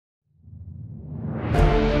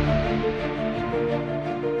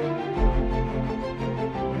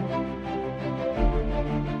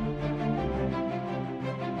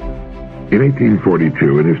In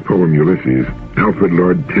 1842, in his poem Ulysses, Alfred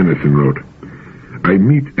Lord Tennyson wrote, "I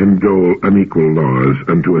mete and dole unequal laws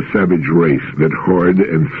unto a savage race that hoard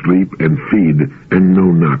and sleep and feed and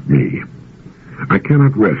know not me. I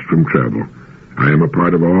cannot rest from travel. I am a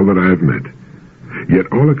part of all that I have met. Yet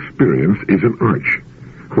all experience is an arch,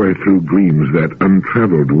 where through gleams that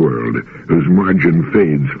untraveled world, whose margin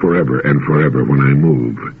fades forever and forever when I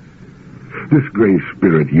move. This gray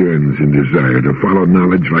spirit yearns in desire to follow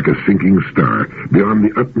knowledge like a sinking star beyond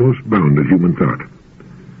the utmost bound of human thought.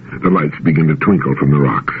 The lights begin to twinkle from the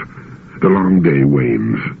rocks. The long day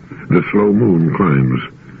wanes. The slow moon climbs.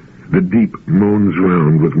 The deep moans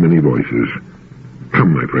round with many voices.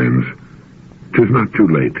 Come, my friends, 'tis not too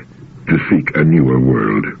late to seek a newer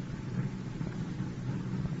world."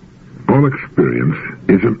 All experience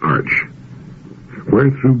is an arch, where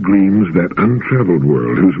through gleams that untraveled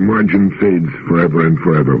world, whose margin fades forever and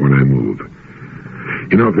forever when I move.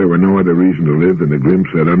 You know, if there were no other reason to live than to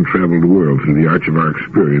glimpse that untraveled world through the arch of our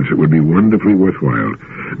experience, it would be wonderfully worthwhile.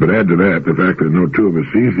 But add to that the fact that no two of us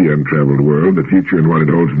sees the untraveled world, the future, and what it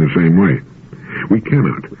holds in the same way. We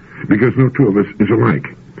cannot, because no two of us is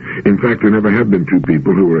alike. In fact, there never have been two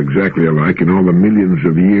people who are exactly alike in all the millions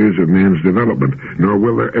of years of man's development, nor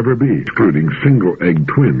will there ever be, excluding single-egg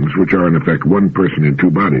twins, which are in effect one person in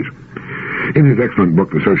two bodies. In his excellent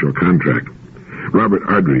book, The Social Contract, Robert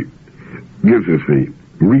Ardrey gives us the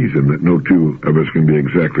reason that no two of us can be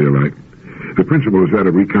exactly alike. The principle is that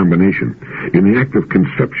of recombination. In the act of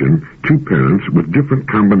conception, two parents with different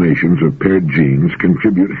combinations of paired genes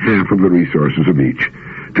contribute half of the resources of each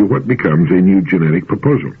to what becomes a new genetic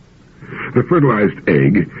proposal. The fertilized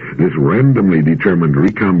egg, this randomly determined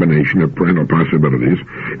recombination of parental possibilities,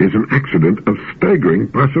 is an accident of staggering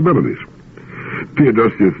possibilities.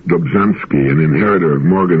 Theodosius Dobzhansky, an inheritor of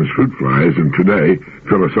Morgan's fruit flies and today,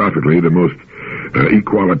 philosophically, the most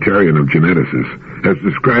equalitarian of geneticists, has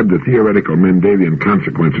described the theoretical Mendelian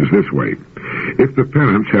consequences this way. If the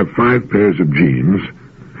parents have 5 pairs of genes,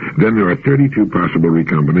 then there are 32 possible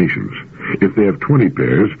recombinations. If they have 20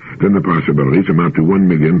 pairs, then the possibilities amount to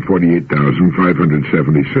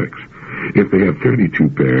 1,048,576. If they have 32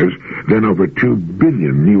 pairs, then over 2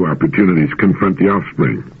 billion new opportunities confront the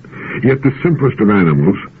offspring. Yet the simplest of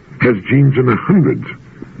animals has genes in the hundreds,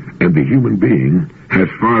 and the human being has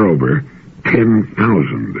far over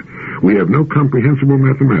 10,000. We have no comprehensible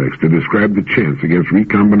mathematics to describe the chance against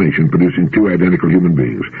recombination producing 2 identical human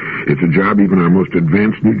beings. It's a job even our most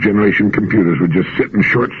advanced new generation computers would just sit and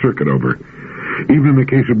short-circuit over. Even in the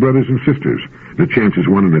case of brothers and sisters, the chance is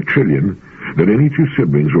 1 in a trillion that any 2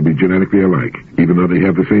 siblings will be genetically alike, even though they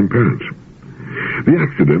have the same parents. The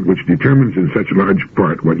accident, which determines in such large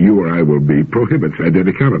part what you or I will be, prohibits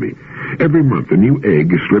identicality. Every month a new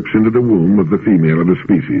egg slips into the womb of the female of the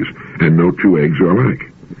species, and no 2 eggs are alike.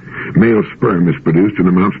 Male sperm is produced in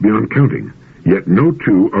amounts beyond counting, yet no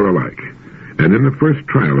 2 are alike. And in the first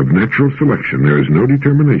trial of natural selection, there is no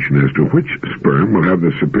determination as to which sperm will have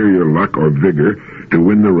the superior luck or vigor to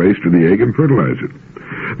win the race to the egg and fertilize it.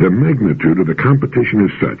 The magnitude of the competition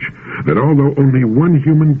is such that although only 1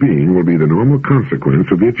 human being will be the normal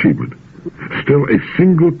consequence of the achievement, still a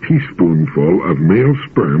single teaspoonful of male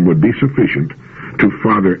sperm would be sufficient to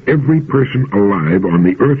father every person alive on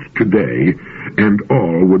the earth today, and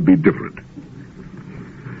all would be different.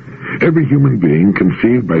 Every human being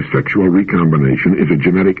conceived by sexual recombination is a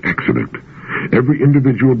genetic accident. Every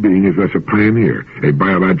individual being is thus a pioneer, a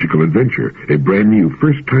biological adventure, a brand new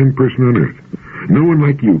first-time person on earth. No one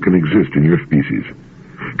like you can exist in your species.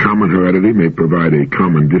 Common heredity may provide a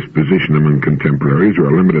common disposition among contemporaries or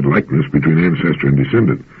a limited likeness between ancestor and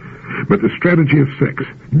descendant. But the strategy of sex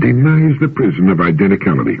denies the prison of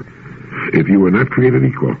identicality. If you were not created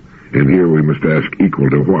equal, and here we must ask equal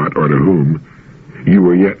to what or to whom, you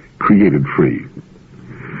were yet created free.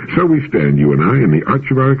 So we stand, you and I, in the arch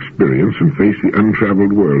of our experience and face the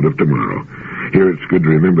untraveled world of tomorrow. Here it's good to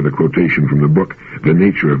remember the quotation from the book, The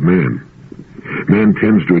Nature of Man. Man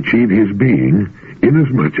tends to achieve his being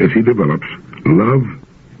inasmuch as he develops love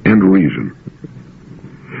and reason.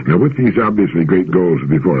 Now, with these obviously great goals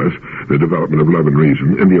before us, the development of love and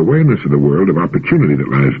reason, and the awareness of the world of opportunity that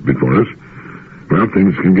lies before us, well,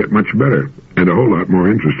 things can get much better and a whole lot more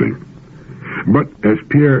interesting. But, as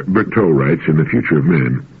Pierre Berthaud writes in The Future of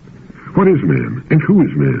Man, what is man, and who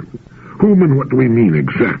is man? Whom and what do we mean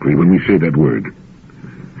exactly when we say that word?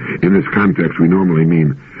 In this context, we normally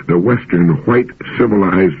mean the Western white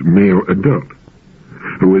civilized male adult,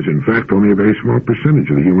 who is in fact only a very small percentage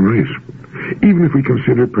of the human race. Even if we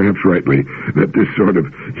consider, perhaps rightly, that this sort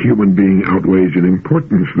of human being outweighs in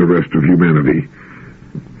importance the rest of humanity.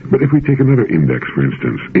 But if we take another index, for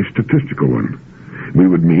instance, a statistical one, we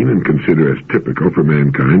would mean and consider as typical for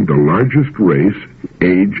mankind the largest race,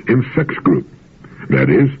 age, and sex group. That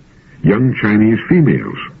is, young Chinese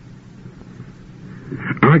females.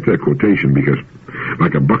 I like that quotation because,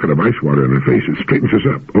 like a bucket of ice water in our face, it straightens us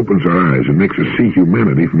up, opens our eyes, and makes us see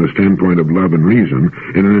humanity from the standpoint of love and reason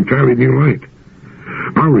in an entirely new light.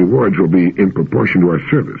 Our rewards will be in proportion to our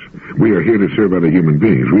service. We are here to serve other human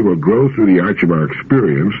beings. We will grow through the arch of our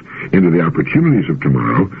experience into the opportunities of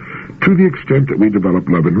tomorrow to the extent that we develop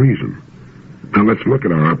love and reason. Now let's look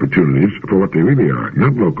at our opportunities for what they really are,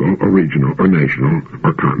 not local or regional or national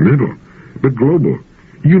or continental, but global,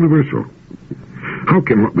 universal. How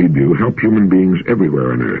can what we do help human beings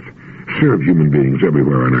everywhere on Earth, serve human beings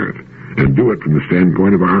everywhere on Earth, and do it from the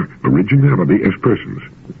standpoint of our originality as persons?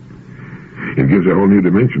 It gives a whole new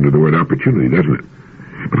dimension to the word opportunity, doesn't it?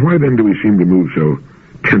 But why then do we seem to move so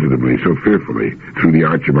tentatively, so fearfully, through the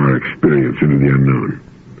arch of our experience into the unknown?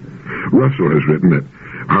 Russell has written that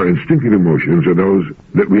our instinctive emotions are those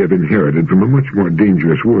that we have inherited from a much more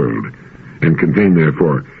dangerous world, and contain,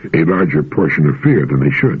 therefore, a larger portion of fear than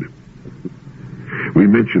they should. We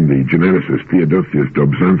mentioned the geneticist Theodosius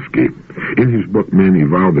Dobzhansky. In his book, Man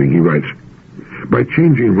Evolving, he writes, "By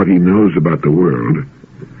changing what he knows about the world,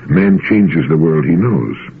 man changes the world he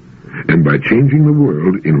knows. And by changing the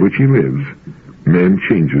world in which he lives, man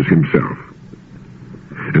changes himself."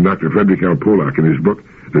 And Dr. Frederick L. Pollack, in his book,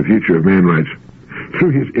 The Future of Man, writes,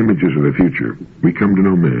 "Through his images of the future, we come to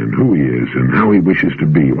know man, who he is, and how he wishes to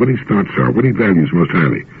be, what his thoughts are, what he values most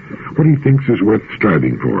highly, what he thinks is worth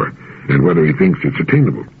striving for, and whether he thinks it's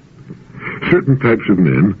attainable. Certain types of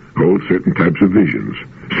men hold certain types of visions,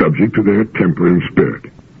 subject to their temper and spirit.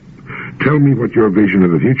 Tell me what your vision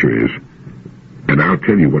of the future is, and I'll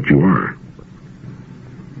tell you what you are."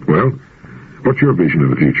 Well, what's your vision of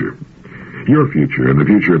the future? Your future and the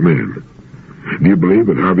future of man. Do you believe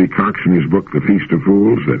that Harvey Cox in his book, The Feast of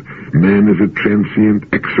Fools, that man is a transient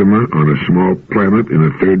eczema on a small planet in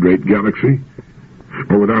a third-rate galaxy?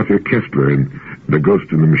 Or with Arthur Kessler in The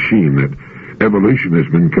Ghost in the Machine, that evolution has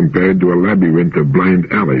been compared to a labyrinth of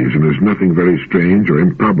blind alleys, and there's nothing very strange or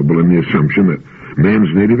improbable in the assumption that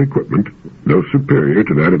man's native equipment, though superior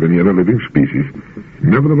to that of any other living species,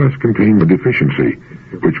 nevertheless contains a deficiency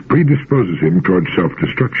which predisposes him toward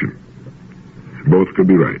self-destruction? Both could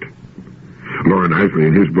be right. Loren Isley,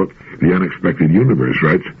 in his book, The Unexpected Universe,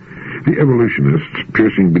 writes, "The evolutionists,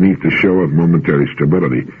 piercing beneath the show of momentary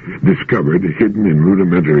stability, discovered, hidden in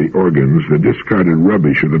rudimentary organs, the discarded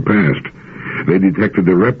rubbish of the past. They detected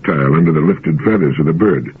the reptile under the lifted feathers of the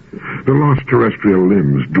bird, the lost terrestrial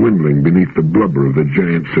limbs dwindling beneath the blubber of the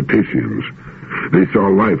giant cetaceans. They saw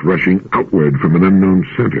life rushing outward from an unknown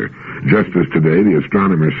center, just as today the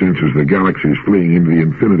astronomer senses the galaxies fleeing into the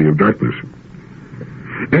infinity of darkness.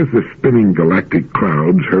 As the spinning galactic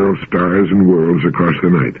clouds hurl stars and worlds across the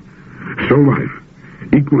night, so life,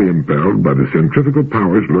 equally impelled by the centrifugal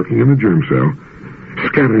powers lurking in the germ cell,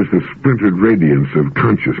 scatters the splintered radiance of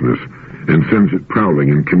consciousness and sends it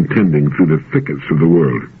prowling and contending through the thickets of the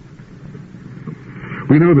world.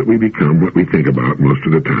 We know that we become what we think about most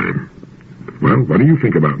of the time. Well, what do you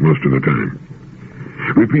think about most of the time?"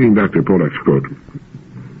 Repeating Dr. Pollack's quote,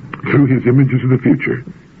 "Through his images of the future,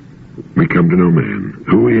 we come to know man,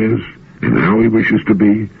 who he is, and how he wishes to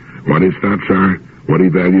be, what his thoughts are, what he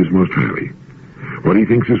values most highly, what he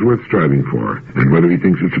thinks is worth striving for, and whether he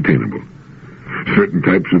thinks it's attainable. Certain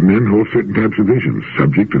types of men hold certain types of visions,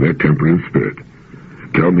 subject to their temper and spirit.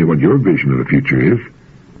 Tell me what your vision of the future is,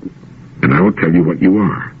 and I will tell you what you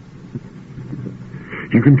are."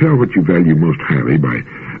 You can tell what you value most highly by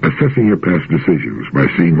assessing your past decisions, by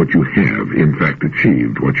seeing what you have, in fact,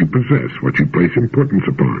 achieved, what you possess, what you place importance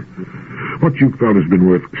upon, what you felt has been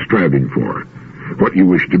worth striving for, what you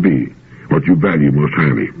wish to be, what you value most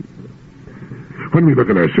highly. When we look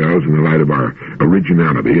at ourselves in the light of our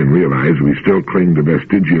originality and realize we still cling to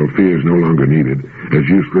vestigial fears no longer needed, as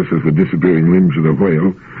useless as the disappearing limbs of the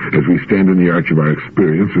whale, as we stand in the arch of our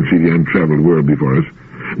experience and see the untraveled world before us,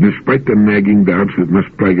 despite the nagging doubts that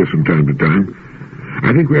must plague us from time to time,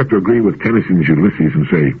 I think we have to agree with Tennyson's Ulysses and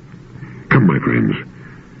say, "Come, my friends,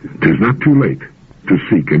 'tis not too late to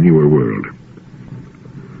seek a newer world."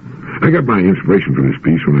 I got my inspiration for this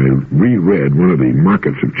piece when I reread one of the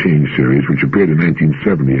Markets of Change series, which appeared in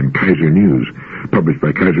 1970 in Kaiser News, published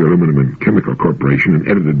by Kaiser Aluminum and Chemical Corporation and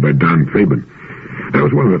edited by Don Fabian. That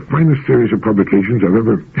was one of the finest series of publications I've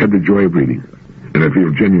ever had the joy of reading, and I feel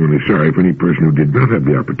genuinely sorry for any person who did not have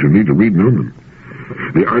the opportunity to read and own them.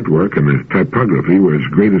 The artwork and the typography were as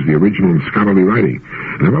great as the original and scholarly writing,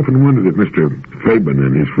 and I've often wondered if Mr. Fabian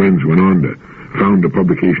and his friends went on to found a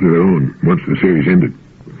publication of their own once the series ended.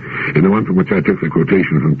 In the one from which I took the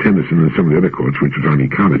quotation from Tennyson and some of the other quotes, which was on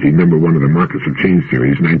ecology, number 1 of the Markets of Change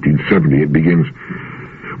series, 1970, it begins,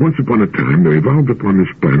 "Once upon a time there evolved upon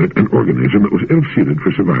this planet an organism that was ill-suited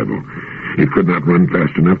for survival. It could not run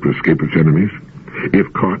fast enough to escape its enemies.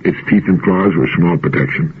 If caught, its teeth and claws were small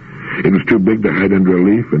protection. It was too big to hide under a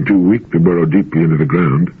leaf and too weak to burrow deeply into the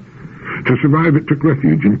ground. To survive, it took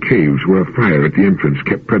refuge in caves where a fire at the entrance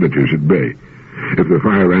kept predators at bay. If the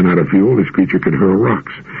fire ran out of fuel, this creature could hurl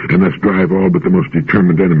rocks, and thus drive all but the most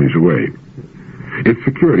determined enemies away. Its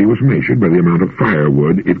security was measured by the amount of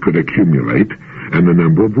firewood it could accumulate and the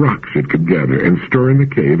number of rocks it could gather and store in the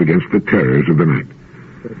cave against the terrors of the night.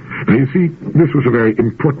 Now, you see, this was a very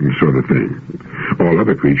important sort of thing. All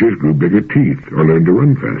other creatures grew bigger teeth or learned to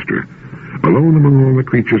run faster. Alone among all the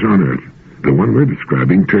creatures on Earth, the one we're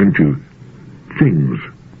describing turned to things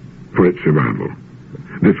for its survival.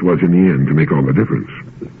 This was, in the end, to make all the difference.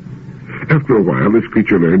 After a while, this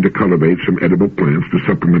creature learned to cultivate some edible plants to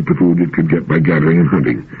supplement the food it could get by gathering and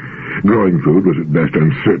hunting. Growing food was at best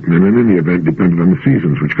uncertain, and in any event depended on the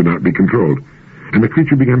seasons, which could not be controlled, and the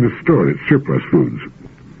creature began to store its surplus foods.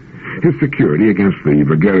 His security against the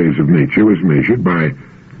vagaries of nature was measured by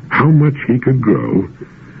how much he could grow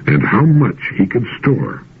and how much he could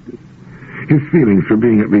store. His feelings for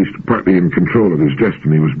being at least partly in control of his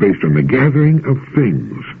destiny was based on the gathering of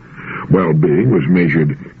things. Well-being was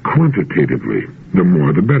measured quantitatively. The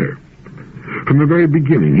more, the better. From the very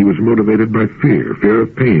beginning, he was motivated by fear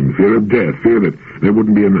of pain, fear of death, fear that there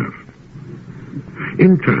wouldn't be enough.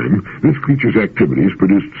 In time, this creature's activities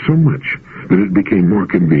produced so much that it became more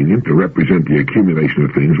convenient to represent the accumulation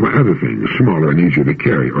of things by other things, smaller and easier to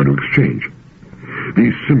carry or to exchange.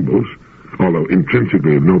 These symbols, although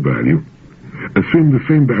intrinsically of no value, assumed the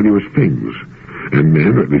same value as things, and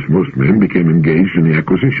men, or at least most men, became engaged in the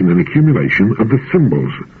acquisition and accumulation of the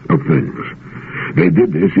symbols of things. They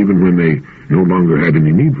did this even when they no longer had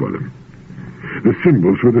any need for them. The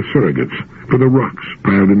symbols were the surrogates for the rocks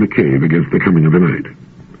piled in the cave against the coming of the night.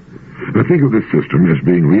 Now think of this system as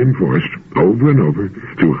being reinforced over and over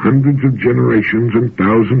through hundreds of generations and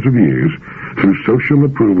thousands of years through social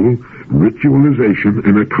approval, ritualization,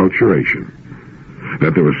 and acculturation.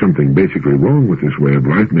 That there was something basically wrong with this way of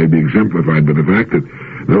life may be exemplified by the fact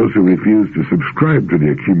that those who refused to subscribe to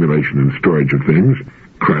the accumulation and storage of things,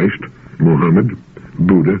 Christ, Muhammad,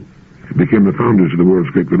 Buddha, became the founders of the world's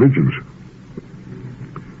great religions.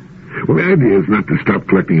 Well, the idea is not to stop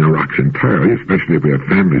collecting our rocks entirely, especially if we have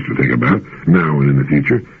families to think about, now and in the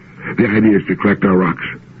future. The idea is to collect our rocks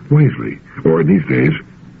wisely, or in these days,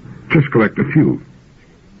 just collect a few.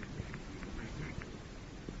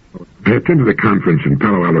 I attended a conference in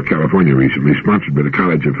Palo Alto, California recently, sponsored by the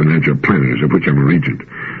College of Financial Planners, of which I'm a regent,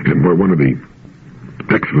 and where one of the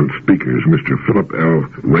excellent speakers, Mr. Philip L.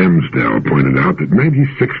 Ramsdell, pointed out that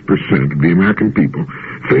 96% of the American people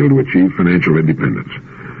fail to achieve financial independence.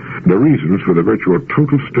 The reasons for the virtual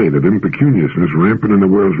total state of impecuniousness rampant in the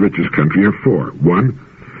world's richest country are four. One,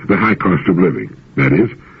 the high cost of living. That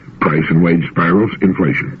is, price and wage spirals,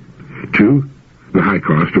 inflation. Two, the high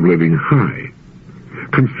cost of living high.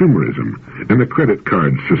 Consumerism and the credit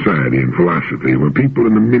card society and philosophy, where people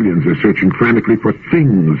in the millions are searching frantically for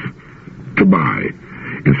things to buy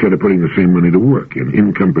instead of putting the same money to work in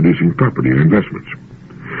income-producing property or investments.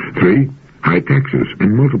 Three, high taxes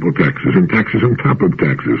and multiple taxes and taxes on top of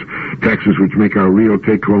taxes, taxes which make our real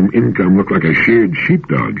take-home income look like a sheared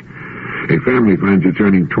sheepdog. A family finds it's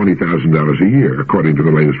earning $20,000 a year, according to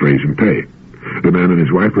the latest raise in pay. The man and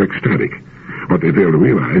his wife are ecstatic. What they fail to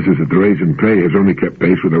realize is that the raise in pay has only kept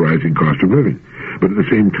pace with the rising cost of living. But at the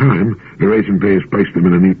same time, the raise in pay has placed them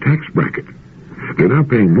in a new tax bracket. They're now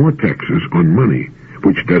paying more taxes on money,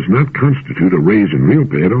 which does not constitute a raise in real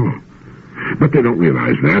pay at all. But they don't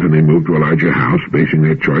realize that, and they move to a larger house, basing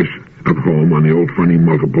their choice of home on the old funny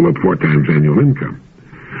multiple of 4 times annual income.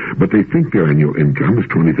 But they think their annual income is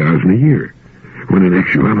 $20,000 a year, when in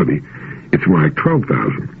actuality, it's more like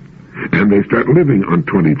 $12,000. And they start living on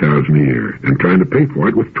 $20,000 a year and trying to pay for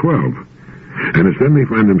it with $12,000. And it's then they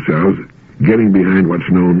find themselves getting behind what's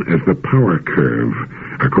known as the power curve,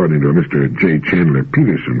 according to Mr. J. Chandler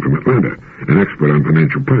Peterson from Atlanta, an expert on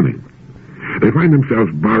financial planning. They find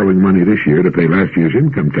themselves borrowing money this year to pay last year's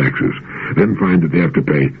income taxes, then find that they have to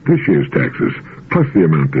pay this year's taxes, plus the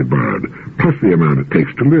amount they borrowed, plus the amount it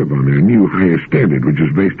takes to live on their new higher standard, which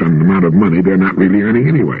is based on the amount of money they're not really earning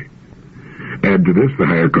anyway. Add to this the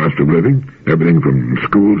higher cost of living, everything from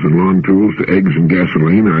schools and lawn tools to eggs and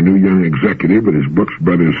gasoline. Our new young executive with his Brooks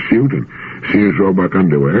Brothers suit and Sears Roebuck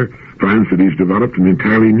underwear finds that he's developed an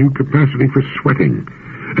entirely new capacity for sweating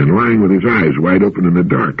and lying with his eyes wide open in the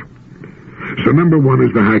dark. So number one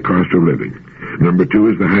is the high cost of living. Number 2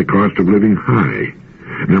 is the high cost of living high.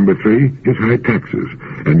 Number 3 is high taxes.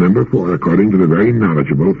 And number 4, according to the very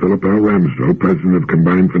knowledgeable Philip L. Ramsdell, president of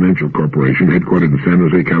Combined Financial Corporation, headquartered in San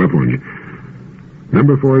Jose, California,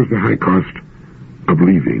 number 4 is the high cost of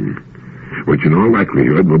leaving, which in all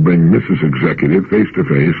likelihood will bring Mrs. Executive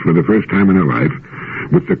face-to-face for the first time in her life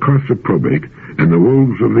with the costs of probate and the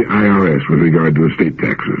wolves of the IRS with regard to estate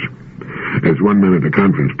taxes. As one man at a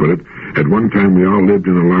conference put it, at one time we all lived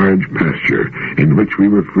in a large pasture in which we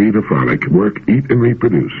were free to frolic, work, eat, and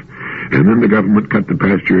reproduce. And then the government cut the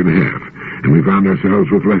pasture in half, and we found ourselves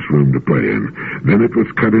with less room to play in. Then it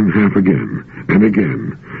was cut in half again, and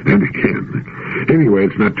again, and again. Anyway,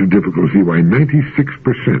 it's not too difficult to see why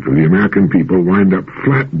 96% of the American people wind up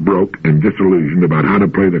flat broke and disillusioned about how to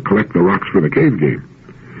play the collect the rocks for the cave game.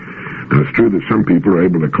 Now, it's true that some people are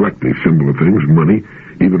able to collect these simple things, money,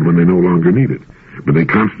 even when they no longer need it. But they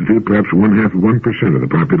constitute perhaps 1/2% of the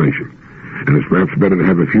population. And it's perhaps better to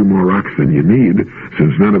have a few more rocks than you need,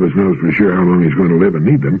 since none of us knows for sure how long he's going to live and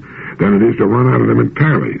need them, than it is to run out of them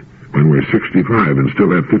entirely when we're 65 and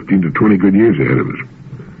still have 15 to 20 good years ahead of us.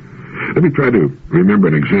 Let me try to remember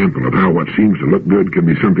an example of how what seems to look good can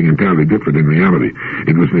be something entirely different in reality.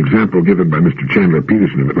 It was an example given by Mr. Chandler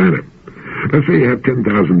Peterson of Atlanta. Let's say you have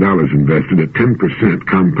 $10,000 invested at 10%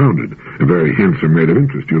 compounded, a very handsome rate of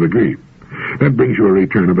interest, you'll agree. That brings you a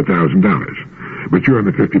return of $1,000. But you're on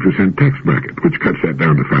the 50% tax bracket, which cuts that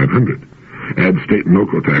down to $500. Add state and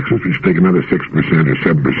local taxes, which take another 6% or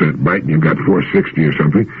 7% bite, and you've got $460 or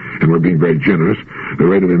something, and we're being very generous. The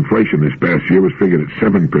rate of inflation this past year was figured at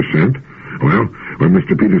 7%. Well, when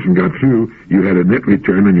Mr. Peterson got through, you had a net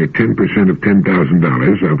return on your 10% of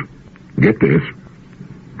 $10,000 of, get this,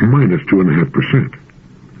 minus 2.5%.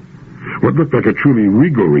 What looked like a truly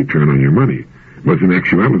regal return on your money was in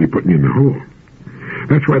actuality putting you in the hole.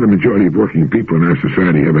 That's why the majority of working people in our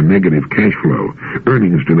society have a negative cash flow.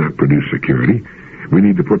 Earnings do not produce security. We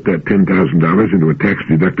need to put that $10,000 into a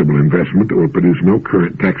tax-deductible investment that will produce no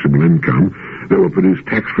current taxable income, that will produce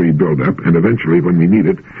tax-free buildup, and eventually, when we need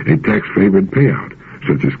it, a tax-favored payout,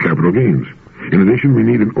 such as capital gains. In addition, we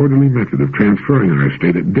need an orderly method of transferring our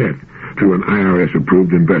estate at death through an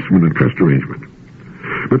IRS-approved investment and trust arrangement.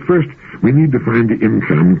 But first, we need to find the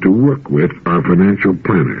income to work with our financial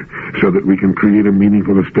planner so that we can create a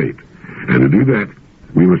meaningful estate. And to do that,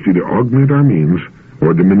 we must either augment our means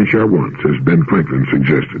or diminish our wants, as Ben Franklin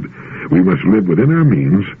suggested. We must live within our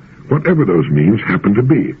means, whatever those means happen to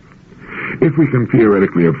be. If we can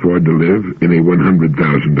theoretically afford to live in a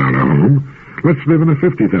 $100,000 home, let's live in a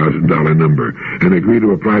 $50,000 number and agree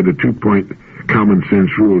to apply the 2-point common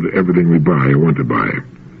sense rule to everything we buy or want to buy.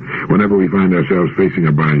 Whenever we find ourselves facing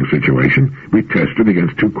a buying situation, we test it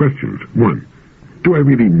against 2 questions. 1, do I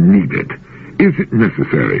really need it? Is it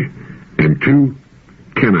necessary? And 2,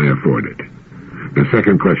 can I afford it? The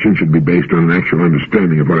second question should be based on an actual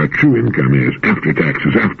understanding of what our true income is, after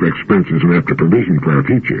taxes, after expenses, and after provision for our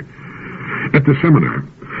future. At the seminar,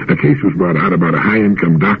 a case was brought out about a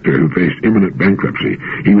high-income doctor who faced imminent bankruptcy.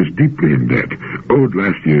 He was deeply in debt, owed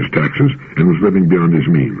last year's taxes, and was living beyond his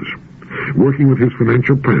means. Working with his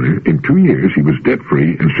financial planner, in 2 years he was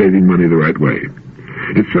debt-free and saving money the right way.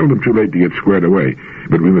 It's seldom too late to get squared away,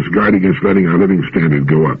 but we must guard against letting our living standard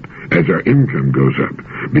go up as our income goes up,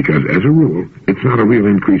 because as a rule, it's not a real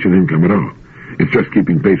increase in income at all. It's just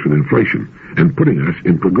keeping pace with inflation and putting us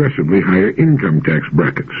in progressively higher income tax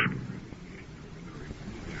brackets.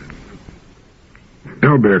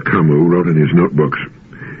 Albert Camus wrote in his notebooks,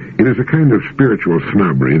 "It is a kind of spiritual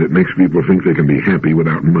snobbery that makes people think they can be happy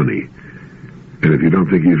without money." And if you don't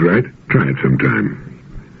think he's right, try it sometime.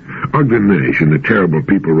 Ogden Nash in The Terrible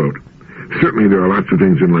People wrote, "Certainly there are lots of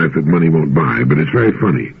things in life that money won't buy, but it's very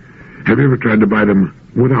funny. Have you ever tried to buy them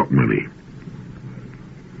without money?"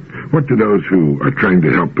 What do those who are trying to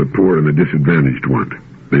help the poor and the disadvantaged want?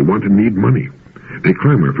 They want and need money. They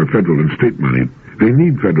clamor for federal and state money. They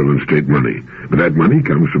need federal and state money, but that money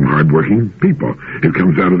comes from hard-working people. It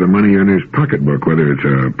comes out of the money earner's pocketbook, whether it's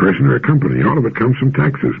a person or a company. All of it comes from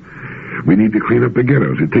taxes. We need to clean up the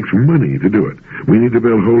ghettos. It takes money to do it. We need to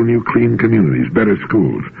build whole new clean communities, better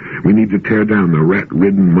schools. We need to tear down the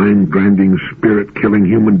rat-ridden, mind-grinding, spirit-killing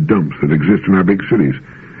human dumps that exist in our big cities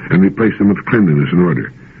and replace them with cleanliness and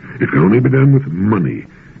order. It can only be done with money,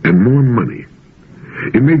 and more money.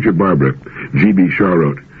 In Major Barbara, G.B. Shaw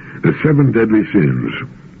wrote, "The 7 deadly sins: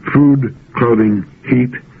 food, clothing,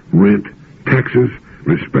 heat, rent, taxes,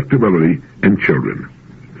 respectability, and children.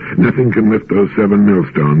 Nothing can lift those 7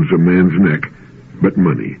 millstones of man's neck but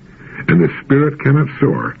money, and the spirit cannot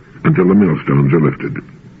soar until the millstones are lifted."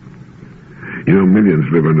 You know,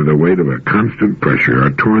 millions live under the weight of a constant pressure,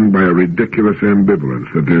 are torn by a ridiculous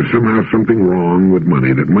ambivalence that there's somehow something wrong with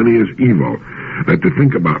money, that money is evil, that to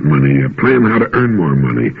think about money, plan how to earn more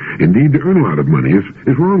money, indeed to earn a lot of money,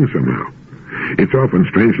 is wrong somehow. It's often,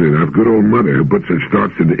 strangely enough, good old mother who puts such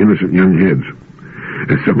thoughts into innocent young heads.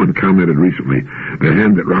 As someone commented recently, the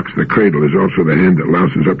hand that rocks the cradle is also the hand that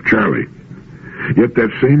louses up Charlie. Yet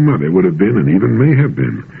that same mother would have been, and even may have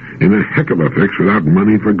been, in a heck of a fix without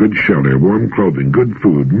money for good shelter, warm clothing, good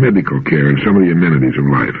food, medical care, and some of the amenities of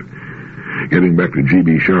life. Getting back to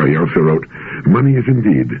G.B. Shaw, he also wrote, "Money is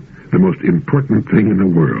indeed the most important thing in the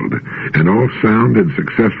world, and all sound and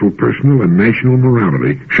successful personal and national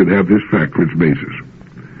morality should have this fact for its basis."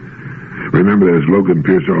 Remember, as Logan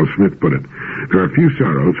Pearsall Smith put it, there are few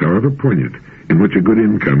sorrows, however poignant, in which a good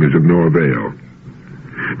income is of no avail.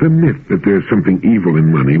 The myth that there's something evil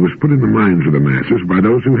in money was put in the minds of the masses by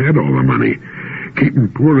those who had all the money. "Keep 'em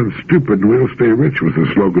poor and stupid and we'll stay rich" was the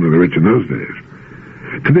slogan of the rich in those days.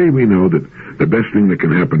 Today we know that the best thing that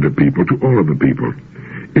can happen to people, to all of the people,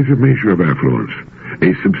 is a measure of affluence,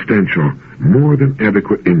 a substantial, more than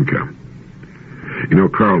adequate income. You know,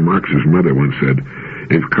 Karl Marx's mother once said,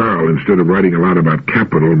 if Karl, instead of writing a lot about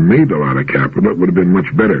capital, made a lot of capital, it would have been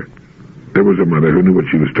much better. There was a mother who knew what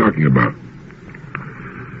she was talking about.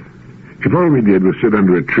 If all we did was sit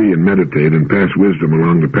under a tree and meditate and pass wisdom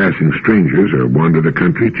along to passing strangers, or wander the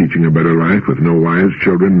country teaching a better life with no wives,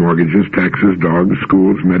 children, mortgages, taxes, dogs,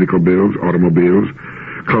 schools, medical bills, automobiles,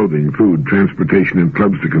 clothing, food, transportation, and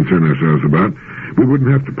clubs to concern ourselves about, we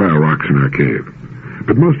wouldn't have to pile rocks in our cave.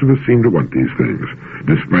 But most of us seem to want these things,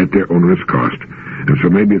 despite their onerous cost, and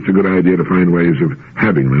so maybe it's a good idea to find ways of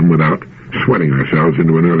having them without sweating ourselves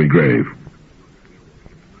into an early grave.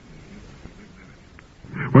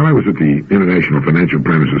 While I was at the International Financial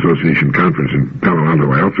Planners Association conference in Palo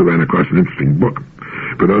Alto, I also ran across an interesting book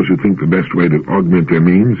for those who think the best way to augment their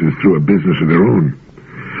means is through a business of their own.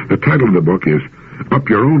 The title of the book is Up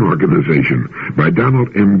Your Own Organization by Donald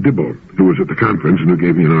M. Dibble, who was at the conference and who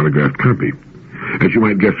gave me an autographed copy. As you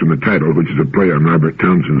might guess from the title, which is a play on Robert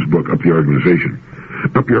Townsend's book, Up the Organization,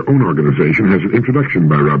 Up Your Own Organization has an introduction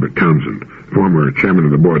by Robert Townsend, former chairman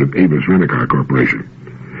of the board of Avis Rent-A-Car Corporation.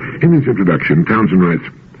 In his introduction, Townsend writes,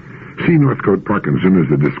 "C. Northcote Parkinson is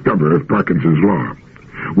the discoverer of Parkinson's Law.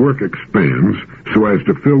 Work expands so as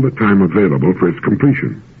to fill the time available for its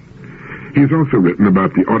completion. He has also written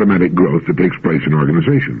about the automatic growth that takes place in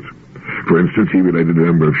organizations. For instance, he related the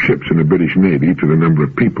number of ships in the British Navy to the number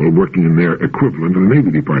of people working in their equivalent in the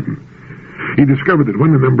Navy Department. He discovered that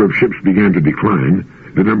when the number of ships began to decline,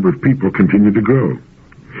 the number of people continued to grow.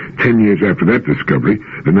 10 years after that discovery,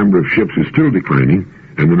 the number of ships is still declining,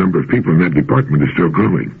 and the number of people in that department is still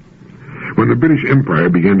growing. When the British Empire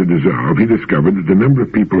began to dissolve, he discovered that the number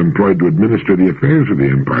of people employed to administer the affairs of the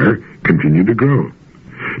empire continued to grow.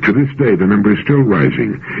 To this day, the number is still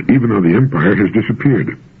rising, even though the empire has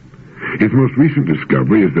disappeared. His most recent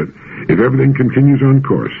discovery is that if everything continues on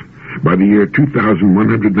course, by the year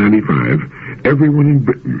 2195, everyone in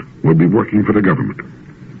Britain will be working for the government.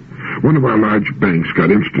 One of our large banks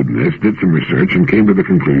got interested in this, did some research, and came to the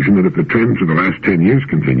conclusion that if the trends of the last 10 years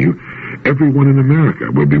continue, everyone in America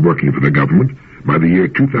will be working for the government by the year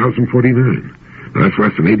 2049. Now, that's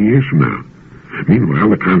less than 80 years from now. Meanwhile,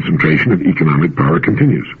 the concentration of economic power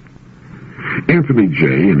continues. Anthony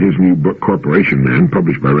Jay, in his new book, Corporation Man,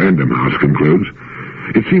 published by Random House, concludes,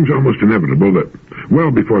 "It seems almost inevitable that, well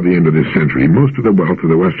before the end of this century, most of the wealth of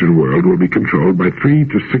the Western world will be controlled by 300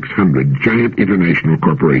 to 600 giant international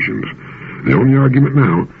corporations. The only argument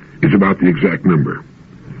now is about the exact number."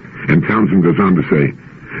 And Townsend goes on to say,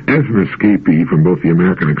 "As an escapee from both the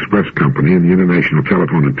American Express Company and the International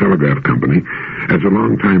Telephone and Telegraph Company, as a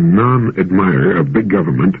longtime non-admirer of big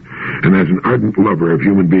government, and as an ardent lover of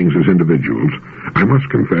human beings as individuals, I must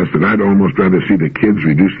confess that I'd almost rather see the kids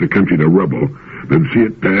reduce the country to rubble than see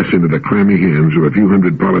it pass into the clammy hands of a few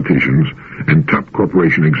hundred politicians and top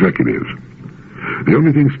corporation executives. The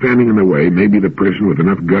only thing standing in the way may be the person with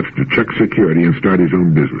enough guts to check security and start his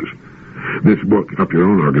own business. This book, Up Your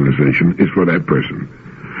Own Organization, is for that person.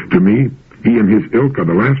 To me, he and his ilk are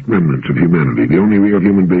the last remnants of humanity, the only real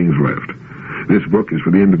human beings left. This book is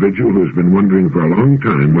for the individual who has been wondering for a long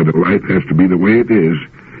time whether life has to be the way it is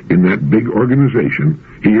in that big organization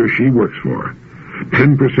he or she works for.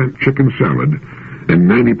 10% chicken salad and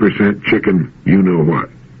 90% chicken you-know-what.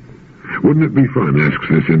 Wouldn't it be fun, asks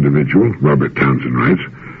this individual, Robert Townsend writes,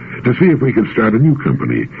 to see if we could start a new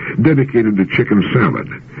company dedicated to chicken salad.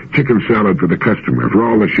 Chicken salad for the customer, for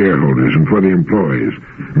all the shareholders, and for the employees,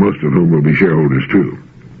 most of whom will be shareholders too.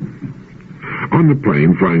 On the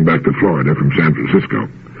plane flying back to Florida from San Francisco,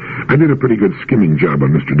 I did a pretty good skimming job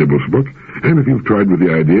on Mr. Dibble's book, and if you've tried with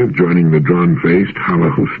the idea of joining the drawn-faced,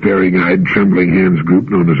 hollow, staring-eyed, trembling hands group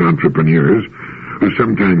known as entrepreneurs, who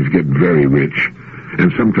sometimes get very rich,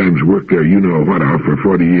 and sometimes work their you-know-what off for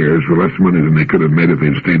 40 years for less money than they could have made if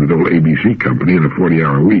they'd stayed with old ABC Company in a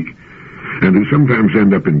 40-hour week, and who sometimes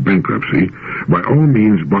end up in bankruptcy, by all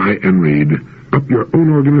means buy and read Up Your Own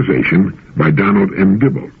Organization by Donald M.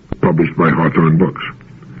 Dibble, published by Hawthorne Books.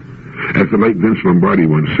 As the late Vince Lombardi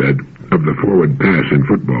once said of the forward pass in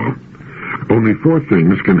football, only 4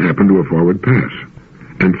 things can happen to a forward pass,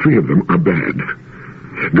 and 3 of them are bad.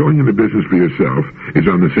 Going into business for yourself is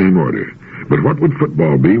on the same order, but what would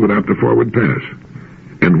football be without the forward pass?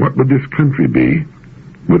 And what would this country be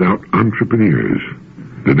without entrepreneurs?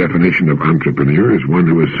 The definition of entrepreneur is one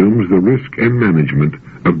who assumes the risk and management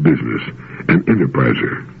of business, an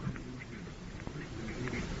enterpriser.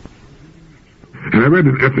 And I read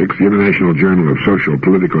in Ethics, the International Journal of Social,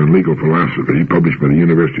 Political, and Legal Philosophy, published by the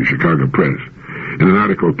University of Chicago Press, in an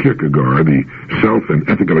article, Kierkegaard, The Self and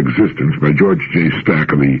Ethical Existence, by George J.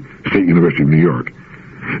 Stack of the State University of New York,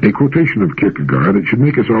 a quotation of Kierkegaard that should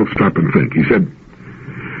make us all stop and think. He said,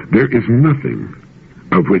 "There is nothing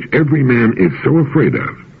of which every man is so afraid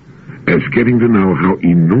of as getting to know how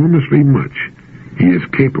enormously much he is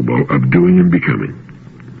capable of doing and becoming."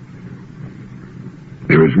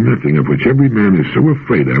 There is nothing of which every man is so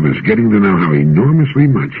afraid of as getting to know how enormously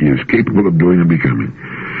much he is capable of doing and becoming.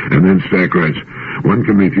 And then Stack writes, one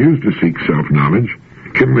can refuse to seek self-knowledge,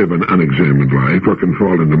 can live an unexamined life, or can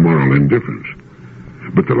fall into moral indifference.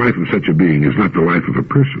 But the life of such a being is not the life of a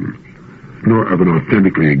person, nor of an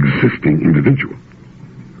authentically existing individual.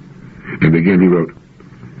 And again he wrote,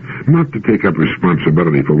 not to take up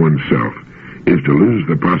responsibility for oneself is to lose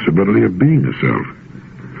the possibility of being a self.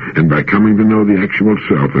 And by coming to know the actual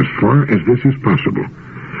self as far as this is possible,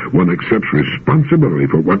 one accepts responsibility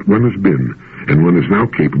for what one has been, and one is now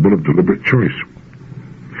capable of deliberate choice.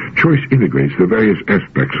 Choice integrates the various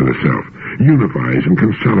aspects of the self, unifies and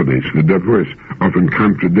consolidates the diverse, often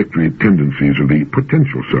contradictory tendencies of the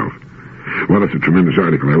potential self. Well, that's a tremendous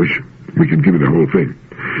article. I wish we could give you the whole thing.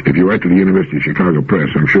 If you write to the University of Chicago Press,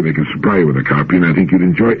 I'm sure they can supply you with a copy, and I think you'd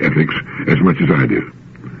enjoy Ethics as much as I do.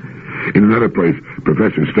 In another place,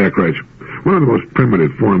 Professor Stack writes, one of the most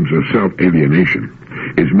primitive forms of self-alienation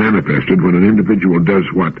is manifested when an individual does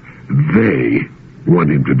what they want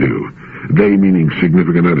him to do. They meaning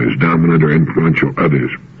significant others, dominant or influential others,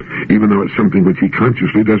 even though it's something which he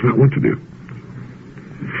consciously does not want to do.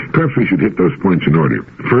 Perhaps we should hit those points in order.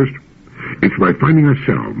 First, it's by finding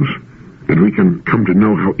ourselves that we can come to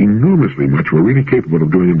know how enormously much we're really capable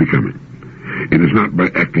of doing and becoming. It is not by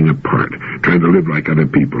acting a part, trying to live like other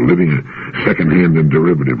people, living a second-hand and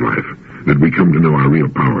derivative life, that we come to know our real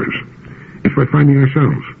powers. It's by finding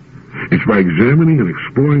ourselves. It's by examining and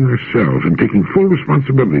exploring ourselves and taking full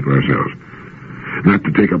responsibility for ourselves. Not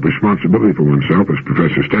to take up responsibility for oneself, as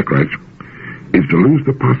Professor Stack writes, is to lose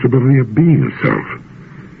the possibility of being a self.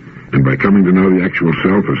 And by coming to know the actual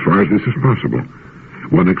self as far as this is possible,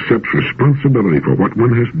 one accepts responsibility for what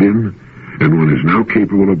one has been, and one is now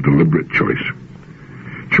capable of deliberate choice.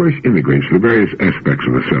 Choice integrates the various aspects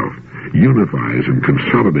of the self, unifies and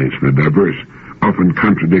consolidates the diverse, often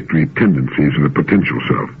contradictory tendencies of the potential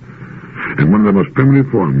self. And one of the most primitive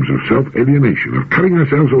forms of self-alienation, of cutting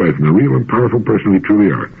ourselves away from the real and powerful person we truly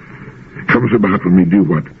are, comes about when we do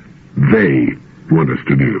what they want us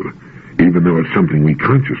to do, even though it's something we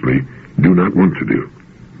consciously do not want to do.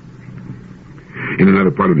 In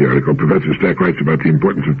another part of the article, Professor Stack writes about the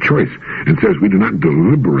importance of choice and says we do not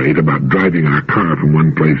deliberate about driving our car from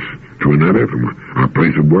one place to another, from our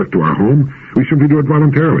place of work to our home. We simply do it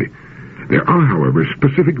voluntarily. There are, however,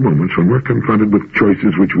 specific moments when we're confronted with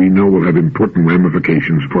choices which we know will have important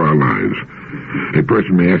ramifications for our lives. A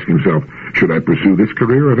person may ask himself, should I pursue this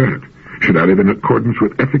career or that? Should I live in accordance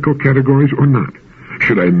with ethical categories or not?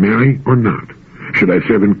 Should I marry or not? Should I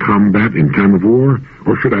serve in combat in time of war,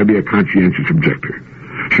 or should I be a conscientious objector?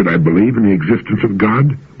 Should I believe in the existence of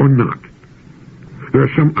God or not? There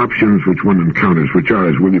are some options which one encounters which are,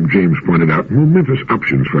 as William James pointed out, momentous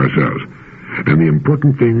options for ourselves. And the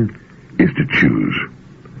important thing is to choose.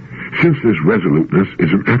 Since this resoluteness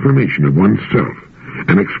is an affirmation of one's self,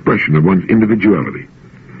 an expression of one's individuality,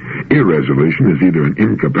 irresolution is either an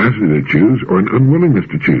incapacity to choose or an unwillingness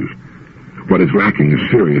to choose. What is lacking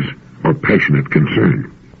is serious or passionate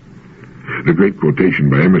concern. The great quotation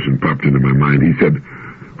by Emerson popped into my mind. He said,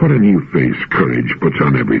 what a new face courage puts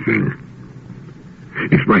on everything.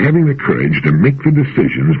 It's by having the courage to make the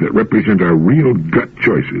decisions that represent our real gut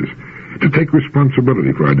choices, to take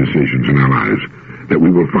responsibility for our decisions in our lives, that we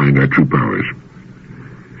will find our true powers.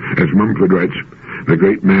 As Mumford writes, The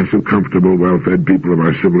great mass of comfortable, well-fed people of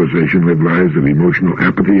our civilization live lives of emotional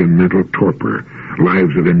apathy and mental torpor,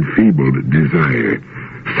 lives of enfeebled desire,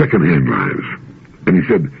 second-hand lives. And he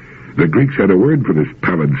said the Greeks had a word for this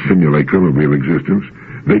pallid simulacrum of real existence.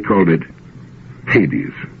 They called it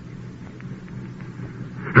Hades.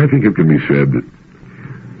 I think it can be said that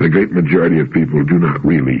the great majority of people do not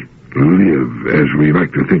really live as we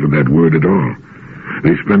like to think of that word at all.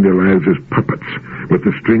 They spend their lives as puppets, with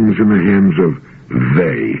the strings in the hands of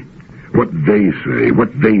they. What they say, what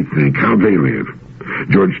they think, how they live.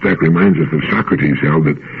 George Stack reminds us that Socrates held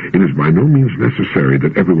that it is by no means necessary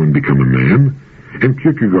that everyone become a man, and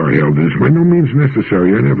Kierkegaard held it is by no means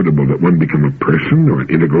necessary or inevitable that one become a person or an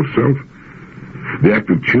integral self. The act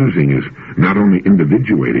of choosing is not only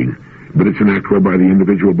individuating, but it's an act whereby the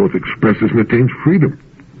individual both expresses and attains freedom.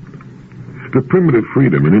 The primitive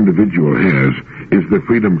freedom an individual has is the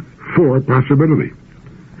freedom for possibility.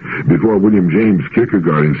 Before William James,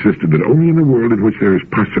 Kierkegaard insisted that only in a world in which there is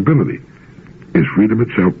possibility is freedom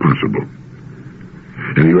itself possible.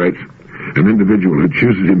 And he writes, an individual who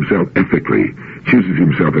chooses himself ethically, chooses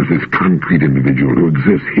himself as this concrete individual who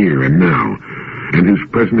exists here and now, and whose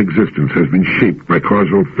present existence has been shaped by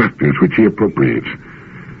causal factors which he appropriates.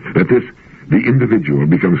 That the individual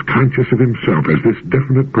becomes conscious of himself as this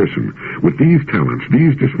definite person with these talents,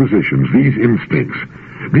 these dispositions, these instincts,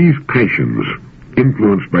 these passions,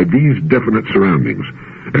 influenced by these definite surroundings,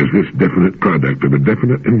 as this definite product of a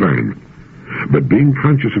definite environment. But being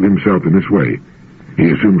conscious of himself in this way,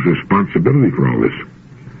 he assumes responsibility for all this.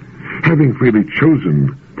 Having freely chosen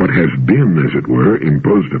what has been, as it were,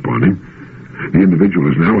 imposed upon him, the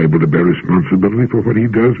individual is now able to bear responsibility for what he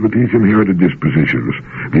does with these inherited dispositions,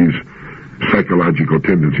 these psychological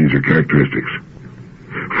tendencies or characteristics.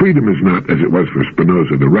 Freedom is not, as it was for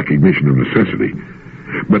Spinoza, the recognition of necessity,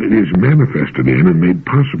 but it is manifested in and made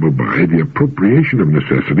possible by the appropriation of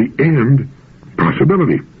necessity and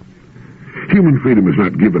possibility. Human freedom is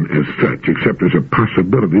not given as such, except as a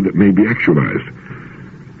possibility that may be actualized.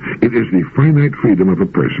 It is the finite freedom of a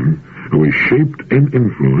person who is shaped and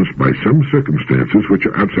influenced by some circumstances which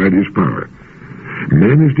are outside his power.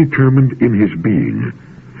 Man is determined in his being,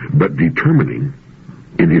 but determining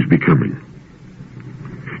in his becoming.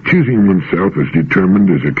 Choosing oneself as determined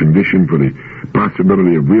is a condition for the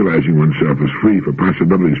possibility of realizing oneself as free for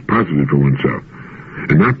possibilities posited for oneself.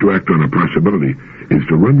 And not to act on a possibility is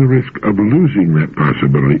to run the risk of losing that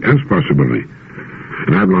possibility as possibility.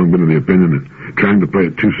 And I've long been of the opinion that trying to play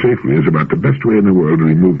it too safely is about the best way in the world to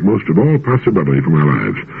remove most of all possibility from our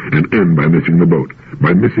lives and end by missing the boat,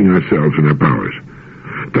 by missing ourselves and our powers.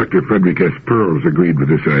 Dr. Frederick S. Perls agreed with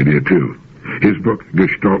this idea too. His book,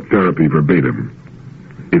 Gestalt Therapy Verbatim,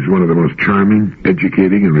 is one of the most charming,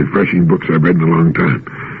 educating, and refreshing books I've read in a long time.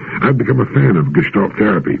 I've become a fan of Gestalt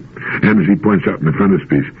therapy, and as he points out in the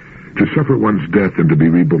frontispiece, to suffer one's death and to be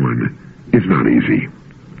reborn is not easy.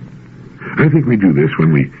 I think we do this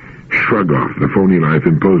when we shrug off the phony life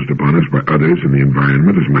imposed upon us by others and the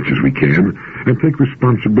environment as much as we can, and take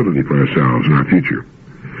responsibility for ourselves and our future.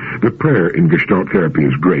 The prayer in Gestalt therapy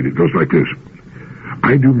is great. It goes like this: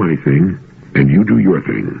 I do my thing, and you do your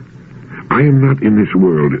thing. I am not in this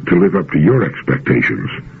world to live up to your expectations,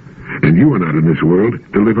 and you are not in this world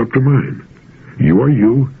to live up to mine. You are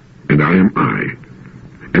you, and I am I.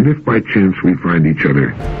 And if by chance we find each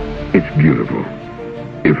other, it's beautiful.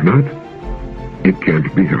 If not, it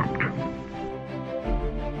can't be helped.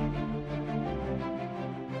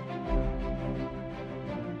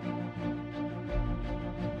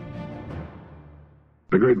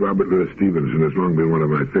 The great Robert Louis Stevenson has long been one of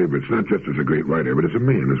my favorites, not just as a great writer, but as a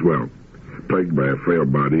man as well. Plagued by a frail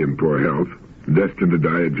body and poor health, destined to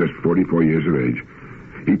die at just 44 years of age,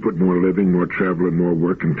 he put more living, more travel, and more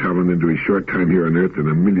work and talent into his short time here on Earth than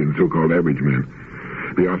a million so-called average men.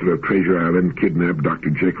 The author of Treasure Island, Kidnapped, Dr.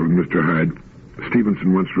 Jekyll, and Mr. Hyde,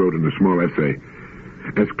 Stevenson once wrote in a small essay,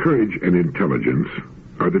 as courage and intelligence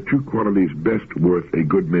are the two qualities best worth a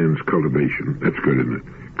good man's cultivation. That's good, isn't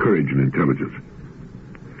it? Courage and intelligence.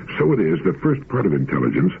 So it is the first part of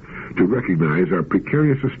intelligence to recognize our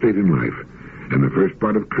precarious estate in life, and the first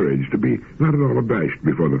part of courage to be not at all abashed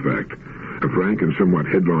before the fact. A frank and somewhat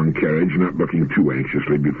headlong carriage, not looking too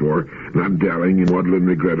anxiously before, not dallying in maudlin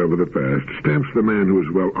regret over the past, stamps the man who is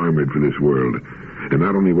well armored for this world, and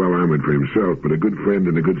not only well armored for himself, but a good friend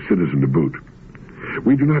and a good citizen to boot.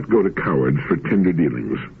 We do not go to cowards for tender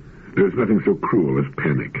dealings. There is nothing so cruel as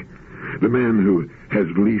panic. The man who has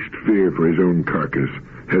least fear for his own carcass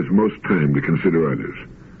has most time to consider others.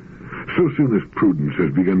 So soon as prudence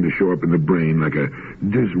has begun to show up in the brain like a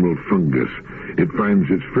dismal fungus, it finds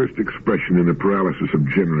its first expression in the paralysis of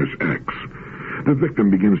generous acts. The victim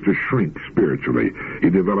begins to shrink spiritually. He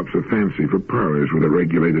develops a fancy for parlors with a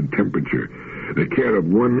regulated temperature. The care of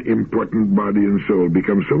one important body and soul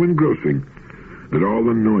becomes so engrossing that all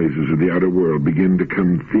the noises of the outer world begin to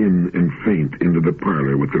come thin and faint into the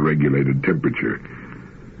parlor with the regulated temperature.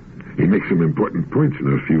 He makes some important points in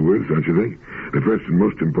those few words, don't you think? The first and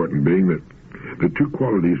most important being that the two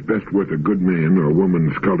qualities best worth a good man or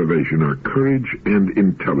woman's cultivation are courage and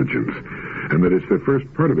intelligence, and that it's the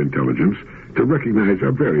first part of intelligence to recognize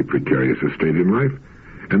our very precarious estate in life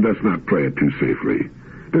and thus not play it too safely.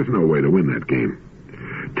 There's no way to win that game.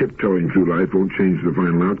 Tiptoeing through life won't change the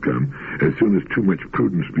final outcome. As soon as too much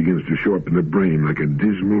prudence begins to show up in the brain like a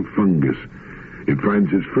dismal fungus, it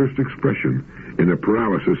finds its first expression in a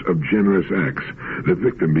paralysis of generous acts. The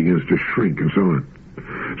victim begins to shrink and so on.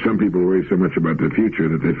 Some people worry so much about the future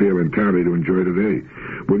that they fail entirely to enjoy today.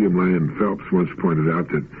 William Lyon Phelps once pointed out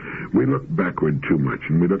that we look backward too much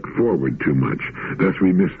and we look forward too much. Thus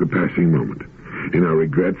we miss the passing moment. In our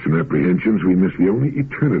regrets and apprehensions, we miss the only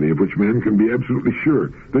eternity of which man can be absolutely sure,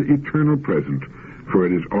 the eternal present, for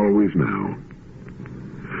it is always now.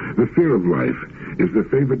 The fear of life is the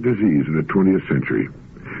favorite disease of the 20th century.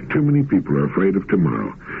 Too many people are afraid of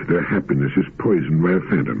tomorrow. Their happiness is poisoned by a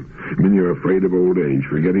phantom. Many are afraid of old age,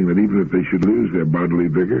 forgetting that even if they should lose their bodily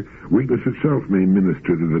vigor, weakness itself may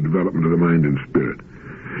minister to the development of the mind and spirit.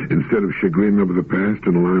 Instead of chagrin over the past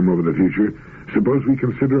and alarm over the future, suppose we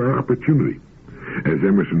consider our opportunity. As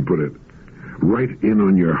Emerson put it, write in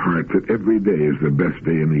on your heart that every day is the best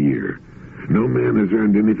day in the year. No man has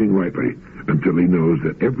earned anything rightly until he knows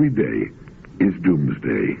that every day is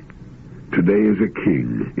doomsday. Today is a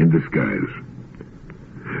king in disguise.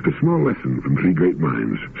 A small lesson from three great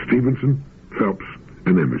minds, Stevenson, Phelps,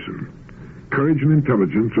 and Emerson. Courage and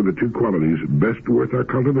intelligence are the two qualities best worth our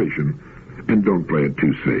cultivation, and don't play it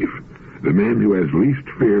too safe. The man who has least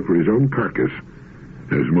fear for his own carcass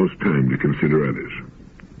has most time to consider others.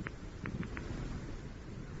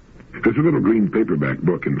 There's a little green paperback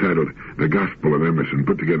book entitled The Gospel of Emerson,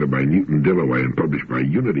 put together by Newton Dillaway and published by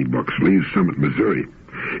Unity Books, Lee's Summit, Missouri.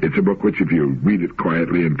 It's a book which, if you read it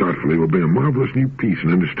quietly and thoughtfully, will bring a marvelous new peace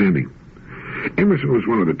and understanding. Emerson was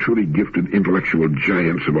one of the truly gifted intellectual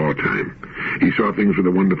giants of all time. He saw things with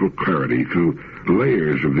a wonderful clarity, through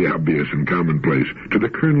layers of the obvious and commonplace to the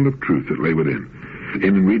kernel of truth that lay within.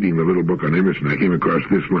 In reading the little book on Emerson, I came across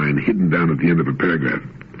this line hidden down at the end of a paragraph.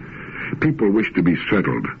 People wish to be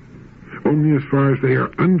settled. Only as far as they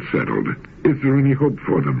are unsettled is there any hope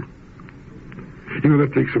for them. You know,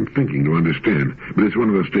 that takes some thinking to understand, but it's one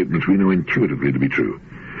of those statements we know intuitively to be true.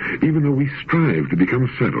 Even though we strive to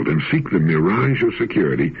become settled and seek the mirage of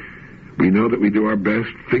security, we know that we do our best,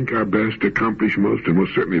 think our best, accomplish most, and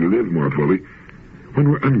most certainly live more fully when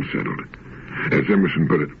we're unsettled. As Emerson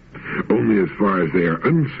put it, only as far as they are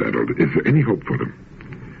unsettled is there any hope for them.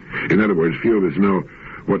 In other words, feel there's no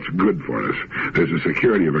what's good for us. There's a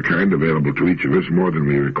security of a kind available to each of us, more than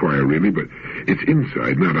we require really, but it's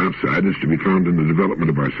inside, not outside. It's to be found in the development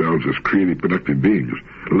of ourselves as creative, productive beings,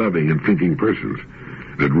 loving and thinking persons.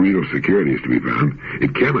 That real security is to be found.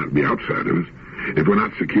 It cannot be outside of us. If we're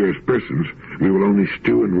not secure as persons, we will only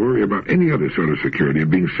stew and worry about any other sort of security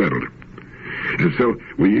of being settled. And so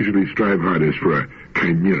we usually strive hardest for a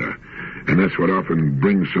chimera, and that's what often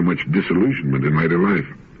brings so much disillusionment in later life,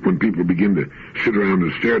 when people begin to sit around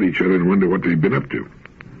and stare at each other and wonder what they've been up to.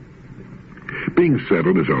 Being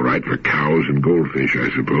settled is all right for cows and goldfish, I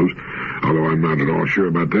suppose, although I'm not at all sure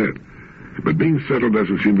about that. But being settled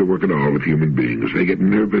doesn't seem to work at all with human beings. They get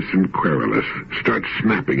nervous and querulous, start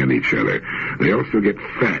snapping at each other. They also get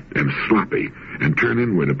fat and sloppy and turn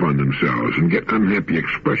inward upon themselves and get unhappy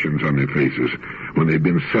expressions on their faces when they've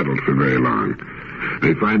been settled for very long.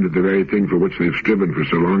 They find that the very thing for which they've striven for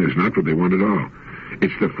so long is not what they want at all.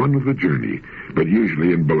 It's the fun of the journey, but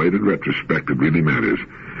usually in belated retrospect it really matters.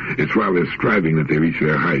 It's while they're striving that they reach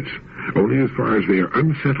their heights. Only as far as they are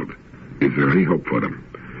unsettled is there any hope for them.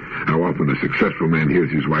 How often a successful man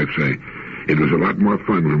hears his wife say, "It was a lot more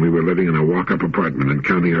fun when we were living in a walk-up apartment and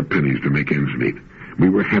counting our pennies to make ends meet. We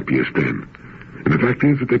were happiest then." And the fact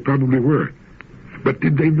is that they probably were. But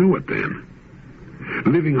did they know it then?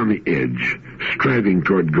 Living on the edge, striving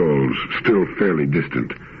toward goals still fairly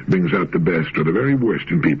distant, brings out the best or the very worst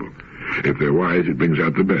in people. If they're wise, it brings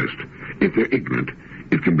out the best. If they're ignorant,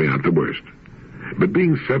 it can bring out the worst. But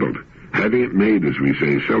being settled, having it made, as we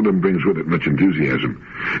say, seldom brings with it much enthusiasm.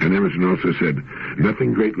 And Emerson also said,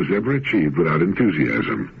 nothing great was ever achieved without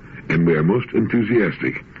enthusiasm, and we are most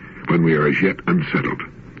enthusiastic when we are as yet unsettled.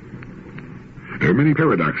 There are many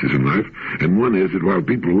paradoxes in life, and one is that while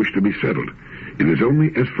people wish to be settled, it is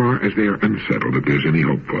only as far as they are unsettled that there's any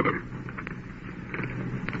hope for them.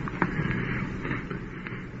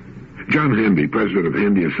 John Handy, president of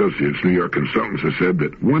Handy Associates, New York Consultants, has said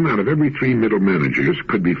that 1 out of every 3 middle managers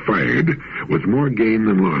could be fired with more gain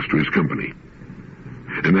than loss to his company.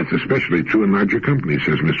 And that's especially true in larger companies,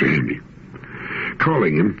 says Mr. Handy.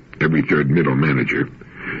 Calling him, every third middle manager,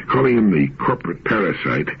 calling him the corporate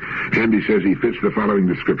parasite, Handy says he fits the following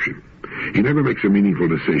description. He never makes a meaningful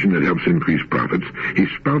decision that helps increase profits. He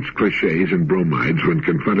spouts cliches and bromides when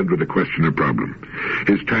confronted with a question or problem.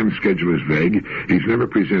 His time schedule is vague. He's never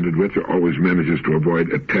presented with or always manages to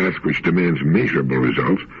avoid a task which demands measurable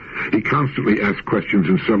results. He constantly asks questions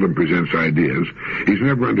and seldom presents ideas. He's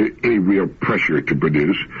never under any real pressure to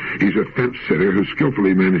produce. He's a fence-sitter who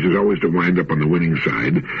skillfully manages always to wind up on the winning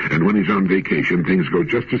side, and when he's on vacation, things go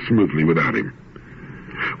just as smoothly without him.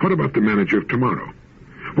 What about the manager of tomorrow?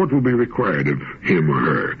 What will be required of him or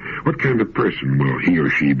her? What kind of person will he or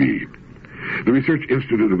she be? The Research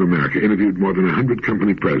Institute of America interviewed more than 100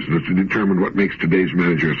 company presidents to determine what makes today's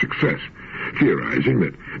manager a success, theorizing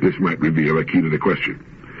that this might reveal a key to the question.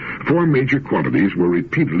 4 major qualities were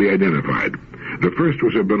repeatedly identified. The first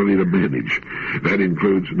was ability to manage. That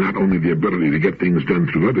includes not only the ability to get things done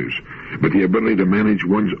through others, but the ability to manage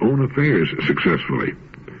one's own affairs successfully.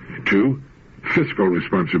 2, fiscal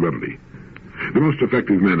responsibility. The most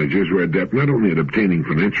effective managers were adept not only at obtaining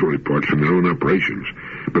financial reports from their own operations,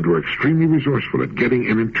 but were extremely resourceful at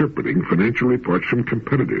getting and interpreting financial reports from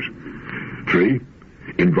competitors. 3,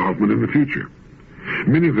 involvement in the future.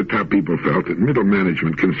 Many of the top people felt that middle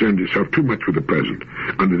management concerned itself too much with the present,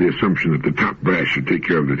 under the assumption that the top brass should take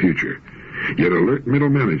care of the future. Yet alert middle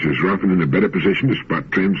managers are often in a better position to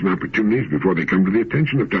spot trends and opportunities before they come to the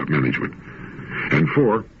attention of top management. And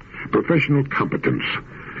 4, professional competence.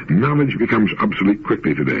 Knowledge becomes obsolete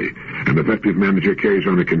quickly today. An effective manager carries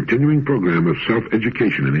on a continuing program of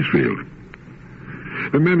self-education in his field.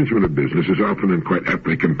 The management of business is often and quite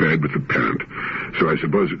aptly compared with the parent, so I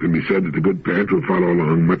suppose it can be said that the good parent will follow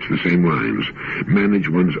along much the same lines, manage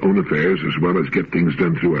one's own affairs as well as get things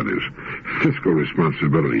done through others, fiscal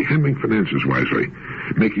responsibility, handling finances wisely,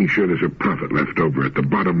 making sure there's a profit left over at the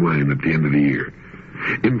bottom line at the end of the year,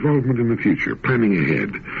 involvement in the future, planning ahead,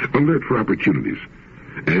 alert for opportunities,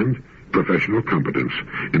 and professional competence,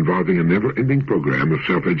 involving a never-ending program of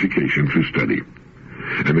self-education through study.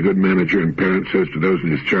 And the good manager and parent says to those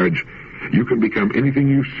in his charge, you can become anything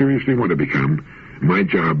you seriously want to become. My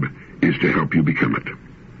job is to help you become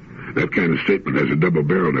it. That kind of statement has a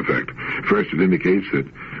double-barreled effect. First, it indicates that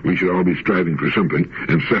we should all be striving for something,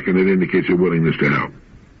 and second, it indicates a willingness to help.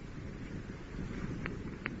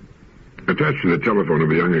 Attached to the telephone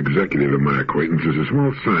of a young executive of my acquaintance is a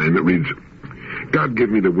small sign that reads, God give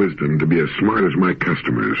me the wisdom to be as smart as my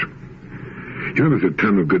customers. You know, there's a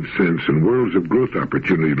ton of good sense and worlds of growth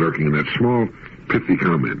opportunity lurking in that small, pithy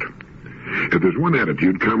comment. If there's one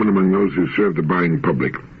attitude common among those who serve the buying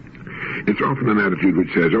public, it's often an attitude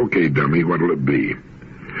which says, okay, dummy, what'll it be?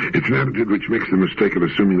 It's an attitude which makes the mistake of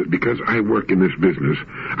assuming that because I work in this business,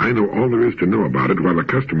 I know all there is to know about it, while the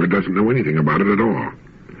customer doesn't know anything about it at all.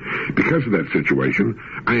 Because of that situation,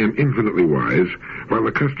 I am infinitely wise, while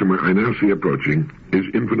the customer I now see approaching is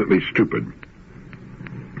infinitely stupid.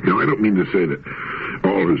 Now, I don't mean to say that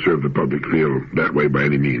all who serve the public feel that way by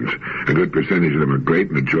any means. A good percentage of them are great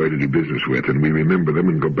and a joy to do business with, and we remember them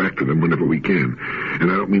and go back to them whenever we can.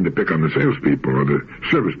 And I don't mean to pick on the salespeople or the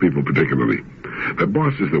service people particularly. The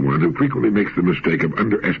boss is the one who frequently makes the mistake of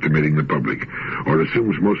underestimating the public, or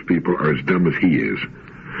assumes most people are as dumb as he is.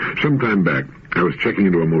 Some time back, I was checking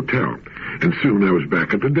into a motel, and soon I was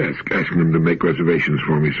back at the desk, asking them to make reservations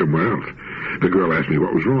for me somewhere else. The girl asked me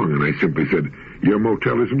what was wrong, and I simply said, your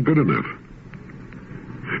motel isn't good enough.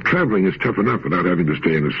 Traveling is tough enough without having to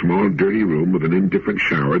stay in a small, dirty room with an indifferent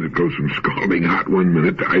shower that goes from scalding hot one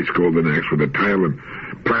minute to ice cold the next, with a tile and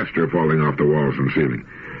plaster falling off the walls and ceiling.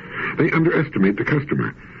 They underestimate the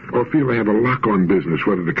customer, or feel they have a lock on business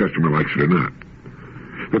whether the customer likes it or not.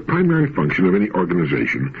 The primary function of any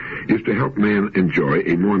organization is to help man enjoy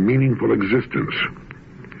a more meaningful existence.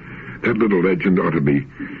 That little legend ought to be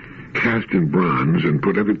cast in bronze and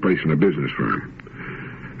put every place in a business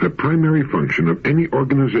firm. The primary function of any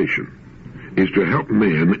organization is to help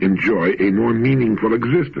man enjoy a more meaningful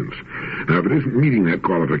existence. Now, if it isn't meeting that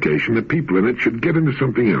qualification, the people in it should get into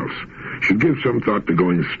something else, should give some thought to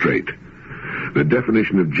going straight. The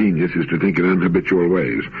definition of genius is to think in unhabitual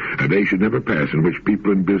ways. A day should never pass in which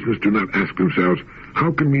people in business do not ask themselves,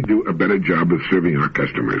 how can we do a better job of serving our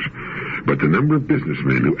customers? But the number of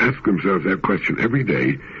businessmen who ask themselves that question every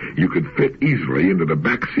day, you could fit easily into the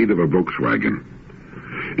back seat of a Volkswagen.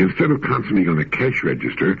 Instead of concentrating on the cash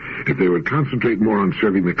register, if they would concentrate more on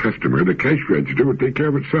serving the customer, the cash register would take care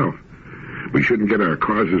of itself. We shouldn't get our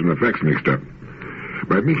causes and effects mixed up.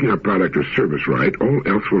 By making our product or service right, all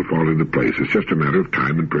else will fall into place. It's just a matter of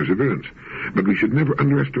time and perseverance. But we should never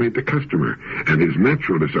underestimate the customer and his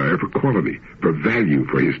natural desire for quality, for value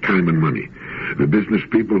for his time and money. The business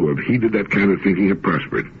people who have heeded that kind of thinking have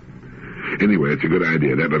prospered. Anyway, it's a good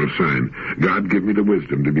idea, that little sign. God give me the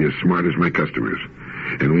wisdom to be as smart as my customers.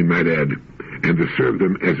 And we might add, and to serve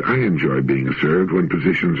them as I enjoy being served when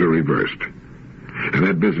positions are reversed. And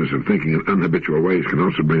that business of thinking in unhabitual ways can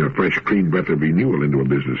also bring a fresh, clean breath of renewal into a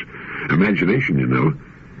business. Imagination, you know,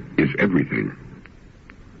 is everything.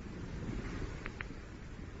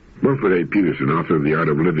 Wilfred A. Peterson, author of The Art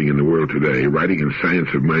of Living in the World Today, writing in Science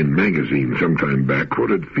of Mind magazine some time back,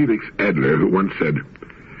 quoted Felix Adler, who once said,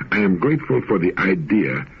 "I am grateful for the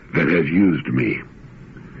idea that has used me."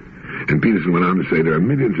 And Peterson went on to say there are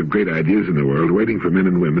millions of great ideas in the world waiting for men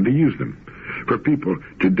and women to use them, for people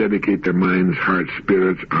to dedicate their minds, hearts,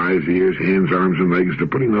 spirits, eyes, ears, hands, arms, and legs to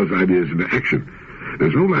putting those ideas into action.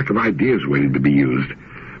 There's no lack of ideas waiting to be used.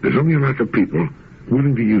 There's only a lack of people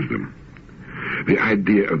willing to use them. The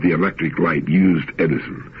idea of the electric light used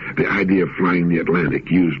Edison. The idea of flying the Atlantic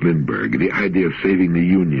used Lindbergh. The idea of saving the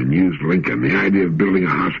Union used Lincoln. The idea of building a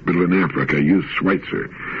hospital in Africa used Schweitzer.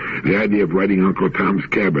 The idea of writing Uncle Tom's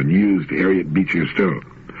Cabin used Harriet Beecher Stowe.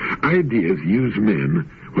 Ideas use men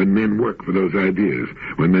when men work for those ideas,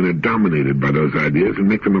 when men are dominated by those ideas and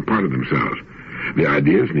make them a part of themselves. The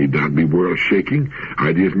ideas need not be world-shaking.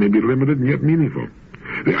 Ideas may be limited and yet meaningful.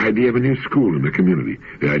 The idea of a new school in the community,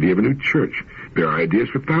 the idea of a new church. There are ideas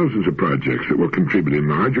for thousands of projects that will contribute in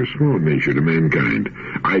large or small measure to mankind.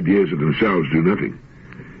 Ideas of themselves do nothing.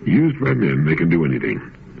 Used by men, they can do anything.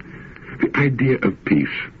 The idea of peace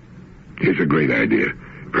is a great idea,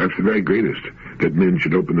 perhaps the very greatest, that men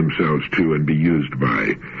should open themselves to and be used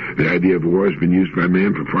by. The idea of war has been used by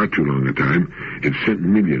man for far too long a time. It sent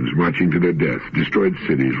millions marching to their death, destroyed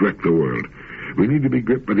cities, wrecked the world. We need to be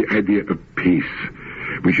gripped by the idea of peace.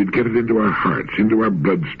 We should get it into our hearts, into our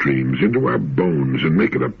bloodstreams, into our bones, and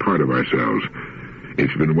make it a part of ourselves.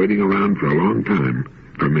 It's been waiting around for a long time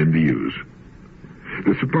for men to use.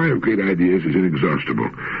 The supply of great ideas is inexhaustible.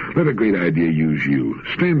 Let a great idea use you.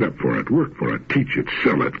 Stand up for it, work for it, teach it,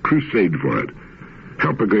 sell it, crusade for it.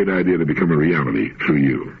 Help a great idea to become a reality through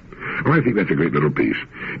you. Well, I think that's a great little piece,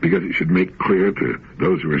 because it should make clear to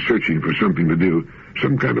those who are searching for something to do,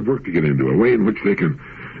 some kind of work to get into, a way in which they can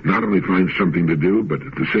not only find something to do, but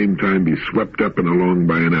at the same time be swept up and along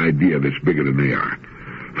by an idea that's bigger than they are.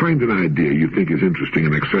 Find an idea you think is interesting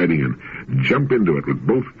and exciting and jump into it with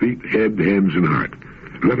both feet, head, hands, and heart.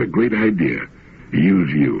 Let a great idea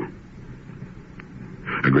use you.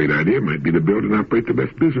 A great idea might be to build and operate the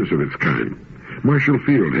best business of its kind. Marshall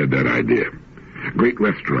Field had that idea. Great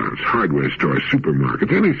restaurants, hardware stores,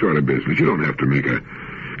 supermarkets, any sort of business. You don't have to make a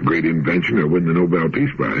great invention or win the Nobel Peace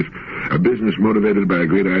Prize. A business motivated by a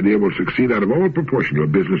great idea will succeed out of all proportion to a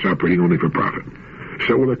business operating only for profit.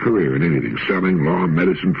 So will a career in anything, selling, law,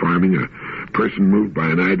 medicine, farming. A person moved by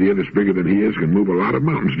an idea that's bigger than he is can move a lot of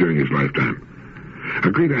mountains during his lifetime. A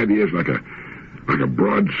great idea is like a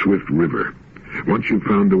broad, swift river. Once you've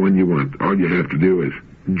found the one you want, all you have to do is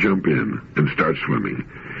jump in and start swimming.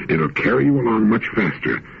 It'll carry you along much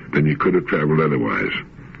faster than you could have traveled otherwise.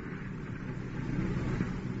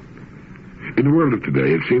 In the world of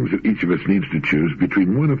today, it seems that each of us needs to choose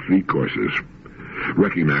between one of three courses.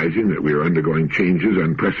 Recognizing that we are undergoing changes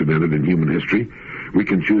unprecedented in human history, we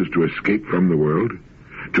can choose to escape from the world,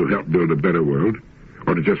 to help build a better world,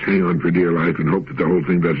 or to just hang on for dear life and hope that the whole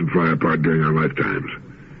thing doesn't fly apart during our lifetimes.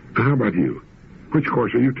 Now, how about you? Which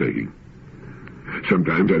course are you taking?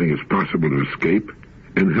 Sometimes I think it's possible to escape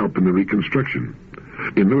and help in the reconstruction.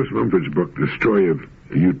 In Lewis Mumford's book, The Story of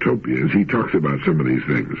Utopias, he talks about some of these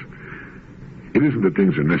things. It isn't that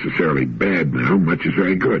things are necessarily bad now. Much is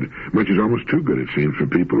very good. Much is almost too good, it seems, for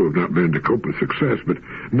people who have not learned to cope with success, but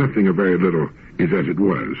nothing or very little is as it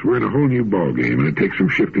was. We're in a whole new ballgame, and it takes some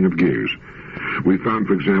shifting of gears. We found,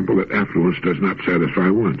 for example, that affluence does not satisfy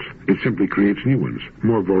wants. It simply creates new ones,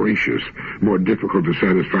 more voracious, more difficult to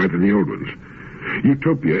satisfy than the old ones.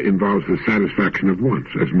 Utopia involves the satisfaction of wants,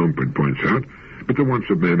 as Mumford points out, but the wants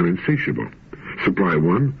of man are insatiable. Supply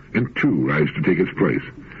one, and two rise to take its place.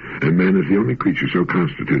 And man is the only creature so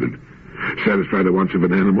constituted. Satisfy the wants of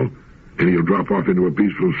an animal, and he'll drop off into a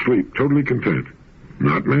peaceful sleep, totally content.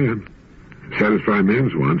 Not man. Satisfy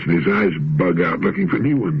man's wants, and his eyes bug out looking for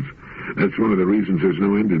new ones. That's one of the reasons there's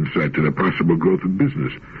no end in sight to the possible growth of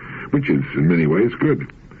business, which is, in many ways,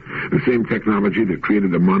 good. The same technology that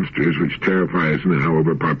created the monsters which terrify us now,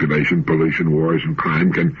 overpopulation, pollution, wars, and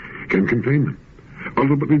crime, can contain them.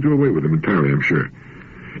 Ultimately do away with them entirely, I'm sure.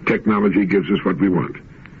 Technology gives us what we want.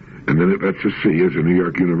 And then it lets us see, as a New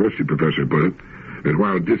York University professor put it, that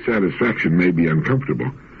while dissatisfaction may be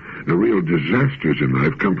uncomfortable, the real disasters in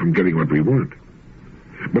life come from getting what we want,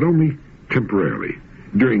 but only temporarily,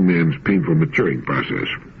 during man's painful maturing process.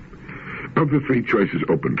 Of the three choices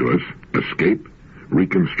open to us, escape,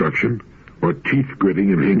 reconstruction, or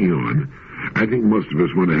teeth-gritting and hanging on, I think most of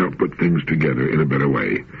us want to help put things together in a better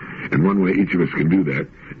way. And one way each of us can do that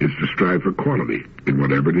is to strive for quality in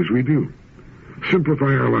whatever it is we do. Simplify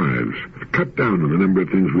our lives. Cut down on the number of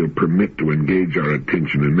things we'll permit to engage our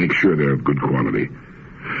attention and make sure they're of good quality.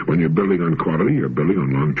 When you're building on quality, you're building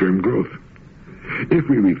on long-term growth. If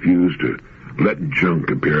we refuse to let junk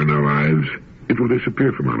appear in our lives, it will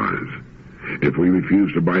disappear from our lives. If we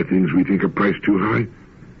refuse to buy things we think are priced too high,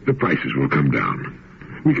 the prices will come down.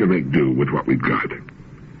 We can make do with what we've got.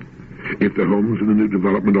 If the homes in the new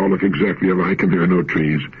development all look exactly alike and there are no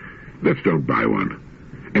trees, let's don't buy one.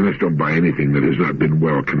 And let's don't buy anything that has not been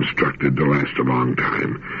well constructed to last a long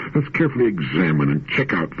time. Let's carefully examine and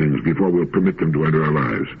check out things before we'll permit them to enter our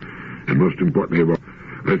lives. And most importantly of all,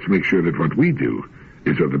 let's make sure that what we do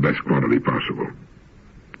is of the best quality possible.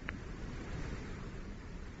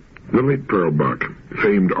 The late Pearl Buck,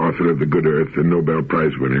 famed author of The Good Earth and Nobel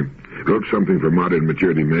Prize winner, wrote something for Modern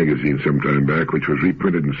Maturity magazine some time back, which was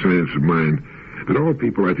reprinted in Science of Mind, that all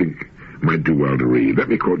people, I think, might do well to read. Let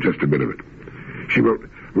me quote just a bit of it. She wrote,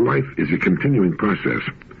 "Life is a continuing process.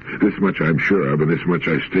 This much I'm sure of, and this much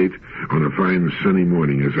I state on a fine sunny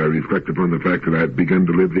morning as I reflect upon the fact that I have begun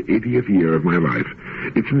to live the 80th year of my life.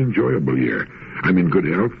 It's an enjoyable year. I'm in good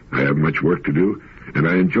health, I have much work to do, and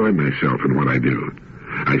I enjoy myself in what I do.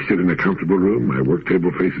 I sit in a comfortable room, my work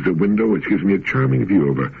table faces a window which gives me a charming view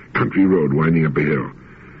of a country road winding up a hill.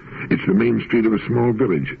 It's the main street of a small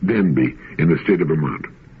village, Denby, in the state of Vermont.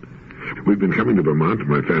 We've been coming to Vermont,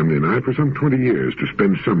 my family and I, for some 20 years to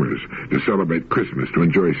spend summers, to celebrate Christmas, to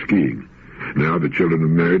enjoy skiing. Now the children have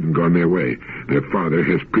married and gone their way. Their father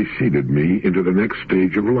has preceded me into the next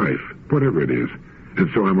stage of life, whatever it is. And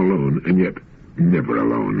so I'm alone, and yet never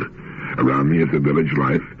alone. Around me is the village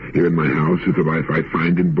life. Here in my house is the life I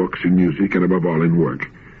find in books, in music, and above all in work.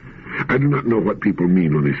 I do not know what people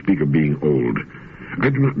mean when they speak of being old. I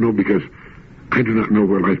do not know because I do not know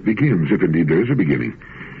where life begins, if indeed there is a beginning.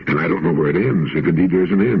 And I don't know where it ends, if indeed there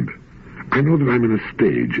is an end. I know that I'm in a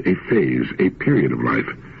stage, a phase, a period of life.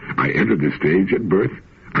 I entered this stage at birth.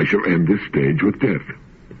 I shall end this stage with death.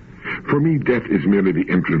 For me, death is merely the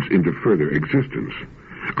entrance into further existence.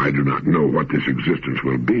 I do not know what this existence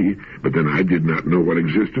will be, but then I did not know what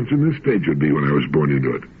existence in this stage would be when I was born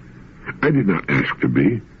into it. I did not ask to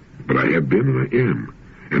be, but I have been and I am,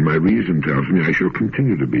 and my reason tells me I shall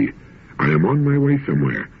continue to be. I am on my way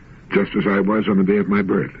somewhere, just as I was on the day of my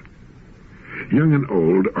birth. Young and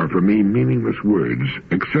old are for me meaningless words,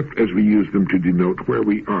 except as we use them to denote where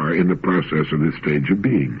we are in the process of this stage of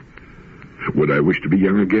being. Would I wish to be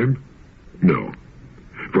young again? No.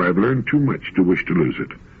 For I have learned too much to wish to lose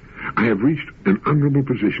it. I have reached an honorable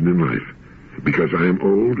position in life, because I am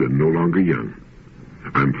old and no longer young.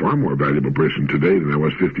 I'm a far more valuable person today than I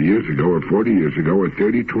was 50 years ago, or 40 years ago, or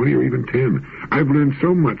 30, 20, or even 10. I've learned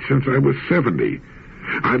so much since I was 70.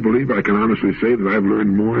 I believe I can honestly say that I've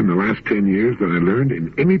learned more in the last 10 years than I learned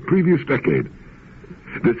in any previous decade.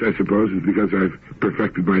 This, I suppose, is because I've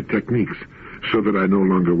perfected my techniques, so that I no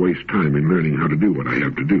longer waste time in learning how to do what I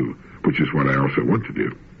have to do, which is what I also want to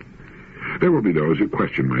do. There will be those who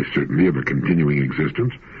question my certainty of a continuing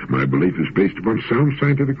existence. My belief is based upon sound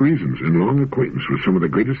scientific reasons and long acquaintance with some of the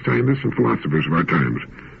greatest scientists and philosophers of our times.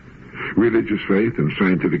 Religious faith and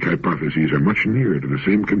scientific hypotheses are much nearer to the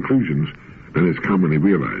same conclusions than is commonly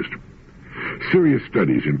realized. Serious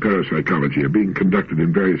studies in parapsychology are being conducted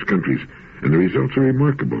in various countries, and the results are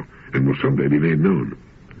remarkable and will someday be made known.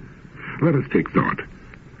 Let us take thought.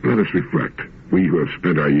 Let us reflect, we who have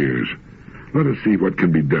spent our years. Let us see what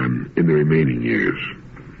can be done in the remaining years.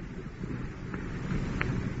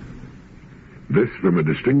 This from a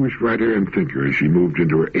distinguished writer and thinker as she moved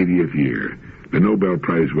into her 80th year, the Nobel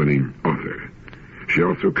Prize-winning author. She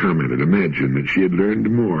also commented, imagine that she had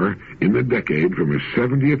learned more in the decade from her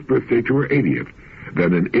 70th birthday to her 80th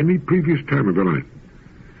than in any previous time of her life.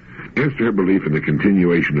 As to her belief in the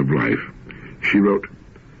continuation of life, she wrote,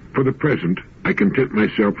 for the present, I content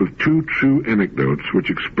myself with two true anecdotes which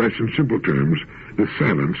express in simple terms the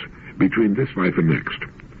silence between this life and next.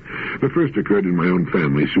 The first occurred in my own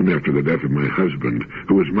family soon after the death of my husband,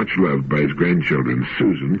 who was much loved by his grandchildren,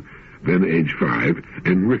 Susan, then age 5,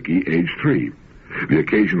 and Ricky, age 3. The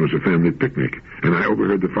occasion was a family picnic, and I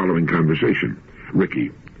overheard the following conversation.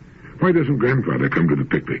 Ricky, why doesn't grandfather come to the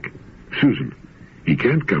picnic? Susan, he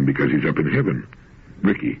can't come because he's up in heaven.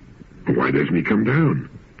 Ricky, why doesn't he come down?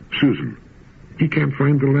 Susan, he can't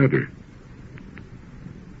find the ladder.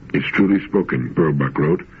 It's truly spoken, Pearlbuck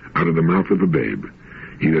wrote, out of the mouth of a babe.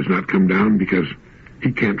 He does not come down because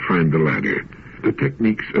he can't find the ladder. The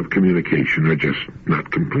techniques of communication are just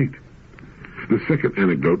not complete. The second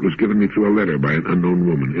anecdote was given me through a letter by an unknown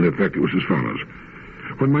woman. In effect, it was as follows.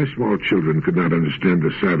 When my small children could not understand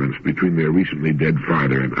the silence between their recently dead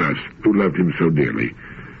father and us, who loved him so dearly,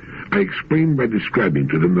 I explained by describing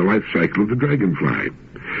to them the life cycle of the dragonfly.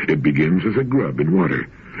 It begins as a grub in water.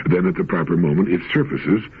 Then at the proper moment it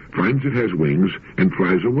surfaces, finds it has wings, and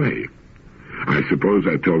flies away. I suppose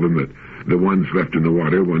I told them that the ones left in the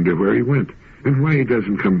water wonder where he went, and why he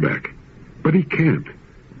doesn't come back. But he can't,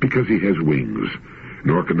 because he has wings.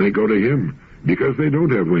 Nor can they go to him, because they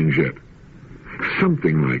don't have wings yet.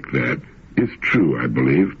 Something like that is true, I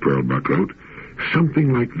believe, Pearlbuck wrote.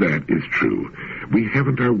 Something like that is true. We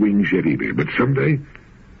haven't our wings yet either, but someday...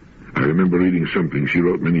 I remember reading something she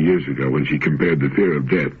wrote many years ago when she compared the fear of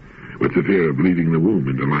death with the fear of leaving the womb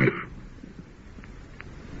into life.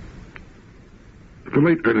 The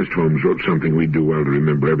late Ernest Holmes wrote something we do well to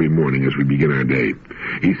remember every morning as we begin our day.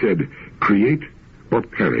 He said, "Create or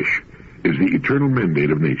perish is the eternal mandate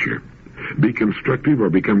of nature. Be constructive or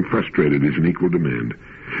become frustrated is an equal demand.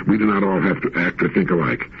 We do not all have to act or think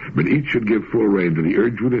alike, but each should give full rein to the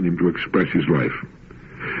urge within him to express his life.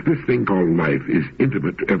 This thing called life is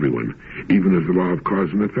intimate to everyone, even as the law of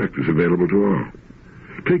cause and effect is available to all.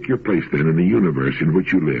 Take your place, then, in the universe in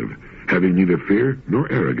which you live, having neither fear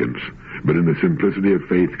nor arrogance, but in the simplicity of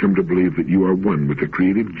faith come to believe that you are one with the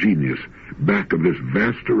creative genius back of this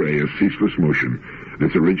vast array of ceaseless motion,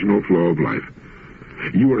 this original flow of life.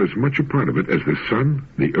 You are as much a part of it as the sun,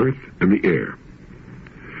 the earth, and the air.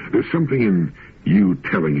 There's something in you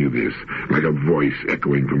telling you this, like a voice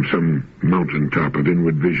echoing from some mountaintop of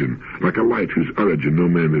inward vision, like a light whose origin no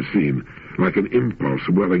man has seen, like an impulse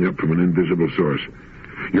welling up from an invisible source.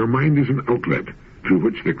 Your mind is an outlet through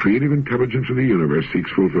which the creative intelligence of the universe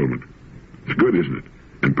seeks fulfillment. It's good, isn't it?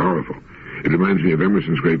 And powerful. It reminds me of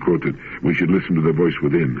Emerson's great quote that we should listen to the voice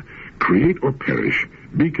within. Create or perish,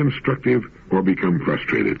 be constructive or become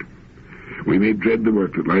frustrated. We may dread the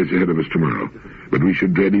work that lies ahead of us tomorrow, but we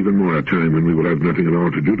should dread even more a time when we will have nothing at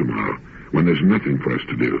all to do tomorrow, when there's nothing for us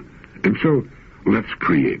to do. And so, let's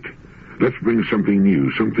create. Let's bring something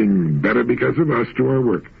new, something better because of us to our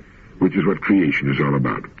work, which is what creation is all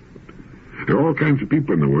about. There are all kinds of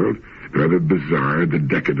people in the world. There are the bizarre, the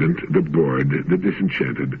decadent, the bored, the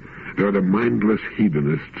disenchanted. There are the mindless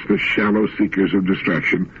hedonists, the shallow seekers of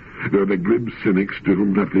distraction. There are the glib cynics to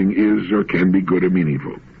whom nothing is or can be good or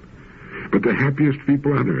meaningful. But the happiest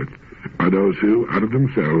people on earth are those who, out of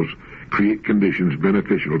themselves, create conditions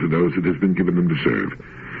beneficial to those it has been given them to serve.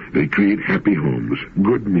 They create happy homes,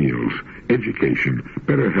 good meals, education,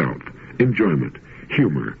 better health, enjoyment,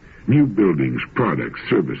 humor, new buildings, products,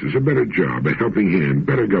 services, a better job, a helping hand,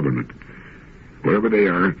 better government. Wherever they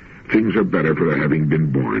are, things are better for their having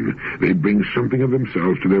been born. They bring something of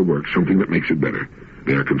themselves to their work, something that makes it better.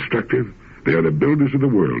 They are constructive. They are the builders of the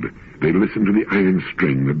world. They listen to the iron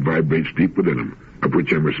string that vibrates deep within them, of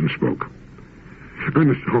which Emerson spoke.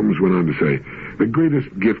 Ernest Holmes went on to say, the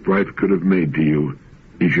greatest gift life could have made to you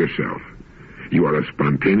is yourself. You are a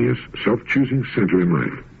spontaneous, self-choosing center in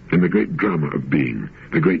life, in the great drama of being,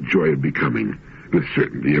 the great joy of becoming, the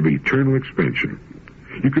certainty of eternal expansion.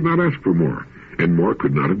 You could not ask for more, and more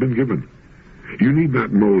could not have been given. You need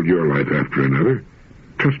not mold your life after another.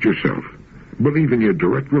 Trust yourself. Believe in your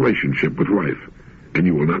direct relationship with life, and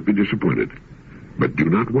you will not be disappointed. But do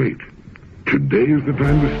not wait. Today is the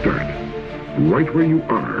time to start. Right where you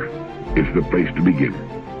are is the place to begin.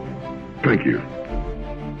 Thank you.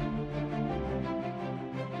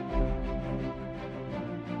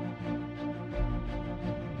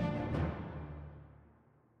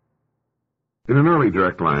 In an early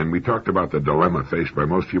direct line, we talked about the dilemma faced by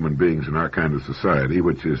most human beings in our kind of society,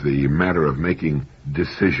 which is the matter of making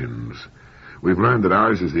decisions. We've learned that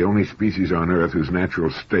ours is the only species on Earth whose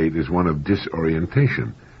natural state is one of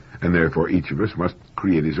disorientation, and therefore each of us must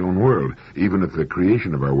create his own world, even if the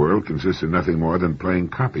creation of our world consists in nothing more than playing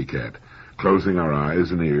copycat, closing our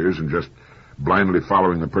eyes and ears and just blindly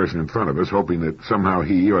following the person in front of us, hoping that somehow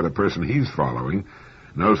he or the person he's following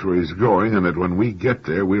knows where he's going and that when we get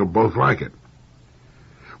there, we'll both like it.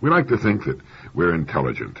 We like to think that we're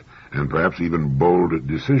intelligent and perhaps even bold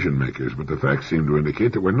decision-makers, but the facts seem to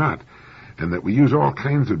indicate that we're not, and that we use all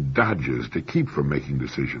kinds of dodges to keep from making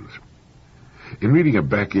decisions. In reading a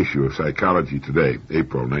back issue of Psychology Today,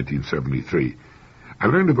 April 1973, I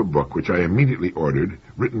learned of a book which I immediately ordered,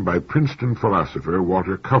 written by Princeton philosopher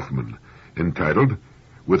Walter Kaufmann, entitled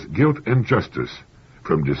With Guilt and Justice,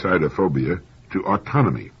 From Decidophobia to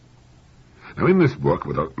Autonomy. Now, in this book,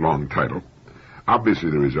 with a long title, Obviously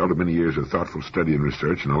the result of many years of thoughtful study and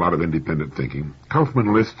research and a lot of independent thinking,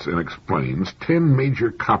 Kaufman lists and explains 10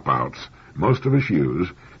 major cop-outs most of us use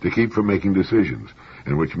to keep from making decisions,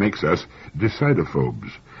 and which makes us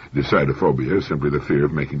decidophobes. Decidophobia is simply the fear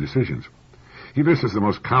of making decisions. He lists as the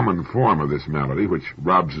most common form of this malady, which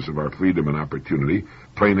robs us of our freedom and opportunity,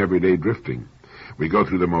 plain everyday drifting. We go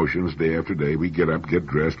through the motions day after day. We get up, get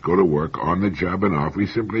dressed, go to work, on the job and off. We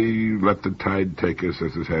simply let the tide take us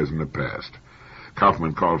as it has in the past.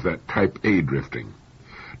 Kaufman calls that Type A drifting.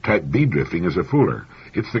 Type B drifting is a fooler.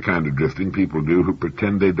 It's the kind of drifting people do who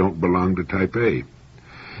pretend they don't belong to Type A.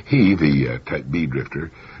 He, the Type B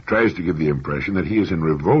drifter, tries to give the impression that he is in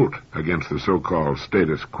revolt against the so-called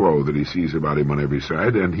status quo that he sees about him on every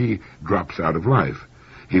side, and he drops out of life.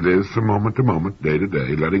 He lives from moment to moment, day to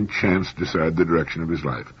day, letting chance decide the direction of his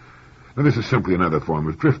life. Now, this is simply another form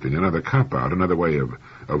of drifting, another cop-out, another way of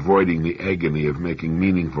avoiding the agony of making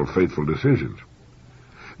meaningful, faithful decisions.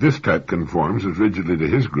 This type conforms as rigidly to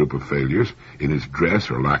his group of failures, in his dress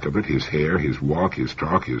or lack of it, his hair, his walk, his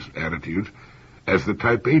talk, his attitudes, as the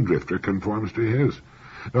Type A drifter conforms to his.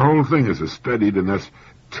 The whole thing is a studied and thus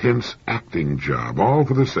tense acting job, all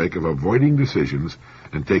for the sake of avoiding decisions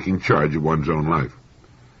and taking charge of one's own life.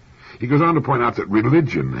 He goes on to point out that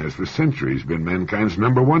religion has for centuries been mankind's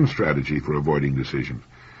number one strategy for avoiding decisions.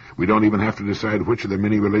 We don't even have to decide which of the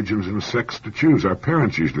many religions and sects to choose. Our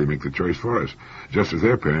parents usually make the choice for us, just as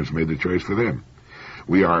their parents made the choice for them.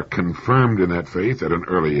 We are confirmed in that faith at an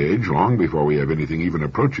early age, long before we have anything even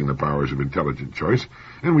approaching the powers of intelligent choice,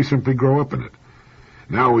 and we simply grow up in it.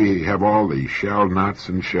 Now we have all the shall-nots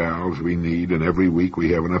and shalls we need, and every week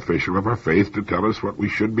we have an official of our faith to tell us what we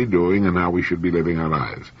should be doing and how we should be living our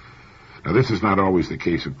lives. Now, this is not always the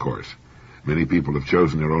case, of course. Many people have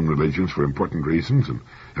chosen their own religions for important reasons and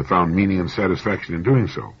have found meaning and satisfaction in doing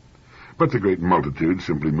so. But the great multitude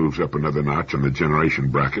simply moves up another notch on the generation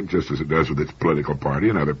bracket, just as it does with its political party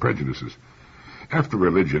and other prejudices. After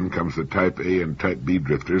religion comes the Type A and Type B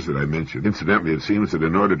drifters that I mentioned. Incidentally, it seems that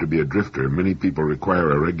in order to be a drifter, many people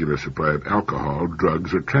require a regular supply of alcohol,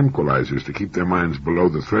 drugs, or tranquilizers to keep their minds below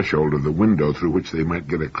the threshold of the window through which they might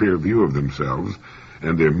get a clear view of themselves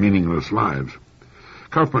and their meaningless lives.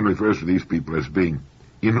 Kaufman refers to these people as being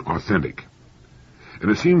inauthentic.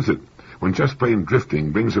 And it seems that when just plain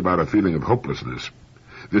drifting brings about a feeling of hopelessness,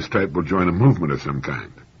 this type will join a movement of some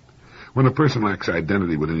kind. When a person lacks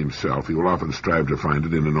identity within himself, he will often strive to find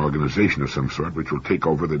it in an organization of some sort which will take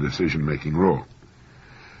over the decision-making role.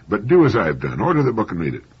 But do as I've done. Order the book and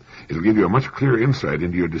read it. It'll give you a much clearer insight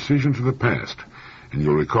into your decisions of the past, and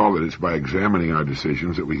you'll recall that it's by examining our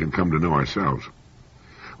decisions that we can come to know ourselves.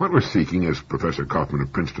 What we're seeking, as Professor Kaufman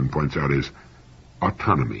of Princeton points out, is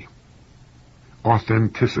autonomy,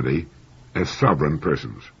 authenticity as sovereign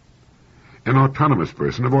persons. An autonomous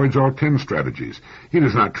person avoids all 10 strategies. He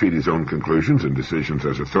does not treat his own conclusions and decisions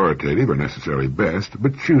as authoritative or necessarily best,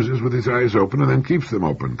 but chooses with his eyes open and then keeps them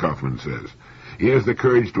open, Kaufman says. He has the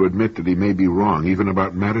courage to admit that he may be wrong, even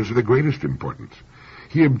about matters of the greatest importance.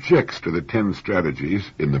 He objects to the 10 strategies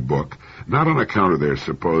in the book, not on account of their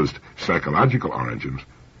supposed psychological origins,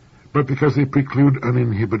 but because they preclude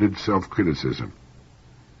uninhibited self-criticism.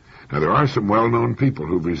 Now, there are some well-known people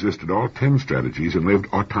who've resisted all 10 strategies and lived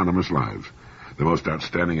autonomous lives. The most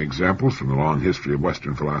outstanding examples from the long history of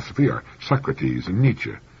Western philosophy are Socrates and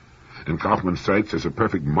Nietzsche. And Kaufman cites as a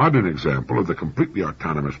perfect modern example of the completely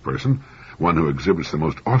autonomous person, one who exhibits the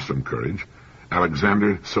most awesome courage,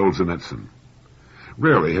 Alexander Solzhenitsyn.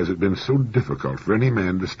 Rarely has it been so difficult for any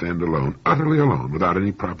man to stand alone, utterly alone, without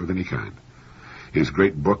any prop of any kind. His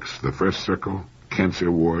great books, The First Circle,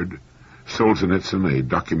 Cancer Ward, Solzhenitsyn, a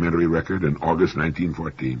documentary record in August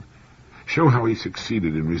 1914, show how he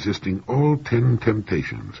succeeded in resisting all 10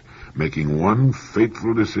 temptations, making one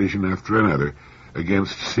fateful decision after another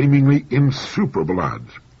against seemingly insuperable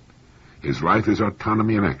odds. His life is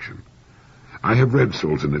autonomy in action. I have read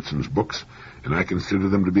Solzhenitsyn's books, and I consider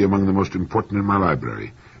them to be among the most important in my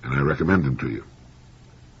library, and I recommend them to you.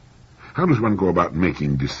 How does one go about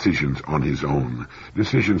making decisions on his own,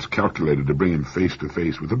 decisions calculated to bring him face to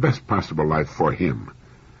face with the best possible life for him?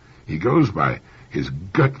 He goes by his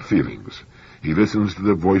gut feelings. He listens to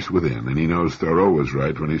the voice within, and he knows Thoreau was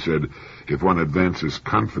right when he said, if one advances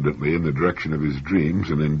confidently in the direction of his dreams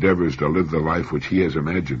and endeavors to live the life which he has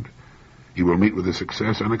imagined, he will meet with a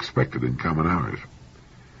success unexpected in common hours.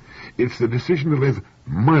 It's the decision to live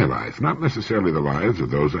my life, not necessarily the lives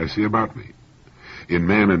of those I see about me. In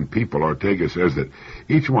Man and People, Ortega says that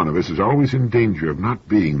each one of us is always in danger of not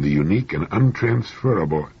being the unique and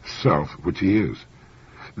untransferable self which he is.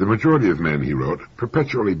 The majority of men, he wrote,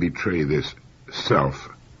 perpetually betray this self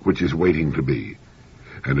which is waiting to be.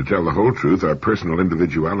 And to tell the whole truth, our personal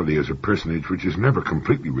individuality is a personage which is never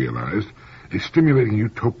completely realized, a stimulating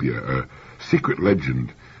utopia, a secret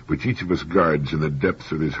legend which each of us guards in the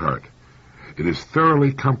depths of his heart. It is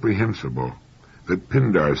thoroughly comprehensible that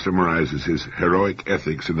Pindar summarizes his heroic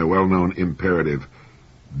ethics in the well-known imperative,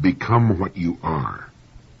 become what you are.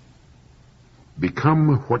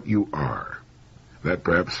 Become what you are. That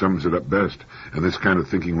perhaps sums it up best, and this kind of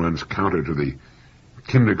thinking runs counter to the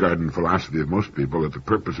kindergarten philosophy of most people that the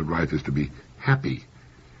purpose of life is to be happy.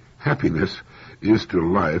 Happiness is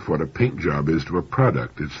to life what a paint job is to a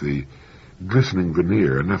product. It's the glistening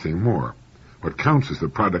veneer and nothing more. What counts is the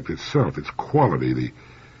product itself, its quality, the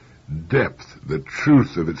depth, the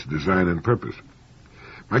truth of its design and purpose.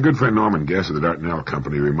 My good friend Norman Guest of the Dartnell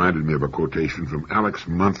Company reminded me of a quotation from Alex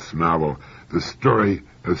Month's novel, The Story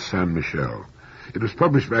of San Michel. It was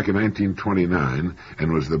published back in 1929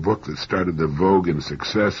 and was the book that started the vogue and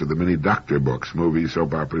success of the many doctor books, movies,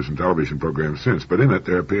 soap operas, and television programs since. But in it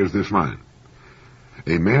there appears this line: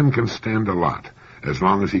 a man can stand a lot as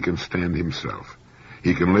long as he can stand himself.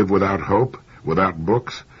 He can live without hope, without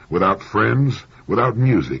books, without friends, without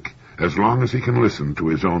music, as long as he can listen to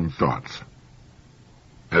his own thoughts.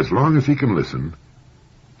 As long as he can listen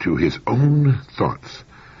to his own thoughts.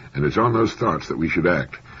 And it's on those thoughts that we should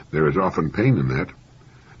act. There is often pain in that,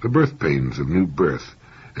 the birth pains of new birth,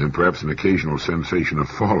 and perhaps an occasional sensation of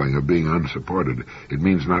falling, of being unsupported. It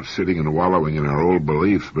means not sitting and wallowing in our old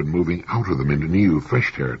beliefs, but moving out of them into new,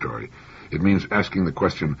 fresh territory. It means asking the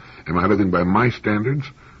question, am I living by my standards,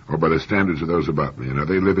 or by the standards of those about me? And are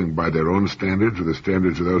they living by their own standards, or the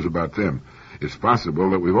standards of those about them? It's possible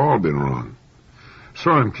that we've all been wrong.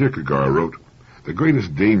 Soren Kierkegaard wrote, the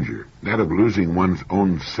greatest danger, that of losing one's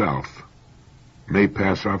own self, may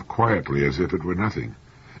pass off quietly as if it were nothing.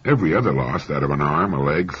 Every other loss, that of an arm, a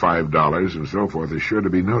leg, $5, and so forth, is sure to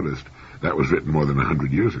be noticed. That was written more than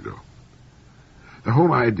 100 years ago. The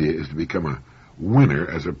whole idea is to become a winner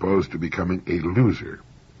as opposed to becoming a loser.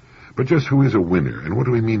 But just who is a winner, and what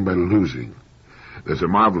do we mean by losing? There's a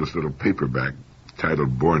marvelous little paperback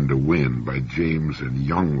titled Born to Win by James and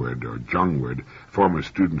Jongward, former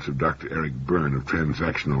students of Dr. Eric Byrne of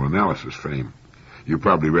transactional analysis fame. You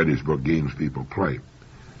probably read his book, Games People Play.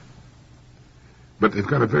 But they've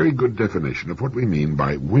got a very good definition of what we mean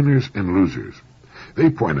by winners and losers.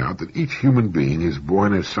 They point out that each human being is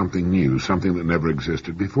born as something new, something that never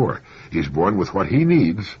existed before. He's born with what he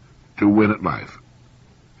needs to win at life.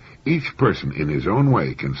 Each person in his own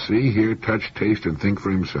way can see, hear, touch, taste, and think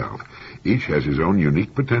for himself. Each has his own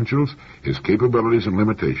unique potentials, his capabilities and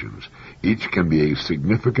limitations. Each can be a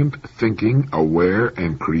significant, thinking, aware,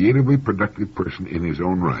 and creatively productive person in his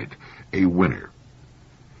own right, a winner.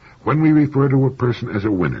 When we refer to a person as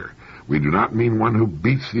a winner, we do not mean one who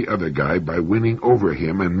beats the other guy by winning over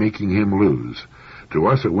him and making him lose. To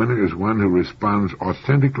us, a winner is one who responds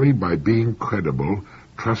authentically by being credible,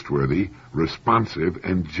 trustworthy, responsive,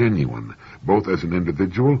 and genuine, both as an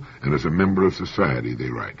individual and as a member of society, they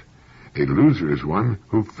write. A loser is one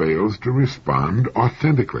who fails to respond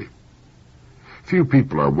authentically. Few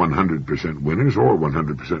people are 100% winners or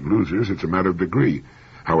 100% losers. It's a matter of degree.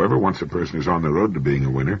 However, once a person is on the road to being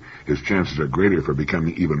a winner, his chances are greater for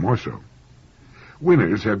becoming even more so.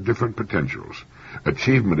 Winners have different potentials.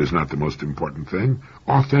 Achievement is not the most important thing.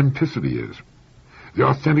 Authenticity is. The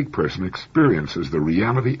authentic person experiences the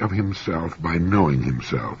reality of himself by knowing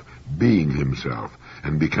himself, being himself,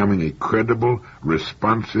 and becoming a credible,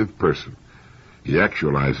 responsive person. He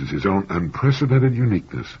actualizes his own unprecedented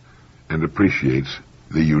uniqueness and appreciates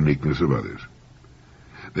the uniqueness of others.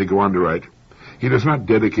 They go on to write, he does not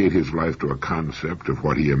dedicate his life to a concept of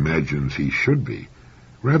what he imagines he should be.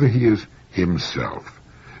 Rather, he is himself.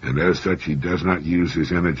 And as such, he does not use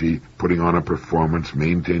his energy putting on a performance,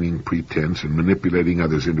 maintaining pretense, and manipulating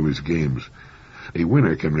others into his games. A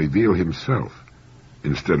winner can reveal himself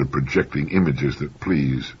instead of projecting images that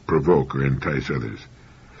please, provoke, or entice others.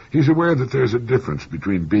 He's aware that there's a difference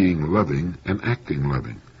between being loving and acting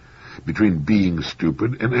loving, between being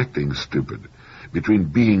stupid and acting stupid, between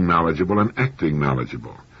being knowledgeable and acting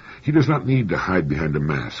knowledgeable. He does not need to hide behind a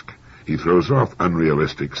mask. He throws off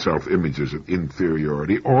unrealistic self-images of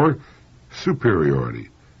inferiority or superiority.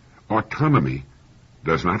 Autonomy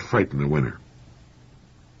does not frighten a winner.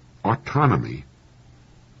 Autonomy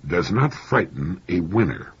does not frighten a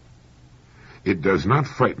winner. It does not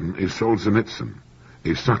frighten a Solzhenitsyn,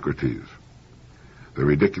 a Socrates. The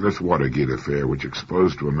ridiculous Watergate affair, which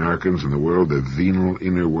exposed to Americans and the world the venal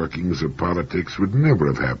inner workings of politics, would never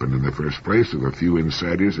have happened in the first place if a few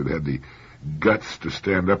insiders had had the guts to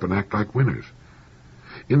stand up and act like winners.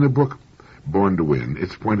 In the book Born to Win,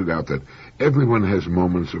 it's pointed out that everyone has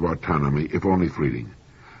moments of autonomy, if only fleeting.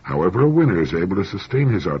 However, a winner is able to sustain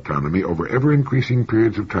his autonomy over ever-increasing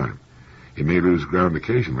periods of time. He may lose ground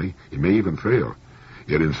occasionally, he may even fail,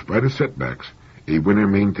 yet in spite of setbacks, a winner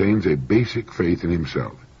maintains a basic faith in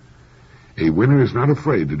himself. A winner is not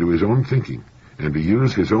afraid to do his own thinking and to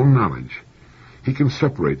use his own knowledge. He can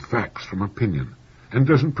separate facts from opinion and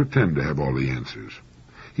doesn't pretend to have all the answers.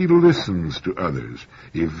 He listens to others,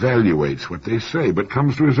 evaluates what they say, but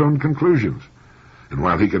comes to his own conclusions. And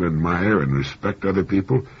while he can admire and respect other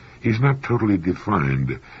people, he's not totally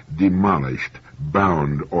defined, demolished,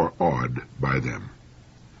 bound, or awed by them.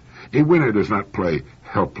 A winner does not play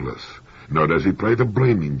helpless, nor does he play the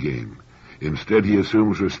blaming game. Instead, he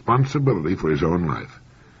assumes responsibility for his own life.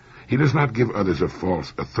 He does not give others a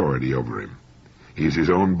false authority over him. He's his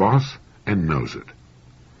own boss and knows it.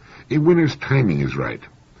 A winner's timing is right.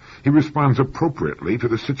 He responds appropriately to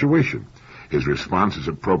the situation. His response is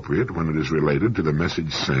appropriate when it is related to the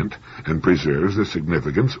message sent and preserves the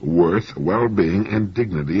significance, worth, well-being, and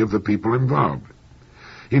dignity of the people involved.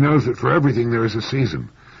 He knows that for everything there is a season,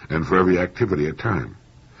 and for every activity a time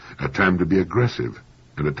to be aggressive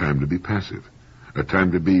and a time to be passive, a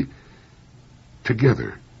time to be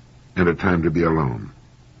together and a time to be alone,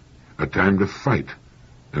 a time to fight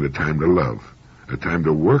and a time to love, a time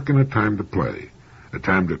to work and a time to play, a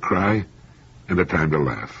time to cry and a time to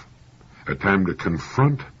laugh, a time to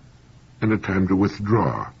confront and a time to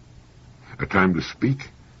withdraw, a time to speak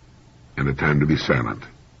and a time to be silent,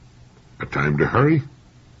 a time to hurry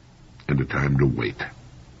and a time to wait.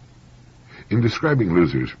 In describing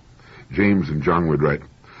losers, James and John would write,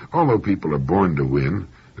 although people are born to win,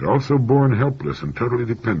 they're also born helpless and totally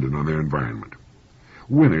dependent on their environment.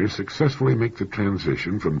 Winners successfully make the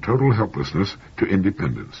transition from total helplessness to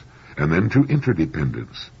independence, and then to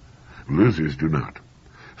interdependence. Losers do not.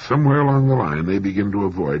 Somewhere along the line, they begin to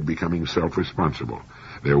avoid becoming self-responsible.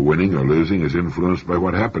 Their winning or losing is influenced by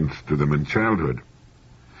what happens to them in childhood.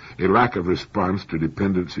 A lack of response to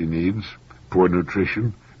dependency needs, poor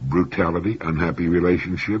nutrition, brutality, unhappy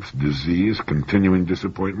relationships, disease, continuing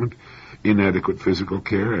disappointment, inadequate physical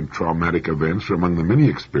care, and traumatic events are among the many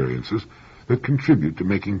experiences that contribute to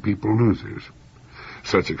making people losers.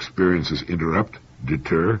 Such experiences interrupt,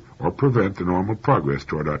 deter, or prevent the normal progress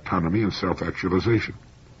toward autonomy and self-actualization.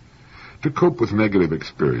 To cope with negative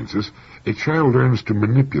experiences, a child learns to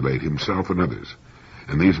manipulate himself and others,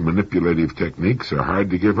 and these manipulative techniques are hard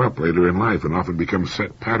to give up later in life and often become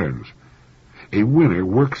set patterns. A winner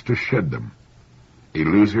works to shed them. A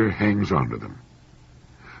loser hangs on to them.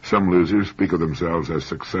 Some losers speak of themselves as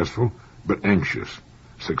successful but anxious,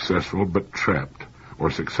 successful but trapped, or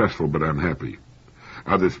successful but unhappy.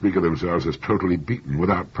 Others speak of themselves as totally beaten,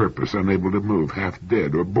 without purpose, unable to move, half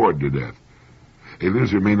dead, or bored to death. A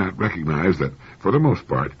loser may not recognize that, for the most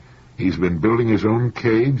part, he's been building his own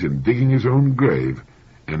cage and digging his own grave,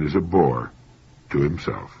 and is a bore to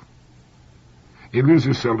himself. A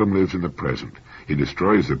loser seldom lives in the present. He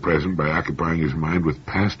destroys the present by occupying his mind with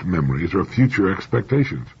past memories or future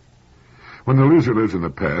expectations. When the loser lives in the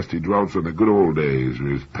past, he dwells on the good old days or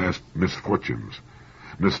his past misfortunes.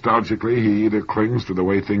 Nostalgically, he either clings to the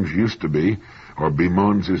way things used to be or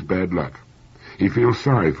bemoans his bad luck. He feels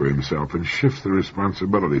sorry for himself and shifts the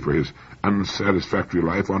responsibility for his unsatisfactory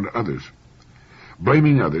life onto others.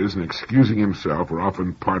 Blaming others and excusing himself are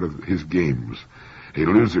often part of his games. A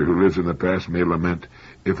loser who lives in the past may lament,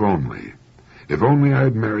 if only I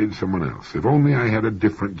had married someone else, if only I had a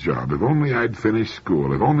different job, if only I'd finished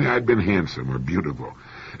school, if only I'd been handsome or beautiful,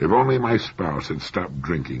 if only my spouse had stopped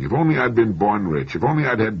drinking, if only I'd been born rich, if only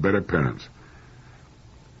I'd had better parents.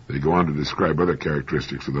 They go on to describe other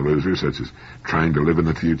characteristics of the loser, such as trying to live in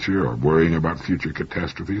the future or worrying about future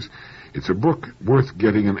catastrophes. It's a book worth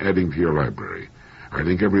getting and adding to your library. I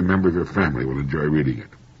think every member of your family will enjoy reading it.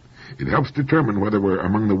 It helps determine whether we're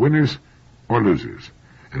among the winners or losers,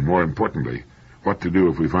 and more importantly, what to do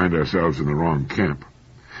if we find ourselves in the wrong camp.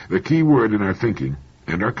 The key word in our thinking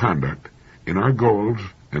and our conduct, in our goals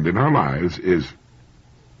and in our lives is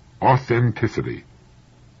authenticity.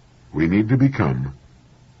 We need to become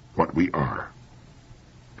what we are.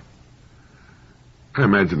 I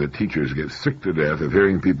imagine that teachers get sick to death of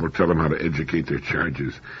hearing people tell them how to educate their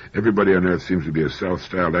charges. Everybody on earth seems to be a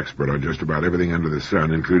self-styled expert on just about everything under the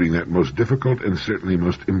sun, including that most difficult and certainly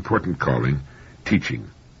most important calling, teaching.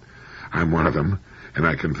 I'm one of them, and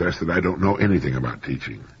I confess that I don't know anything about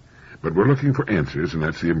teaching. But we're looking for answers, and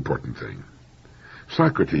that's the important thing.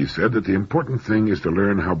 Socrates said that the important thing is to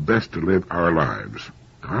learn how best to live our lives.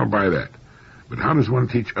 I'll buy that. But how does one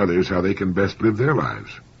teach others how they can best live their lives?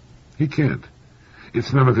 He can't.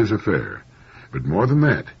 It's none of his affair. But more than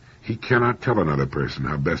that, he cannot tell another person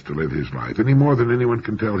how best to live his life, any more than anyone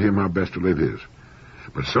can tell him how best to live his.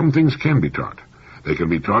 But some things can be taught. They can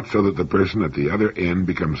be taught so that the person at the other end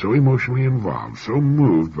becomes so emotionally involved, so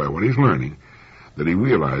moved by what he's learning, that he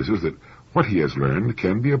realizes that what he has learned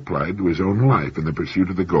can be applied to his own life in the pursuit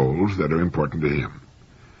of the goals that are important to him.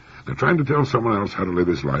 Now, trying to tell someone else how to live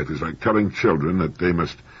his life is like telling children that they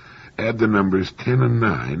must add the numbers 10 and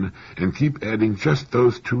 9 and keep adding just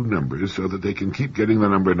those two numbers so that they can keep getting the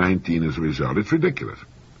number 19 as a result. It's ridiculous.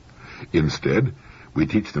 Instead, we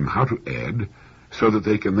teach them how to add so that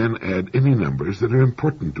they can then add any numbers that are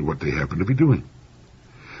important to what they happen to be doing.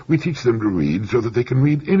 We teach them to read so that they can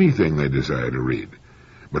read anything they desire to read,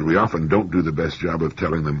 but we often don't do the best job of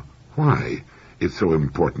telling them why it's so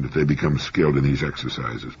important that they become skilled in these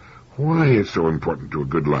exercises, why it's so important to a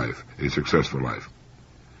good life, a successful life.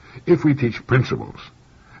 If we teach principles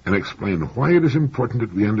and explain why it is important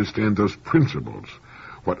that we understand those principles,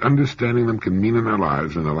 what understanding them can mean in our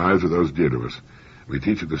lives and the lives of those dear to us, we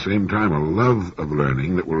teach at the same time a love of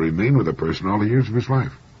learning that will remain with a person all the years of his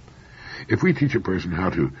life. If we teach a person how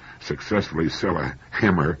to successfully sell a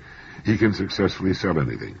hammer, he can successfully sell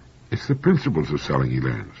anything. It's the principles of selling he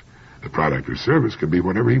learns. The product or service can be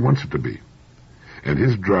whatever he wants it to be. And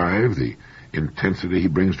his drive, the intensity he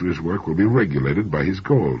brings to his work, will be regulated by his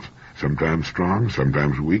goals, sometimes strong,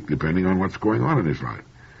 sometimes weak, depending on what's going on in his life,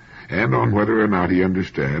 and on whether or not he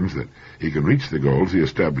understands that he can reach the goals he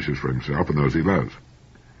establishes for himself and those he loves.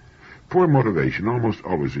 Poor motivation almost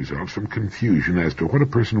always results from confusion as to what a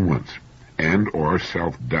person wants, and or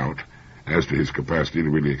self-doubt as to his capacity to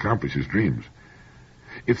really accomplish his dreams.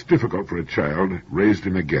 It's difficult for a child raised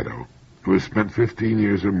in a ghetto, who has spent 15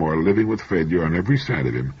 years or more living with failure on every side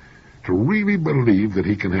of him, to really believe that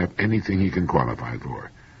he can have anything he can qualify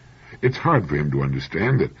for. It's hard for him to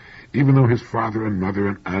understand that even though his father and mother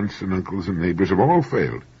and aunts and uncles and neighbors have all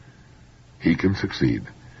failed, he can succeed.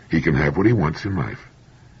 He can have what he wants in life.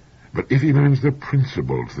 But if he learns the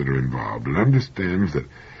principles that are involved and understands that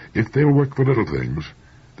if they'll work for little things,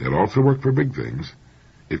 they'll also work for big things,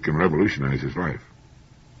 it can revolutionize his life.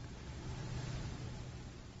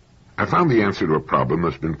 I found the answer to a problem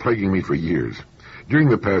that's been plaguing me for years. During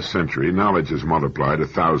the past century, knowledge has multiplied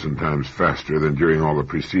 1,000 times faster than during all the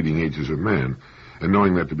preceding ages of man, and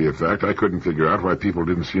knowing that to be a fact, I couldn't figure out why people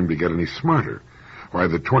didn't seem to get any smarter, why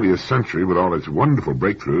the 20th century, with all its wonderful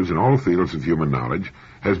breakthroughs in all fields of human knowledge,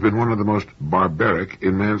 has been one of the most barbaric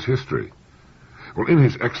in man's history. Well, in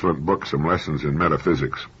his excellent book, Some Lessons in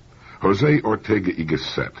Metaphysics, Jose Ortega y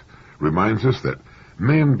Gasset reminds us that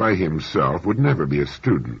man by himself would never be a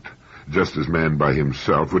student, just as man by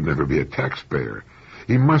himself would never be a taxpayer.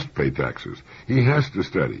 He must pay taxes. He has to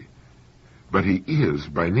study. But he is,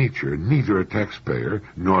 by nature, neither a taxpayer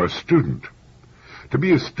nor a student. To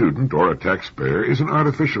be a student or a taxpayer is an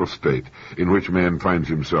artificial state in which man finds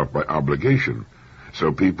himself by obligation,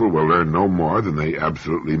 so people will learn no more than they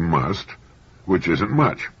absolutely must, which isn't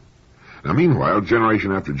much. Now, meanwhile,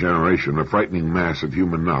 generation after generation, a frightening mass of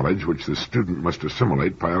human knowledge which the student must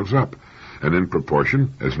assimilate piles up, and in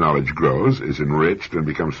proportion as knowledge grows, is enriched, and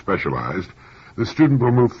becomes specialized, the student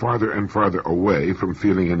will move farther and farther away from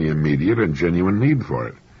feeling any immediate and genuine need for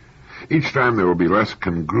it. Each time there will be less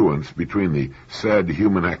congruence between the sad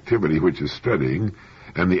human activity which is studying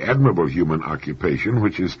and the admirable human occupation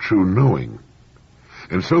which is true knowing.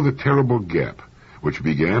 And so the terrible gap, which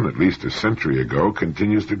began at least a century ago,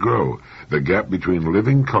 continues to grow, the gap between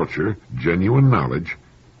living culture, genuine knowledge,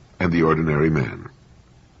 and the ordinary man.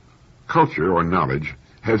 Culture, or knowledge,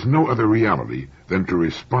 has no other reality than to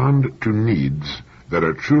respond to needs that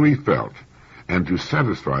are truly felt and to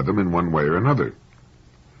satisfy them in one way or another.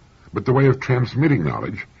 But the way of transmitting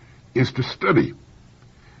knowledge is to study,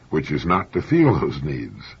 which is not to feel those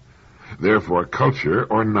needs. Therefore, culture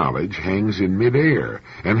or knowledge hangs in midair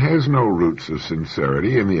and has no roots of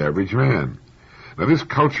sincerity in the average man. Now, this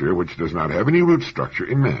culture, which does not have any root structure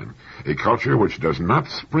in man, a culture which does not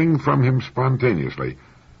spring from him spontaneously,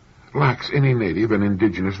 lacks any native and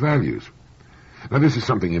indigenous values. Now, this is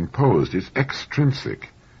something imposed. It's extrinsic,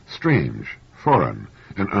 strange, foreign,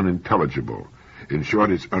 and unintelligible. In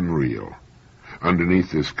short, it's unreal.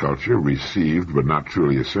 Underneath this culture, received but not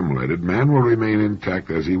truly assimilated, man will remain intact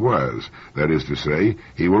as he was. That is to say,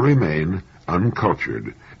 he will remain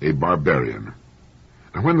uncultured, a barbarian.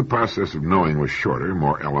 And when the process of knowing was shorter,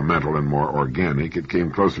 more elemental, and more organic, it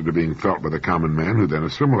came closer to being felt by the common man, who then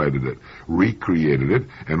assimilated it, recreated it,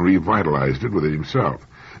 and revitalized it within himself.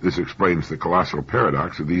 This explains the colossal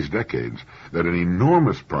paradox of these decades, that an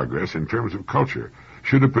enormous progress in terms of culture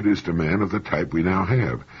should have produced a man of the type we now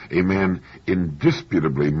have, a man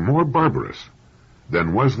indisputably more barbarous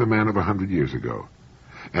than was the man of 100 years ago,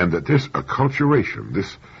 and that this acculturation,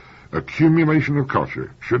 this accumulation of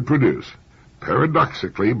culture, should produce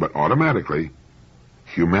paradoxically but automatically,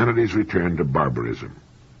 humanity's return to barbarism.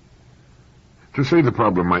 To say the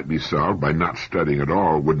problem might be solved by not studying at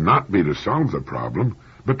all would not be to solve the problem,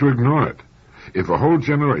 but to ignore it. If a whole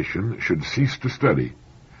generation should cease to study,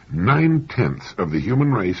 9/10 of the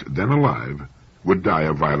human race then alive would die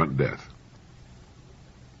a violent death.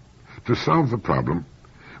 To solve the problem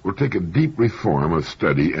will take a deep reform of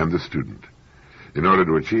study and the student. In order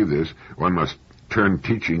to achieve this, one must turn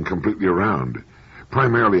teaching completely around.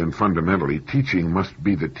 Primarily and fundamentally, teaching must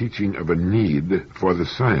be the teaching of a need for the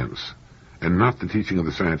science, and not the teaching of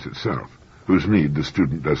the science itself, whose need the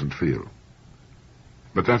student doesn't feel.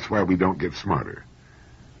 But that's why we don't get smarter.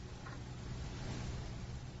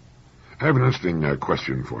 I have an interesting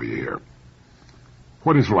question for you here.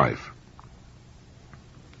 What is life?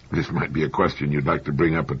 This might be a question you'd like to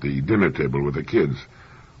bring up at the dinner table with the kids.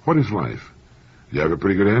 What is life? Do you have a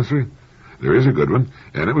pretty good answer? There is a good one,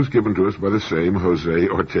 and it was given to us by the same Jose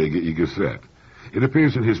Ortega y Gasset. It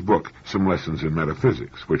appears in his book, Some Lessons in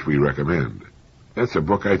Metaphysics, which we recommend. That's a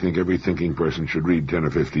book I think every thinking person should read 10 or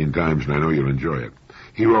 15 times, and I know you'll enjoy it.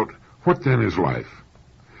 He wrote, "What then is life?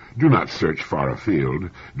 Do not search far afield.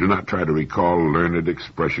 Do not try to recall learned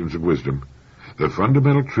expressions of wisdom. The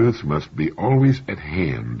fundamental truths must be always at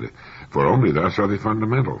hand, for only thus are they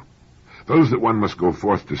fundamental. Those that one must go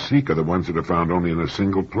forth to seek are the ones that are found only in a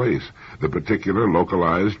single place, the particular,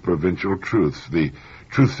 localized, provincial truths, the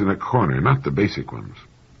truths in a corner, not the basic ones.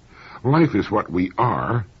 Life is what we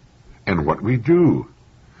are and what we do.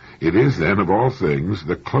 It is, then, of all things,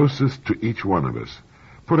 the closest to each one of us.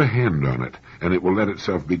 Put a hand on it, and it will let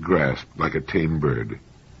itself be grasped like a tame bird."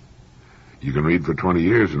 You can read for 20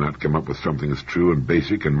 years and not come up with something as true and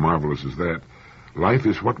basic and marvelous as that. Life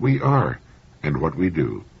is what we are and what we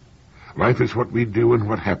do. Life is what we do and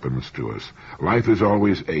what happens to us. Life is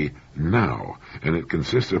always a now, and it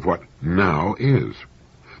consists of what now is.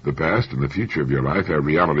 The past and the future of your life have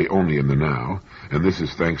reality only in the now, and this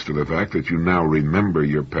is thanks to the fact that you now remember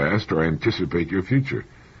your past or anticipate your future.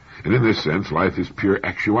 And in this sense, life is pure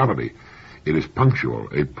actuality. It is punctual,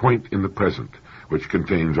 a point in the present, which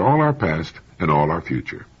contains all our past and all our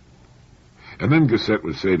future. And then Gasset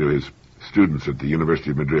would say to his students at the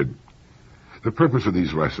University of Madrid, "The purpose of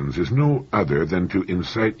these lessons is no other than to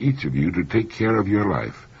incite each of you to take care of your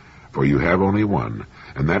life, for you have only one,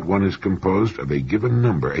 and that one is composed of a given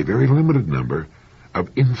number, a very limited number,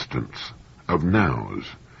 of instants, of nows.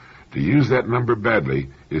 To use that number badly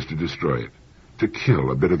is to destroy it, to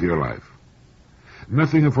kill a bit of your life.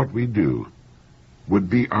 Nothing of what we do would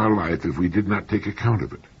be our life if we did not take account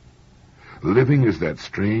of it. Living is that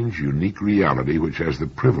strange, unique reality which has the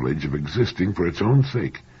privilege of existing for its own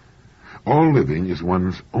sake. All living is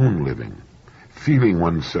one's own living, feeling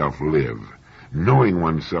oneself live, knowing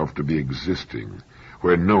oneself to be existing,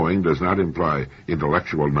 where knowing does not imply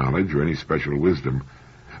intellectual knowledge or any special wisdom,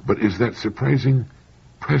 but is that surprising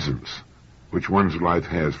presence which one's life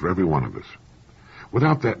has for every one of us.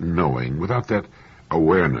 Without that knowing, without that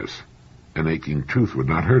awareness, an aching tooth would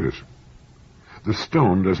not hurt us. The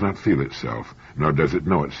stone does not feel itself, nor does it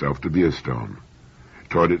know itself to be a stone.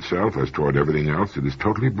 Toward itself, as toward everything else, it is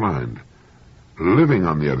totally blind. Living,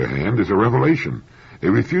 on the other hand, is a revelation, a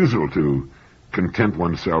refusal to content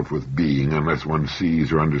oneself with being unless one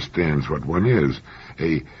sees or understands what one is,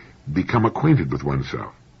 a become acquainted with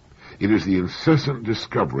oneself. It is the incessant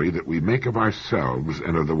discovery that we make of ourselves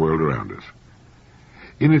and of the world around us.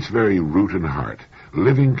 In its very root and heart,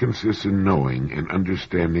 living consists in knowing and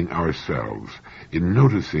understanding ourselves, in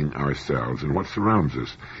noticing ourselves and what surrounds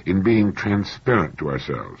us, in being transparent to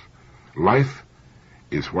ourselves. Life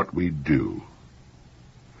is what we do.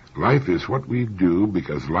 Life is what we do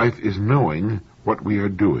because life is knowing what we are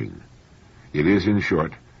doing. It is, in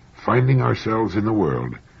short, finding ourselves in the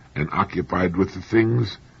world and occupied with the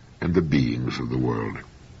things and the beings of the world.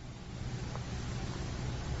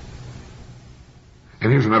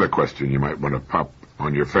 And here's another question you might want to pop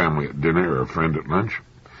on your family at dinner or a friend at lunch.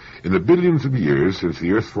 In the billions of years since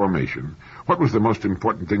the Earth's formation, what was the most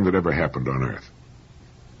important thing that ever happened on Earth?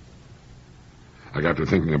 I got to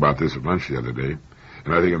thinking about this at lunch the other day,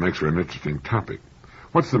 and I think it makes for an interesting topic.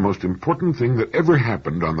 What's the most important thing that ever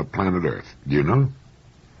happened on the planet Earth? Do you know?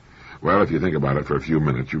 Well, if you think about it for a few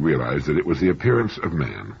minutes, you realize that it was the appearance of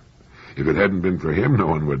man. If it hadn't been for him, no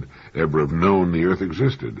one would ever have known the Earth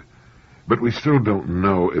existed. But we still don't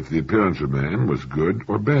know if the appearance of man was good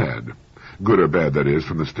or bad. Good or bad, that is,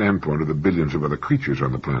 from the standpoint of the billions of other creatures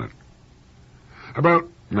on the planet. About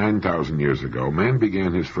 9,000 years ago, man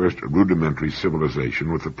began his first rudimentary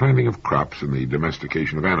civilization with the planting of crops and the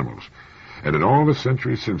domestication of animals. And in all the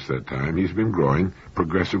centuries since that time, he's been growing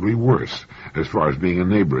progressively worse as far as being a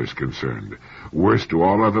neighbor is concerned. Worse to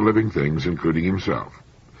all other living things, including himself.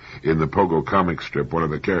 In the Pogo comic strip, one of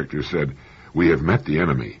the characters said, "We have met the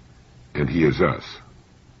enemy, and he is us."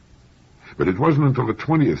 But it wasn't until the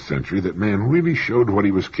 20th century that man really showed what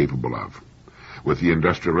he was capable of. With the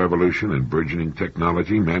Industrial Revolution and burgeoning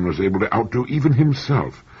technology, man was able to outdo even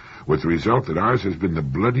himself, with the result that ours has been the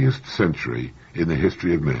bloodiest century in the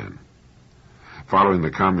history of man. Following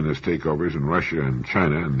the communist takeovers in Russia and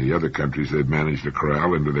China and the other countries they've managed to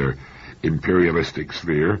corral into their imperialistic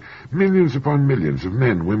sphere, millions upon millions of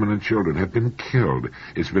men, women, and children have been killed.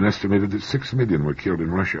 It's been estimated that 6 million were killed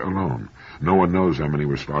in Russia alone. No one knows how many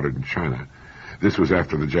were slaughtered in China. This was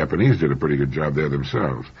after the Japanese did a pretty good job there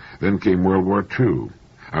themselves. Then came World War II.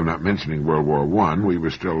 I'm not mentioning World War I. We were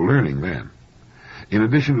still learning then. In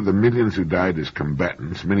addition to the millions who died as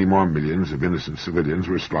combatants, many more millions of innocent civilians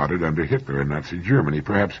were slaughtered under Hitler and Nazi Germany,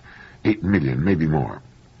 perhaps 8 million, maybe more.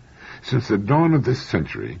 Since the dawn of this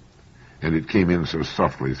century, and it came in so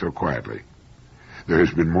softly, so quietly, there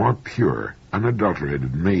has been more pure,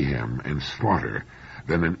 unadulterated mayhem and slaughter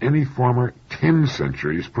than in any former 10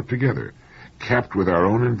 centuries put together, capped with our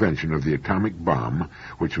own invention of the atomic bomb,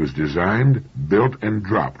 which was designed, built, and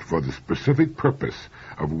dropped for the specific purpose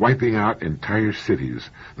of wiping out entire cities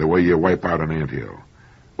the way you wipe out an anthill.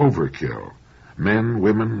 Overkill. Men,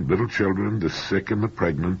 women, little children, the sick and the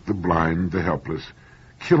pregnant, the blind, the helpless.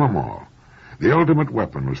 Kill 'em all. The ultimate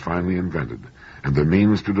weapon was finally invented, and the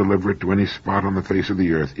means to deliver it to any spot on the face of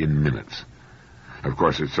the earth in minutes. Of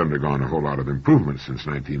course, it's undergone a whole lot of improvement since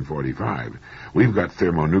 1945. We've got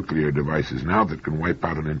thermonuclear devices now that can wipe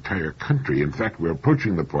out an entire country. In fact, we're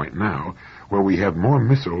approaching the point now where we have more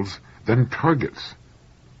missiles than targets.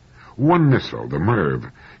 One missile, the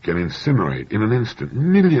MIRV, can incinerate in an instant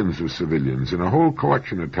millions of civilians in a whole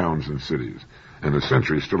collection of towns and cities, and the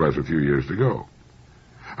century still has a few years to go.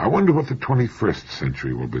 I wonder what the 21st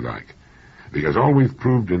century will be like, because all we've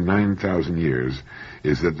proved in 9,000 years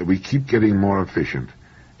is that we keep getting more efficient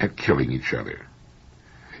at killing each other.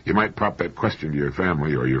 You might pop that question to your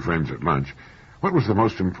family or your friends at lunch. What was the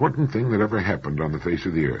most important thing that ever happened on the face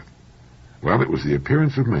of the earth? Well, it was the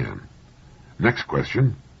appearance of man. Next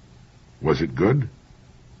question, was it good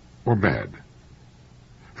or bad?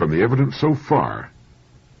 From the evidence so far,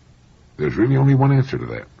 there's really only one answer to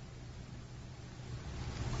that.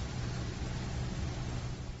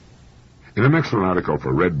 In an excellent article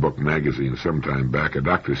for Red Book magazine some time back, a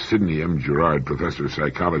Dr. Sidney M. Gerard, professor of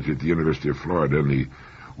psychology at the University of Florida, and the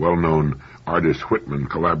well-known artist Whitman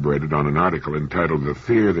collaborated on an article entitled "The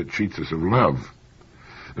Fear That Cheats Us of Love."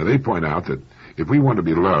 Now, they point out that if we want to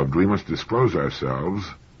be loved, we must disclose ourselves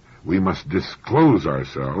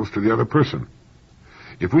to the other person.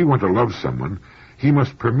 If we want to love someone, he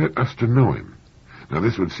must permit us to know him. Now,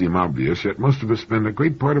 this would seem obvious, yet most of us spend a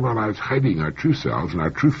great part of our lives hiding our true selves and our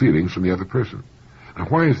true feelings from the other person. Now,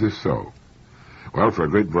 why is this so? Well, for a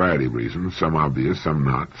great variety of reasons, some obvious, some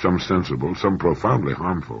not, some sensible, some profoundly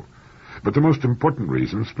harmful. But the most important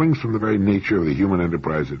reason springs from the very nature of the human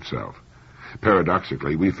enterprise itself.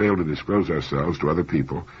 Paradoxically, we fail to disclose ourselves to other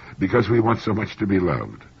people because we want so much to be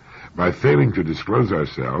loved. By failing to disclose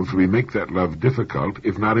ourselves, we make that love difficult,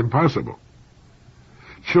 if not impossible.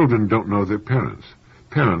 Children don't know their parents.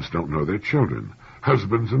 Parents don't know their children.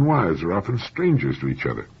 Husbands and wives are often strangers to each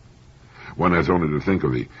other. One has only to think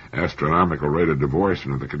of the astronomical rate of divorce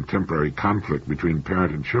and of the contemporary conflict between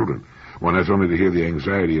parent and children. One has only to hear the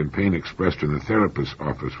anxiety and pain expressed in the therapist's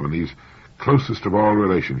office when these closest of all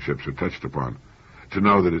relationships are touched upon, to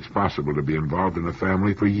know that it's possible to be involved in a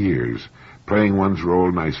family for years, playing one's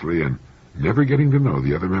role nicely and never getting to know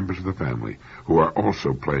the other members of the family who are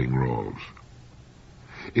also playing roles.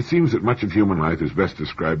 It seems that much of human life is best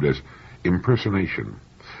described as impersonation.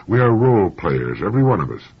 We are role players, every one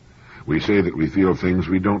of us. We say that we feel things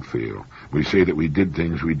we don't feel. We say that we did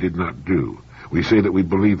things we did not do. We say that we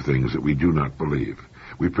believe things that we do not believe.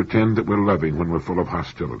 We pretend that we're loving when we're full of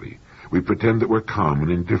hostility. We pretend that we're calm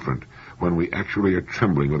and indifferent when we actually are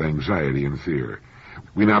trembling with anxiety and fear.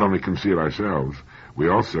 We not only conceal ourselves, we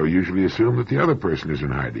also usually assume that the other person is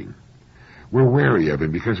in hiding. We're wary of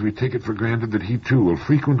him because we take it for granted that he, too, will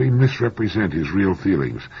frequently misrepresent his real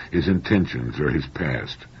feelings, his intentions, or his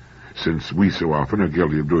past, since we so often are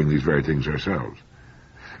guilty of doing these very things ourselves.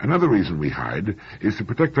 Another reason we hide is to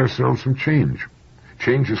protect ourselves from change.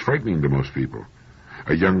 Change is frightening to most people.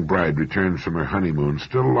 A young bride returns from her honeymoon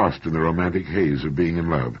still lost in the romantic haze of being in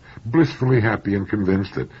love, blissfully happy and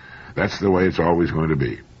convinced that that's the way it's always going to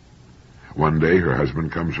be. One day her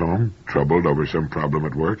husband comes home, troubled over some problem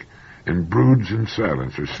at work, and broods in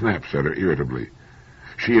silence or snaps at her irritably.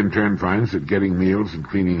 She in turn finds that getting meals and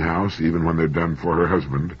cleaning house, even when they're done for her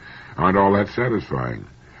husband, aren't all that satisfying.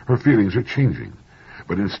 Her feelings are changing.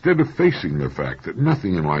 But instead of facing the fact that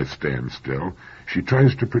nothing in life stands still, she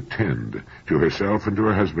tries to pretend to herself and to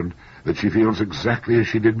her husband that she feels exactly as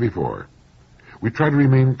she did before. We try to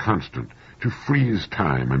remain constant, to freeze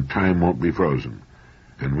time, and time won't be frozen.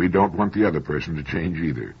 And we don't want the other person to change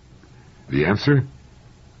either. The answer?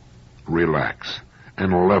 Relax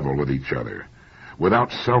and level with each other.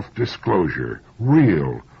 Without self-disclosure,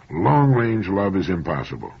 real, long-range love is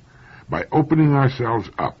impossible. By opening ourselves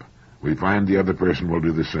up, we find the other person will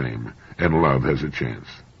do the same, and love has a chance.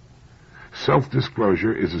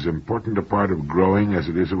 Self-disclosure is as important a part of growing as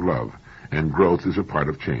it is of love, and growth is a part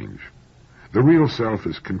of change. The real self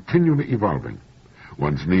is continually evolving.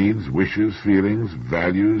 One's needs, wishes, feelings,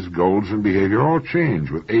 values, goals, and behavior all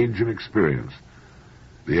change with age and experience.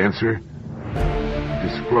 The answer?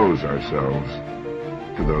 Disclose ourselves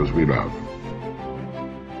to those we love.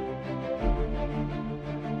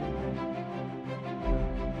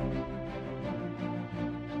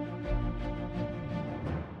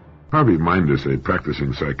 Harvey Mindus, a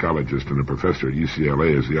practicing psychologist and a professor at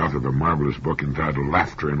UCLA, is the author of a marvelous book entitled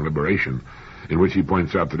Laughter and Liberation, in which he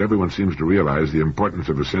points out that everyone seems to realize the importance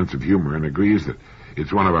of a sense of humor and agrees that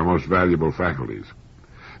it's one of our most valuable faculties.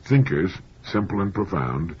 Thinkers, simple and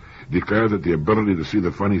profound, declare that the ability to see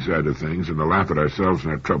the funny side of things and to laugh at ourselves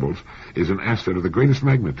and our troubles is an asset of the greatest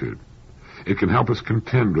magnitude. It can help us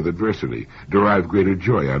contend with adversity, derive greater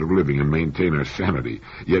joy out of living, and maintain our sanity,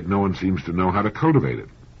 yet no one seems to know how to cultivate it.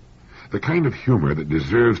 The kind of humor that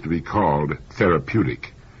deserves to be called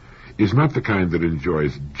therapeutic is not the kind that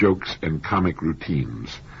enjoys jokes and comic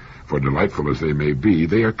routines. For delightful as they may be,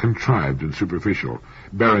 they are contrived and superficial,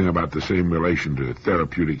 bearing about the same relation to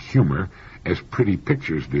therapeutic humor as pretty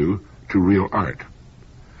pictures do to real art.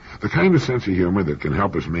 The kind of sense of humor that can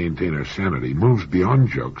help us maintain our sanity moves beyond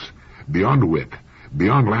jokes, beyond wit,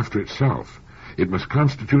 beyond laughter itself. It must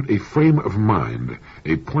constitute a frame of mind,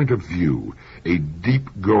 a point of view, a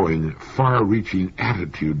deep-going, far-reaching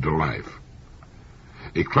attitude to life.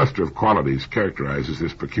 A cluster of qualities characterizes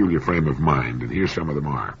this peculiar frame of mind, and here some of them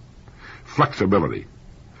are. Flexibility.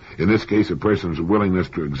 In this case, a person's willingness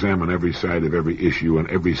to examine every side of every issue and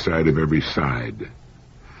every side of every side.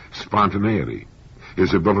 Spontaneity.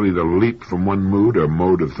 His ability to leap from one mood or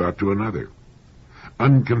mode of thought to another.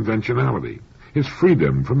 Unconventionality. His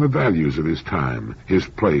freedom from the values of his time, his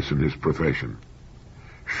place, and his profession.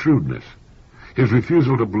 Shrewdness. His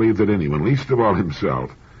refusal to believe that anyone, least of all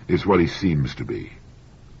himself, is what he seems to be.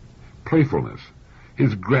 Playfulness.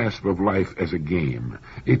 His grasp of life as a game,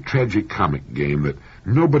 a tragic-comic game that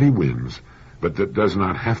nobody wins, but that does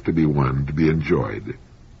not have to be won to be enjoyed.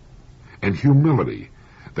 And humility,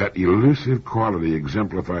 that elusive quality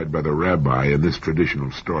exemplified by the rabbi in this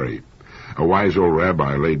traditional story. A wise old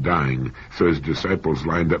rabbi lay dying, so his disciples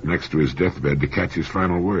lined up next to his deathbed to catch his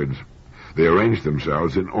final words. They arranged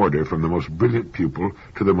themselves in order from the most brilliant pupil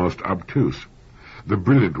to the most obtuse. The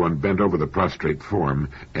brilliant one bent over the prostrate form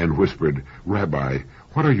and whispered, "Rabbi,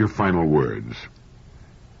 what are your final words?"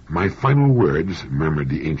 "My final words," murmured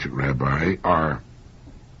the ancient rabbi, "are,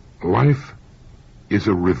 life is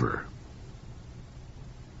a river."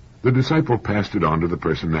 The disciple passed it on to the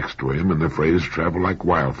person next to him, and the phrase traveled like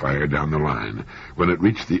wildfire down the line. When it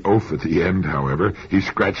reached the oath at the end, however, he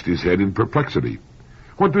scratched his head in perplexity.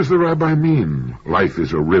 "What does the rabbi mean, life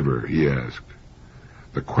is a river?" he asked.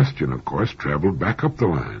 The question, of course, traveled back up the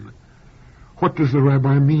line. "What does the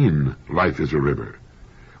rabbi mean, life is a river?"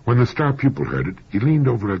 When the star pupil heard it, he leaned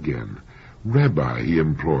over again. "Rabbi," he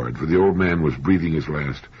implored, for the old man was breathing his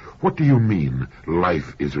last, "what do you mean,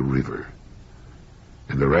 life is a river?"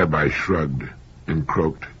 And the rabbi shrugged and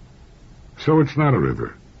croaked, "So it's not a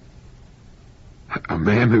river." A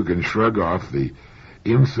man who can shrug off the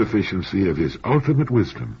insufficiency of his ultimate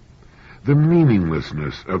wisdom, the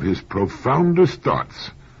meaninglessness of his profoundest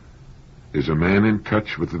thoughts, is a man in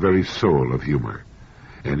touch with the very soul of humor,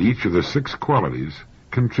 and each of the 6 qualities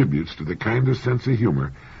contributes to the kind of sense of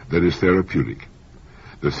humor that is therapeutic.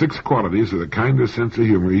 The 6 qualities are the kind of sense of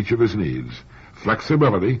humor each of us needs: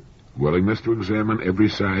 flexibility, willingness to examine every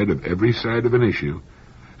side of an issue,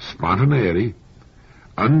 spontaneity,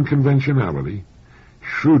 unconventionality,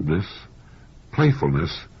 shrewdness,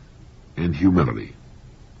 playfulness, and humility.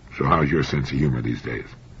 So how's your sense of humor these days?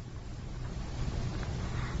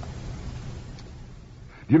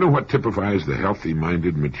 Do you know what typifies the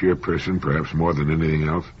healthy-minded, mature person perhaps more than anything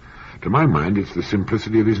else? To my mind, it's the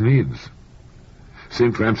simplicity of his needs.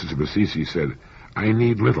 St. Francis of Assisi said, "I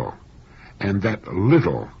need little, and that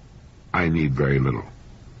little I need very little."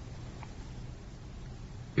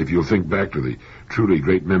 If you'll think back to the truly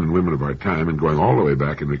great men and women of our time, and going all the way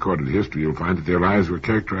back in recorded history, you'll find that their lives were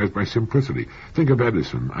characterized by simplicity. Think of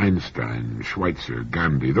Edison, Einstein, Schweitzer,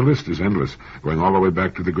 Gandhi. The list is endless, going all the way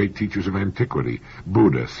back to the great teachers of antiquity: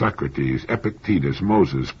 Buddha, Socrates, Epictetus,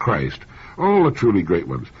 Moses, Christ, all the truly great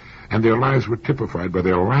ones. And their lives were typified by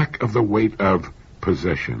their lack of the weight of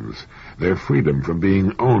possessions, their freedom from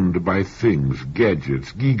being owned by things,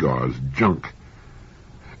 gadgets, gewgaws, junk.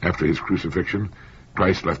 After his crucifixion,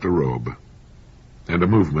 Christ left a robe and a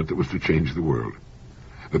movement that was to change the world.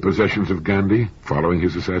 The possessions of Gandhi, following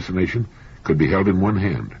his assassination, could be held in one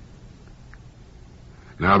hand.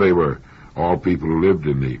 Now they were all people who lived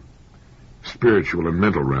in the spiritual and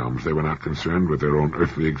mental realms. They were not concerned with their own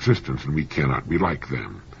earthly existence, and we cannot be like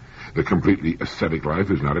them. The completely ascetic life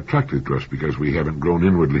is not attractive to us because we haven't grown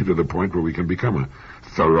inwardly to the point where we can become a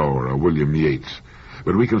Thoreau or a William Yeats.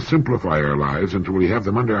 But we can simplify our lives until we have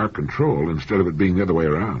them under our control instead of it being the other way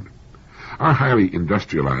around. Our highly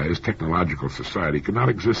industrialized, technological society could not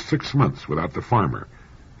exist 6 months without the farmer.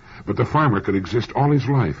 But the farmer could exist all his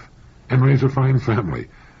life and raise a fine family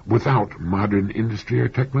without modern industry or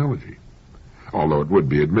technology, although it would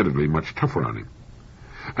be admittedly much tougher on him.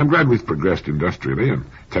 I'm glad we've progressed industrially and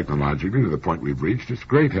technologically to the point we've reached. It's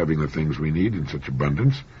great having the things we need in such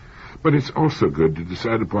abundance, but it's also good to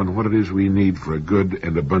decide upon what it is we need for a good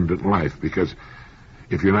and abundant life, because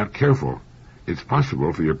if you're not careful, it's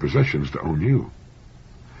possible for your possessions to own you.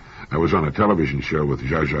 I was on a television show with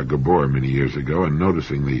Zsa Zsa Gabor many years ago, and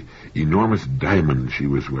noticing the enormous diamond she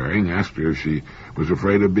was wearing, asked her if she was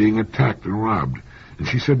afraid of being attacked and robbed, and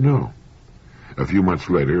she said no. A few months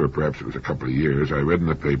later, or perhaps it was a couple of years, I read in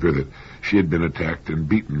the paper that she had been attacked and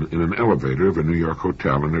beaten in an elevator of a New York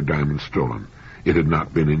hotel and her diamond stolen. It had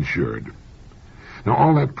not been insured. Now,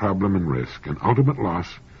 all that problem and risk and ultimate loss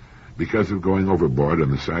because of going overboard on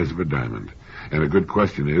the size of a diamond. And a good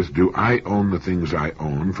question is, do I own the things I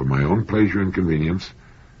own for my own pleasure and convenience,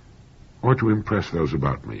 or to impress those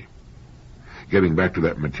about me? Getting back to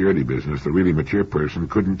that maturity business, the really mature person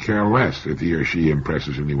couldn't care less if he or she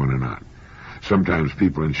impresses anyone or not. Sometimes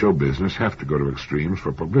people in show business have to go to extremes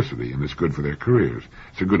for publicity, and it's good for their careers.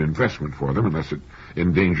 It's a good investment for them unless it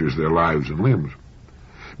endangers their lives and limbs.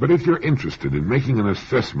 But if you're interested in making an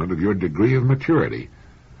assessment of your degree of maturity,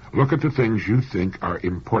 look at the things you think are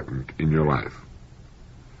important in your life.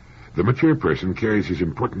 The mature person carries his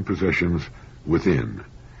important possessions within.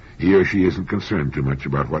 He or she isn't concerned too much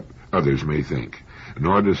about what others may think,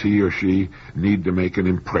 nor does he or she need to make an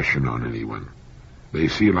impression on anyone. They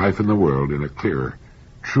see life in the world in a clearer,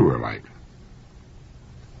 truer light.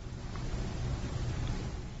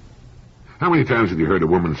 How many times have you heard a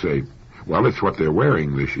woman say, well, it's what they're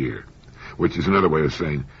wearing this year, which is another way of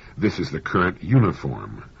saying, this is the current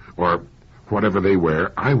uniform, or whatever they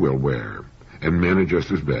wear, I will wear. And men are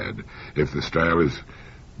just as bad. If the style is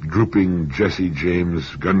drooping Jesse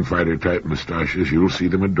James gunfighter-type mustaches, you'll see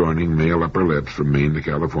them adorning male upper lips from Maine to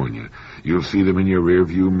California. You'll see them in your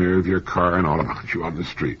rear-view mirror of your car and all about you on the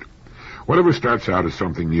street. Whatever starts out as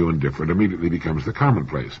something new and different immediately becomes the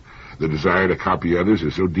commonplace. The desire to copy others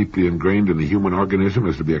is so deeply ingrained in the human organism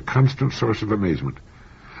as to be a constant source of amazement,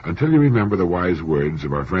 until you remember the wise words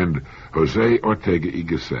of our friend José Ortega y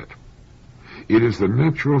Gasset. It is the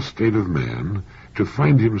natural state of man to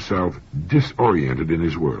find himself disoriented in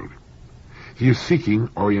his world. He is seeking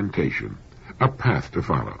orientation, a path to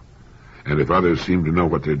follow. And if others seem to know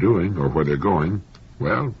what they're doing or where they're going,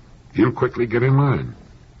 well, he'll quickly get in line.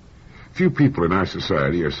 Few people in our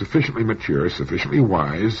society are sufficiently mature, sufficiently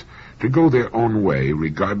wise, to go their own way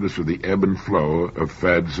regardless of the ebb and flow of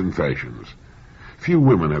fads and fashions. Few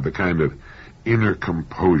women have the kind of inner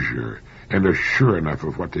composure and are sure enough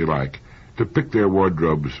of what they like to pick their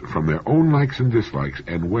wardrobes from their own likes and dislikes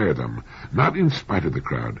and wear them, not in spite of the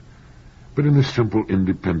crowd, but in the simple,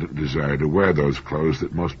 independent desire to wear those clothes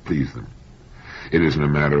that most please them. It isn't a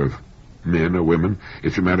matter of men or women,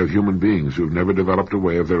 it's a matter of human beings who've never developed a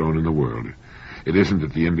way of their own in the world. It isn't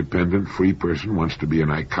that the independent, free person wants to be an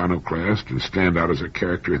iconoclast and stand out as a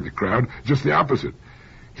character in the crowd, just the opposite.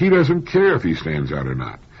 He doesn't care if he stands out or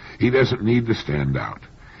not. He doesn't need to stand out.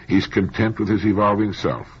 He's content with his evolving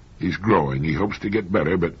self. He's growing, he hopes to get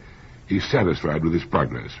better, but he's satisfied with his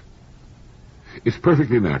progress. It's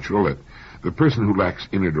perfectly natural that the person who lacks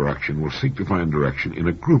inner direction will seek to find direction in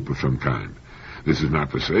a group of some kind. This is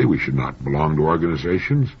not to say we should not belong to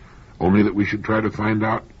organizations, only that we should try to find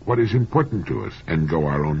out what is important to us and go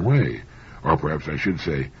our own way, or perhaps I should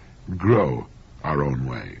say, grow our own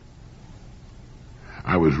way.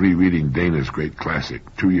 I was rereading Dana's great classic,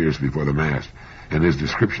 2 years before the Mass, and his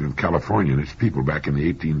description of California and its people back in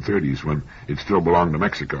the 1830s when it still belonged to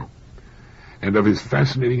Mexico. and of his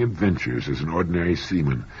fascinating adventures as an ordinary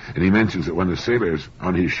seaman, and he mentions that when the sailors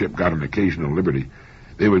on his ship got an occasional liberty,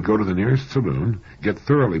 they would go to the nearest saloon, get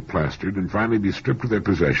thoroughly plastered, and finally be stripped of their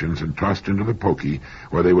possessions and tossed into the pokey,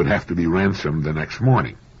 where they would have to be ransomed the next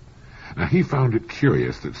morning. Now, he found it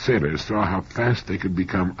curious that sailors saw how fast they could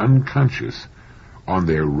become unconscious on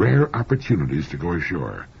their rare opportunities to go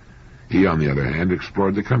ashore. He, on the other hand,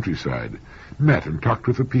 explored the countryside, met and talked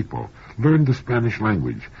with the people, learned the Spanish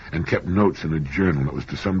language, and kept notes in a journal that was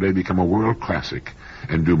to someday become a world classic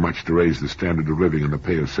and do much to raise the standard of living and the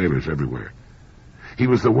pay of sailors everywhere. He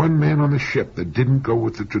was the one man on the ship that didn't go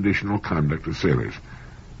with the traditional conduct of sailors,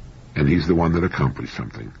 and he's the one that accomplished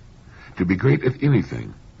something. To be great at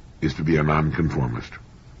anything is to be a nonconformist.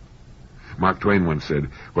 Mark Twain once said,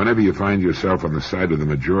 "Whenever you find yourself on the side of the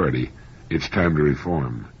majority, it's time to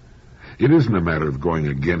reform." It isn't a matter of going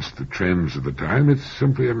against the trends of the time, it's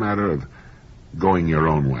simply a matter of going your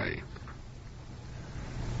own way.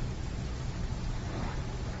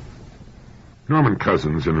 Norman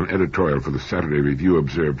Cousins, in an editorial for the Saturday Review,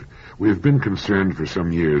 observed, "We have been concerned for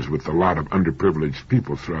some years with the lot of underprivileged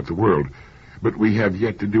people throughout the world, but we have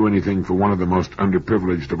yet to do anything for one of the most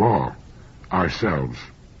underprivileged of all, ourselves.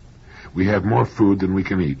 We have more food than we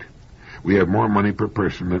can eat. We have more money per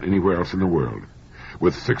person than anywhere else in the world.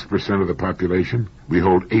 With 6% of the population, we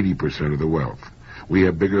hold 80% of the wealth. We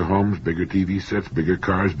have bigger homes, bigger TV sets, bigger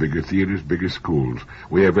cars, bigger theaters, bigger schools.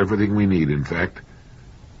 We have everything we need, in fact,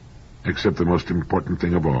 except the most important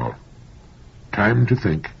thing of all, time to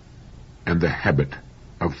think and the habit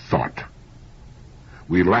of thought.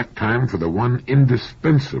 We lack time for the one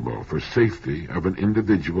indispensable for safety of an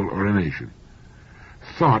individual or a nation.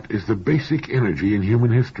 Thought is the basic energy in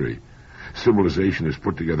human history. Civilization is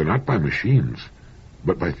put together not by machines,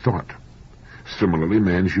 but by thought. Similarly,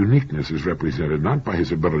 man's uniqueness is represented not by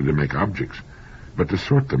his ability to make objects, but to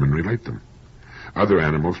sort them and relate them. Other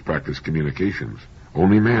animals practice communications.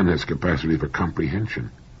 Only man has capacity for comprehension.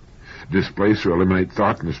 Displace or eliminate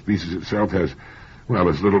thought, and the species itself has, well,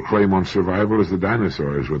 as little claim on survival as the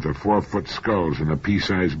dinosaurs with their 4-foot skulls and the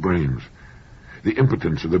pea-sized brains. The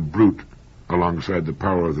impotence of the brute alongside the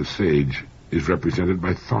power of the sage is represented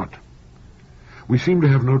by thought. We seem to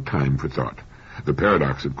have no time for thought. The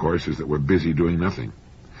paradox, of course, is that we're busy doing nothing.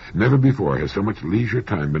 Never before has so much leisure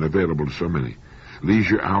time been available to so many.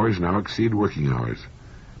 Leisure hours now exceed working hours.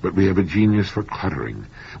 But we have a genius for cluttering.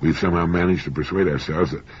 We've somehow managed to persuade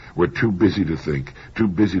ourselves that we're too busy to think, too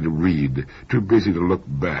busy to read, too busy to look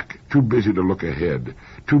back, too busy to look ahead,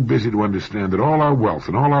 too busy to understand that all our wealth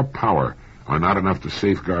and all our power are not enough to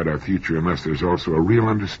safeguard our future unless there's also a real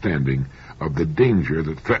understanding of the danger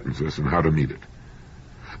that threatens us and how to meet it.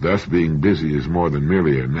 Thus, being busy is more than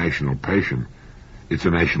merely a national passion. It's a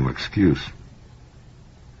national excuse.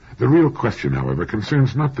 The real question, however,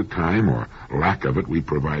 concerns not the time or lack of it we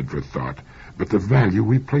provide for thought, but the value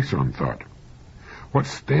we place on thought. What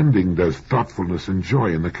standing does thoughtfulness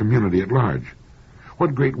enjoy in the community at large?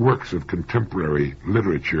 What great works of contemporary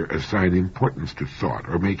literature assign importance to thought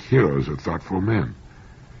or make heroes of thoughtful men?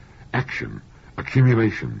 Action,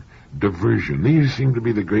 accumulation, diversion, these seem to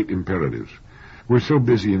be the great imperatives. We're so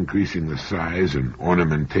busy increasing the size and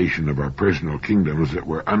ornamentation of our personal kingdoms that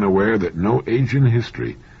we're unaware that no age in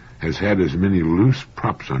history has had as many loose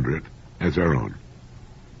props under it as our own.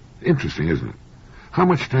 Interesting, isn't it? How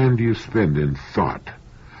much time do you spend in thought?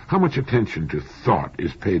 How much attention to thought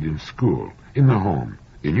is paid in school, in the home,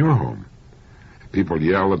 in your home? People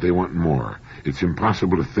yell that they want more. It's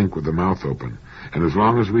impossible to think with the mouth open. And as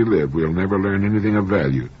long as we live, we'll never learn anything of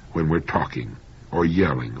value when we're talking, or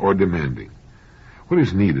yelling, or demanding. What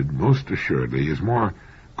is needed, most assuredly, is more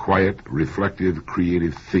quiet, reflective,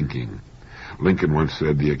 creative thinking. Lincoln once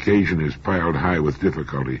said, "The occasion is piled high with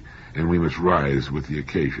difficulty, and we must rise with the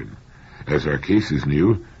occasion. As our case is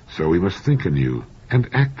new, so we must think anew and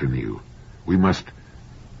act anew. We must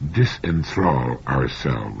disenthrall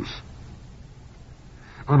ourselves."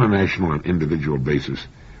 On a national and individual basis,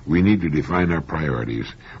 we need to define our priorities,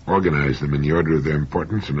 organize them in the order of their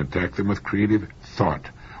importance, and attack them with creative thought,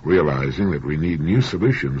 realizing that we need new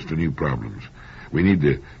solutions to new problems. We need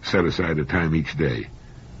to set aside a time each day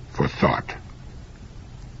for thought.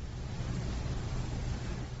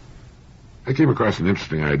 I came across an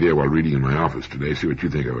interesting idea while reading in my office today. See what you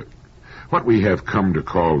think of it. What we have come to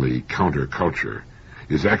call the counterculture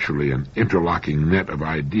is actually an interlocking net of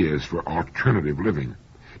ideas for alternative living,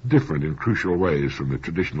 different in crucial ways from the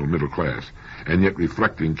traditional middle class, and yet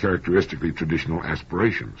reflecting characteristically traditional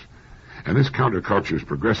aspirations. And this counterculture's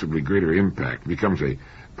progressively greater impact becomes a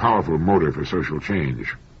powerful motor for social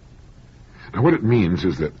change. Now, what it means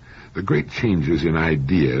is that the great changes in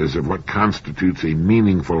ideas of what constitutes a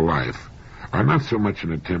meaningful life are not so much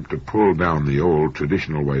an attempt to pull down the old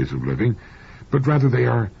traditional ways of living, but rather they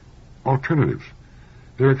are alternatives.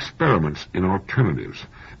 They're experiments in alternatives,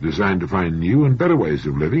 designed to find new and better ways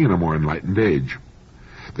of living in a more enlightened age.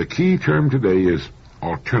 The key term today is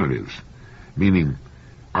alternatives, meaning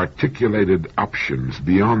articulated options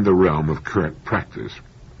beyond the realm of current practice.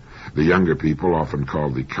 The younger people, often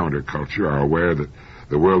called the counterculture, are aware that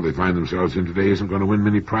the world they find themselves in today isn't going to win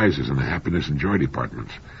many prizes in the happiness and joy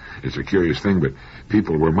departments. It's a curious thing, but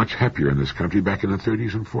people were much happier in this country back in the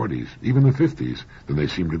 30s and 40s, even the 50s, than they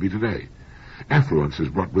seem to be today. Affluence has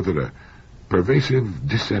brought with it a pervasive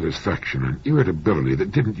dissatisfaction and irritability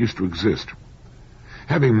that didn't used to exist.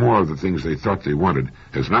 Having more of the things they thought they wanted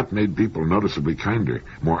has not made people noticeably kinder,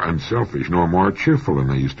 more unselfish, nor more cheerful than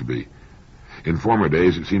they used to be. In former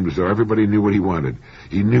days, it seemed as though everybody knew what he wanted.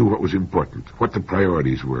 He knew what was important, what the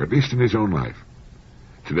priorities were, at least in his own life.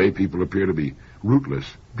 Today, people appear to be rootless,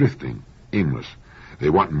 drifting, aimless. They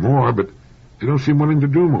want more, but they don't seem willing to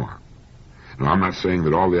do more. Now, I'm not saying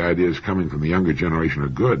that all the ideas coming from the younger generation are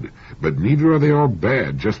good, but neither are they all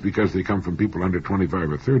bad just because they come from people under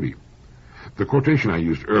 25 or 30. The quotation I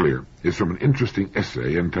used earlier is from an interesting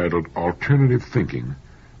essay entitled Alternative Thinking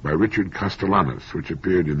by Richard Castellanos, which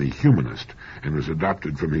appeared in The Humanist and was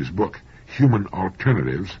adopted from his book Human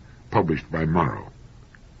Alternatives, published by Morrow.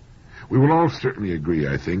 We will all certainly agree,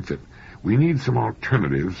 I think, that we need some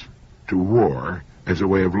alternatives to war as a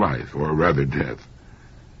way of life, or rather death.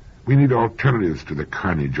 We need alternatives to the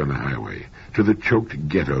carnage on the highway, to the choked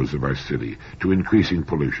ghettos of our city, to increasing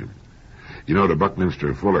pollution. You know, to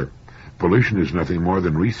Buckminster Fuller, pollution is nothing more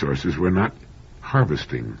than resources we're not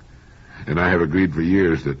harvesting. And I have agreed for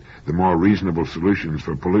years that the more reasonable solutions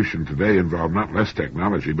for pollution today involve not less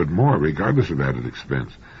technology, but more, regardless of added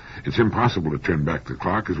expense. It's impossible to turn back the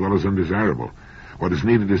clock, as well as undesirable. What is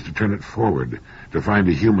needed is to turn it forward, to find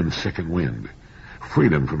a human second wind.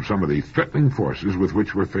 Freedom from some of the threatening forces with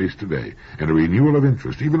which we're faced today, and a renewal of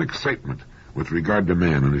interest, even excitement, with regard to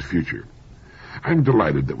man and his future. I'm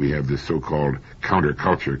delighted that we have this so-called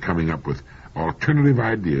counterculture coming up with alternative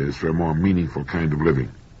ideas for a more meaningful kind of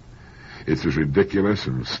living. It's as ridiculous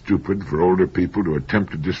and stupid for older people to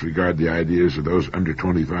attempt to disregard the ideas of those under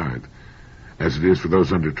 25 as it is for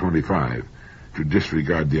those under 25 to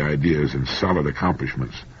disregard the ideas and solid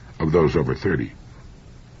accomplishments of those over 30.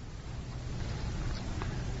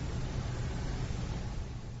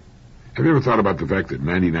 Have you ever thought about the fact that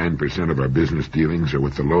 99% of our business dealings are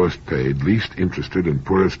with the lowest paid, least interested, and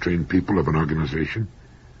poorest trained people of an organization?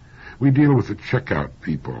 We deal with the checkout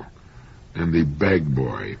people and the bag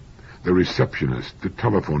boy, the receptionist, the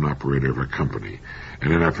telephone operator of our company,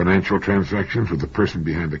 and in our financial transactions with the person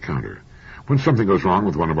behind the counter. When something goes wrong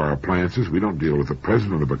with one of our appliances, we don't deal with the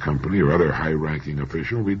president of a company or other high-ranking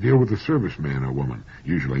official. We deal with the serviceman or woman,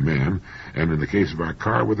 usually man, and in the case of our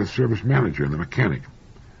car, with the service manager and the mechanic.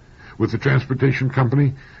 With the transportation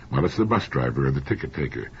company, well, it's the bus driver or the ticket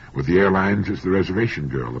taker. With the airlines, it's the reservation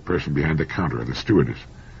girl, the person behind the counter, or the stewardess.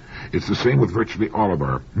 It's the same with virtually all of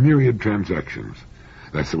our myriad transactions.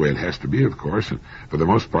 That's the way it has to be, of course, and for the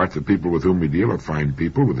most part, the people with whom we deal are fine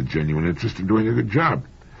people with a genuine interest in doing a good job.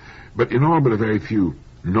 But in all but a very few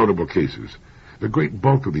notable cases, the great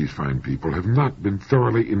bulk of these fine people have not been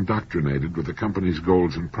thoroughly indoctrinated with the company's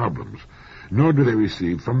goals and problems, nor do they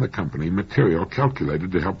receive from the company material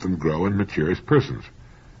calculated to help them grow and mature as persons.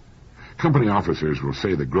 Company officers will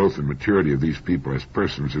say the growth and maturity of these people as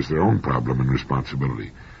persons is their own problem and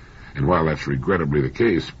responsibility. And while that's regrettably the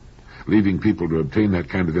case, leaving people to obtain that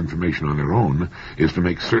kind of information on their own is to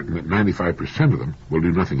make certain that 95% of them will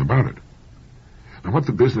do nothing about it. Now, what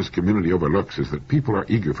the business community overlooks is that people are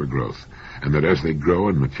eager for growth, and that as they grow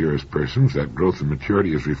and mature as persons, that growth and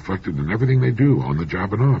maturity is reflected in everything they do, on the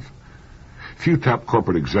job and off. Few top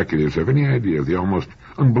corporate executives have any idea of the almost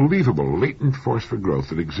unbelievable latent force for growth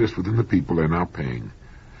that exists within the people they're now paying.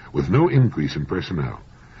 With no increase in personnel,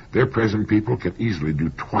 their present people can easily do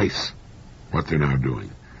twice what they're now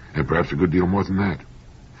doing, and perhaps a good deal more than that.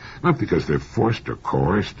 Not because they're forced or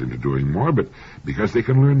coerced into doing more, but because they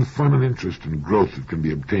can learn the fun and interest and growth that can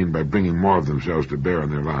be obtained by bringing more of themselves to bear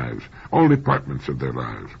on their lives, all departments of their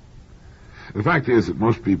lives. The fact is that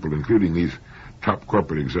most people, including these top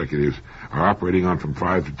corporate executives, are operating on from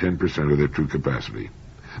 5 to 10% of their true capacity.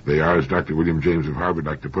 They are, as Dr. William James of Harvard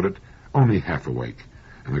liked to put it, only half awake,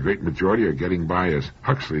 and the great majority are getting by, as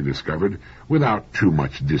Huxley discovered, without too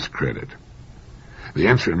much discredit. The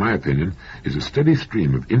answer, in my opinion, is a steady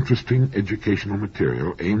stream of interesting educational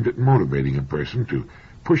material aimed at motivating a person to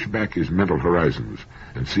push back his mental horizons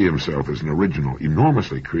and see himself as an original,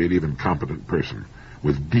 enormously creative and competent person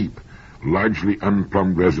with deep, largely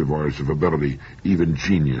unplumbed reservoirs of ability, even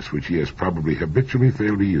genius, which he has probably habitually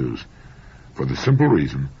failed to use, for the simple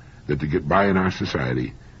reason that to get by in our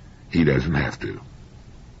society, he doesn't have to.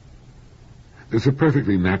 There's a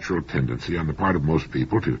perfectly natural tendency on the part of most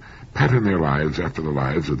people to pattern their lives after the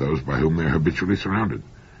lives of those by whom they're habitually surrounded.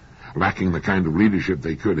 Lacking the kind of leadership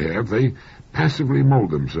they could have, they passively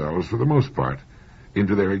mold themselves, for the most part,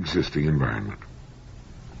 into their existing environment.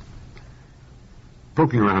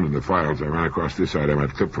 Poking around in the files, I ran across this item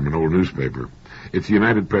I'd clipped from an old newspaper. It's a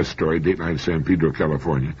United Press story, dateline San Pedro,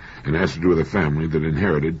 California, and has to do with a family that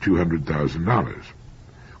inherited $200,000.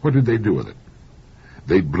 What did they do with it?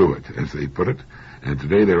 They blew it, as they put it, and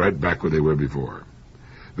today they're right back where they were before.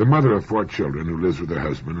 The mother of 4 children, who lives with her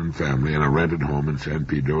husband and family in a rented home in San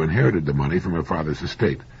Pedro, inherited the money from her father's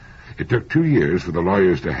estate. It took 2 years for the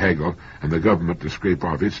lawyers to haggle and the government to scrape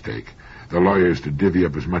off its take, the lawyers to divvy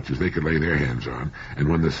up as much as they could lay their hands on, and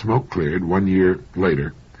when the smoke cleared 1 year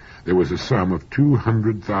later, there was a sum of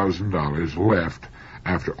 $200,000 left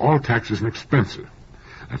after all taxes and expenses.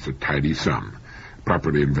 That's a tidy sum.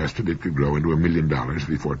 Properly invested, it could grow into $1 million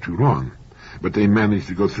before too long. But they managed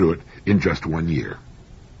to go through it in just 1 year.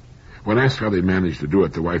 When asked how they managed to do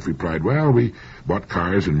it, the wife replied, "Well, we bought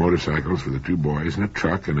cars and motorcycles for the 2 boys and a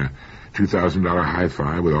truck and a $2,000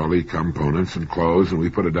 hi-fi with all the components and clothes, and we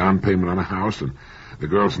put a down payment on a house, and the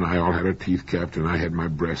girls and I all had our teeth kept, and I had my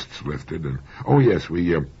breasts lifted, and, oh yes,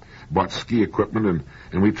 we bought ski equipment,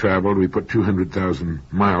 and we traveled. We put 200,000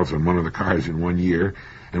 miles on one of the cars in 1 year,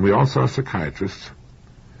 and we all saw psychiatrists."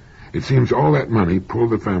 It seems all that money pulled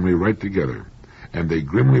the family right together, and they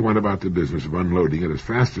grimly went about the business of unloading it as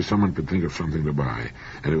fast as someone could think of something to buy,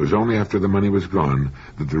 and it was only after the money was gone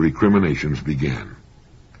that the recriminations began.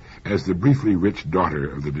 As the briefly rich daughter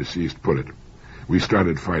of the deceased put it, "We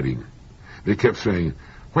started fighting. They kept saying,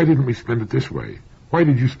 'Why didn't we spend it this way? Why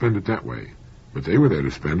did you spend it that way?' But they were there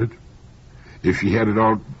to spend it. If she had it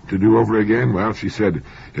all to do over again, well, she said,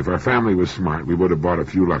 if our family was smart, we would have bought a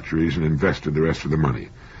few luxuries and invested the rest of the money.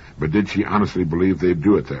 But did she honestly believe they'd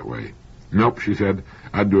do it that way? Nope, she said,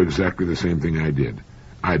 I'd do exactly the same thing I did.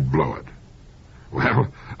 I'd blow it. Well,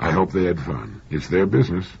 I hope they had fun. It's their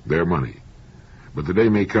business, their money. But the day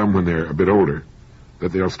may come when they're a bit older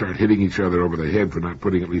that they'll start hitting each other over the head for not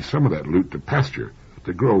putting at least some of that loot to pasture,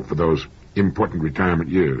 to grow for those important retirement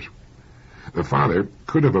years. The father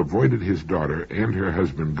could have avoided his daughter and her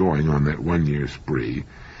husband going on that 1-year spree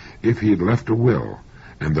if he had left a will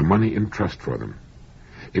and the money in trust for them.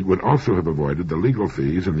 It would also have avoided the legal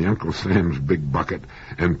fees and the Uncle Sam's big bucket,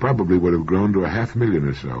 and probably would have grown to $500,000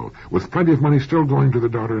 or so, with plenty of money still going to the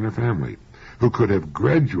daughter and her family, who could have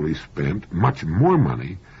gradually spent much more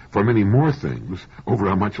money for many more things over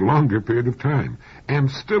a much longer period of time, and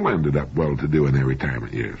still ended up well-to-do in their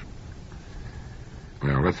retirement years.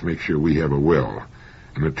 Well, let's make sure we have a will.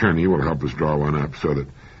 An attorney will help us draw one up so that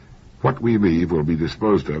what we leave will be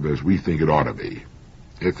disposed of as we think it ought to be.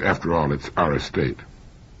 After all, it's our estate.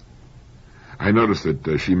 I noticed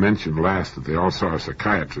that she mentioned last that they all saw a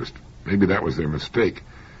psychiatrist. Maybe that was their mistake.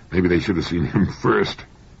 Maybe they should have seen him first.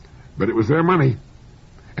 But it was their money.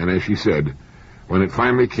 And as she said, when it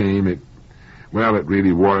finally came, it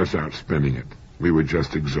really wore us out spending it. We were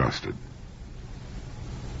just exhausted.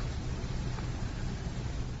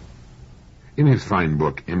 In his fine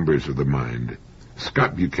book, Embers of the Mind,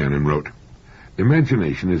 Scott Buchanan wrote,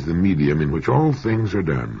 "Imagination is the medium in which all things are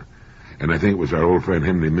done." And I think it was our old friend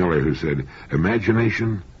Henry Miller who said,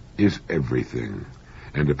 "Imagination is everything."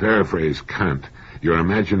 And to paraphrase Kant, your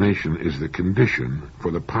imagination is the condition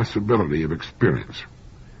for the possibility of experience.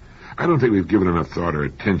 I don't think we've given enough thought or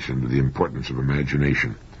attention to the importance of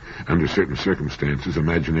imagination. Under certain circumstances,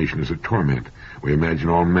 imagination is a torment. We imagine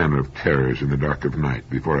all manner of terrors in the dark of night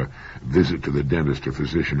before a visit to the dentist or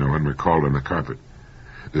physician, or when we're called on the carpet.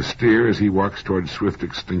 The steer, as he walks towards swift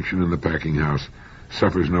extinction in the packing house,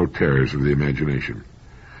 suffers no terrors of the imagination.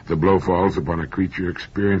 The blow falls upon a creature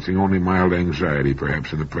experiencing only mild anxiety,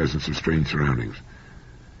 perhaps in the presence of strange surroundings.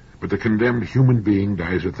 But the condemned human being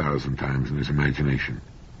dies 1,000 times in his imagination.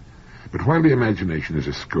 But while the imagination is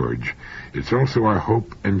a scourge, it's also our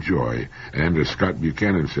hope and joy, and, as Scott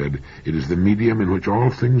Buchanan said, it is the medium in which all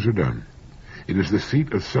things are done. It is the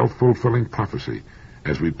seat of self-fulfilling prophecy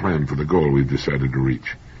as we plan for the goal we've decided to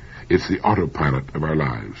reach. It's the autopilot of our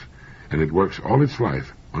lives, and it works all its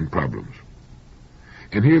life on problems.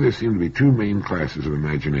 And here there seem to be 2 main classes of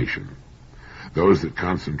imagination. Those that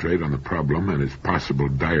concentrate on the problem and its possible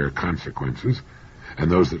dire consequences,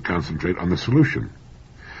 and those that concentrate on the solution.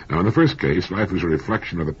 Now, in the first case, life is a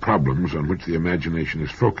reflection of the problems on which the imagination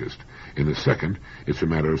is focused. In the second, it's a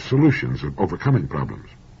matter of solutions, of overcoming problems.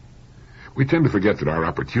 We tend to forget that our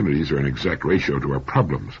opportunities are an exact ratio to our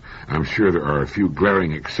problems. I'm sure there are a few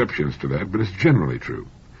glaring exceptions to that, but it's generally true.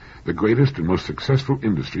 The greatest and most successful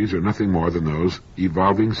industries are nothing more than those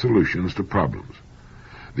evolving solutions to problems.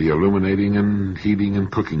 The illuminating and heating and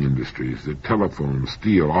cooking industries, the telephone,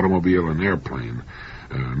 steel, automobile, and airplane,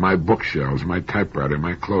 my bookshelves, my typewriter,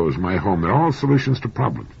 my clothes, my home, they're all solutions to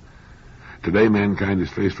problems. Today, mankind is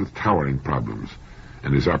faced with towering problems,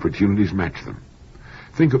 and his opportunities match them.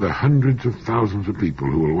 Think of the hundreds of thousands of people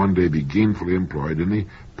who will one day be gainfully employed in the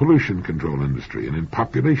pollution control industry and in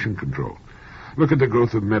population control. Look at the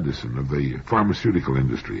growth of medicine, of the pharmaceutical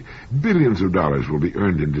industry. Billions of dollars will be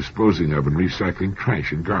earned in disposing of and recycling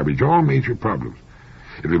trash and garbage, all major problems.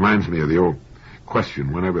 It reminds me of the old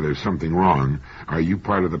question, whenever there's something wrong, are you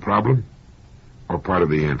part of the problem or part of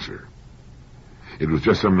the answer? It was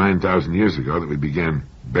just some 9,000 years ago that we began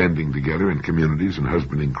banding together in communities and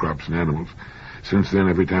husbanding crops and animals. Since then,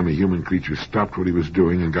 every time a human creature stopped what he was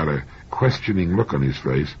doing and got a questioning look on his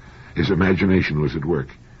face, his imagination was at work.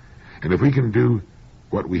 And if we can do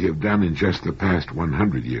what we have done in just the past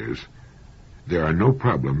 100 years, there are no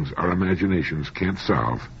problems our imaginations can't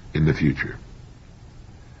solve in the future.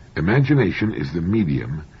 Imagination is the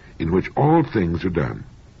medium in which all things are done.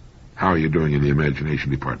 How are you doing in the imagination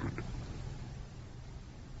department?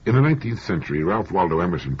 In the 19th century, Ralph Waldo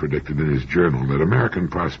Emerson predicted in his journal that American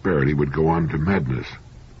prosperity would go on to madness.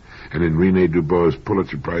 And in René Dubos's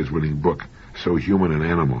Pulitzer Prize-winning book, So Human an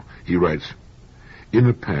Animal, he writes, in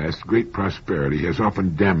the past, great prosperity has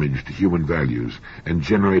often damaged human values and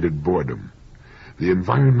generated boredom. The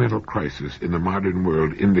environmental crisis in the modern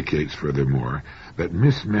world indicates, furthermore, that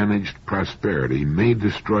mismanaged prosperity may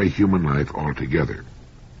destroy human life altogether.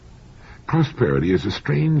 Prosperity is a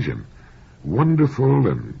strange and wonderful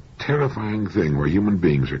and terrifying thing where human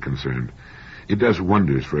beings are concerned. It does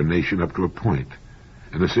wonders for a nation up to a point,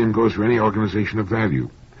 and the same goes for any organization of value.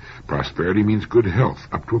 Prosperity means good health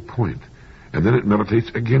up to a point, and then it militates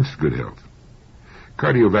against good health.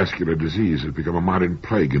 Cardiovascular disease has become a modern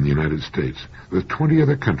plague in the United States, with 20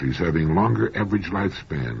 other countries having longer average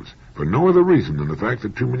lifespans, for no other reason than the fact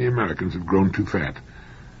that too many Americans have grown too fat.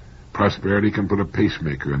 Prosperity can put a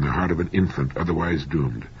pacemaker in the heart of an infant otherwise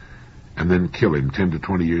doomed, and then kill him 10 to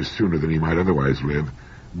 20 years sooner than he might otherwise live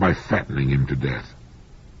by fattening him to death.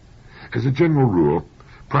 As a general rule,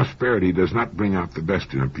 prosperity does not bring out the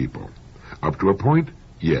best in a people. Up to a point,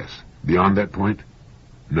 yes. Beyond that point,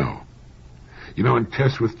 no. You know, in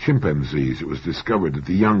tests with chimpanzees, it was discovered that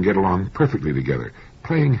the young get along perfectly together,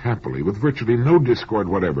 playing happily with virtually no discord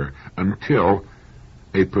whatever, until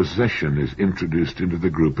a possession is introduced into the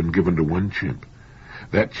group and given to one chimp.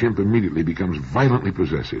 That chimp immediately becomes violently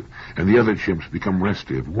possessive, and the other chimps become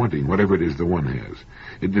restive, wanting whatever it is the one has.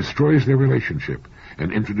 It destroys their relationship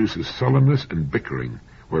and introduces sullenness and bickering,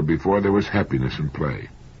 where before there was happiness and play.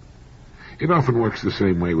 It often works the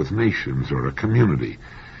same way with nations or a community,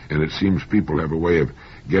 and it seems people have a way of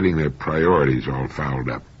getting their priorities all fouled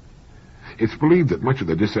up. It's believed that much of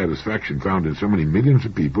the dissatisfaction found in so many millions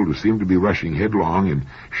of people who seem to be rushing headlong in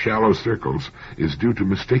shallow circles is due to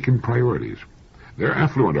mistaken priorities. They're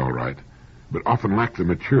affluent, all right, but often lack the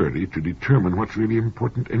maturity to determine what's really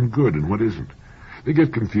important and good and what isn't. They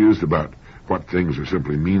get confused about what things are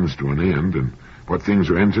simply means to an end and what things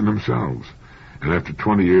are ends in themselves. And after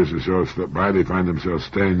 20 years or so slip by, they find themselves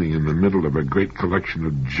standing in the middle of a great collection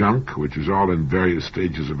of junk, which is all in various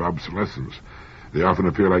stages of obsolescence. They often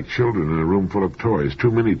appear like children in a room full of toys, too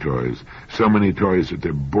many toys, so many toys that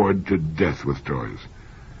they're bored to death with toys.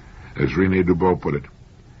 As René Dubos put it,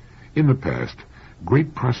 in the past,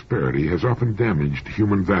 great prosperity has often damaged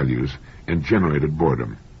human values and generated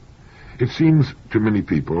boredom. It seems to many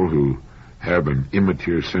people who have an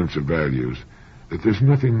immature sense of values that there's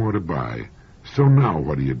nothing more to buy. So now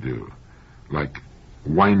what do? Like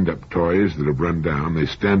wind-up toys that have run down, they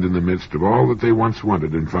stand in the midst of all that they once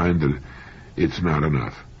wanted and find that it's not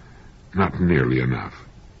enough. Not nearly enough.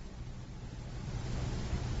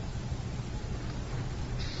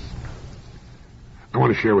 I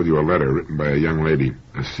want to share with you a letter written by a young lady,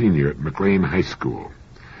 a senior at McLean High School.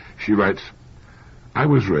 She writes, I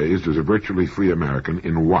was raised as a virtually free American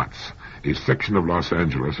in Watts, a section of Los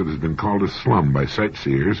Angeles that has been called a slum by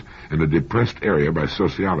sightseers and a depressed area by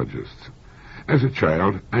sociologists. As a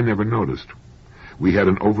child, I never noticed. We had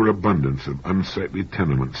an overabundance of unsightly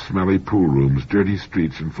tenements, smelly pool rooms, dirty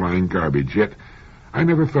streets, and flying garbage, yet I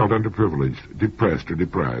never felt underprivileged, depressed, or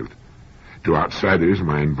deprived. To outsiders,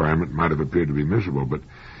 my environment might have appeared to be miserable, but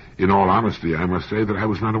in all honesty, I must say that I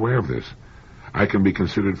was not aware of this. I can be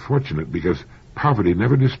considered fortunate because poverty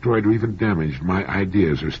never destroyed or even damaged my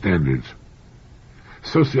ideas or standards.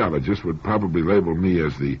 Sociologists would probably label me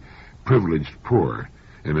as the privileged poor,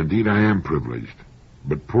 and indeed I am privileged.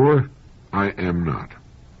 But poor, I am not.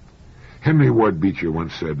 Henry Ward Beecher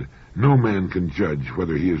once said, "No man can judge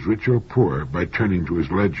whether he is rich or poor by turning to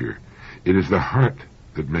his ledger. It is the heart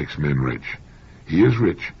that makes men rich. He is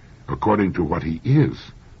rich according to what he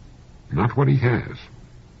is, not what he has."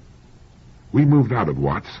 We moved out of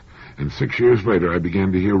Watts, and 6 years later I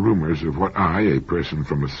began to hear rumors of what I, a person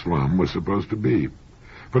from a slum, was supposed to be.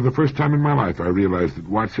 For the first time in my life I realized that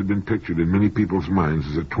Watts had been pictured in many people's minds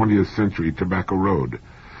as a 20th century Tobacco Road.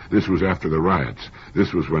 This was after the riots.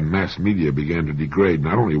 This was when mass media began to degrade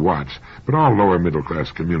not only Watts, but all lower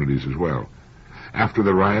middle-class communities as well. After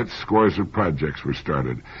the riots, scores of projects were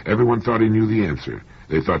started. Everyone thought he knew the answer.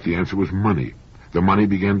 They thought the answer was money. The money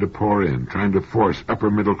began to pour in, trying to force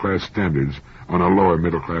upper middle-class standards on a lower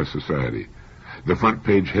middle-class society. The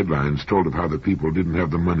front-page headlines told of how the people didn't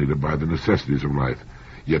have the money to buy the necessities of life,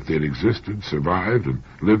 yet they'd existed, survived, and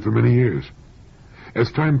lived for many years.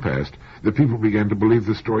 As time passed, the people began to believe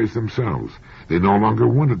the stories themselves. They no longer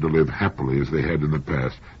wanted to live happily as they had in the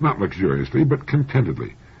past, not luxuriously, but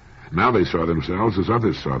contentedly. Now they saw themselves as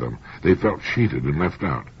others saw them. They felt cheated and left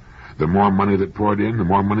out. The more money that poured in, the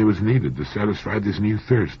more money was needed to satisfy this new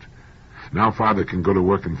thirst. Now Father can go to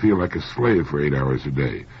work and feel like a slave for 8 hours a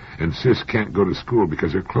day, and Sis can't go to school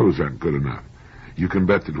because her clothes aren't good enough. You can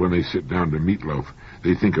bet that when they sit down to meatloaf,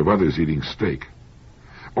 they think of others eating steak.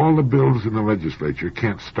 All the bills in the legislature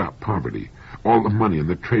can't stop poverty. All the money in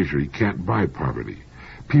the treasury can't buy poverty.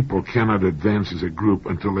 People cannot advance as a group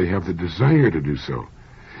until they have the desire to do so.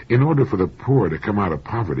 In order for the poor to come out of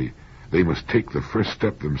poverty, they must take the first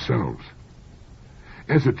step themselves.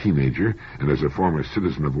 As a teenager, and as a former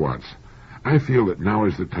citizen of Watts, I feel that now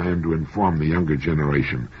is the time to inform the younger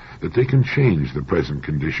generation that they can change the present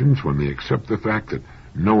conditions when they accept the fact that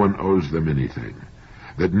no one owes them anything,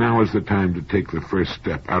 that now is the time to take the first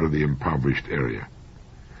step out of the impoverished area.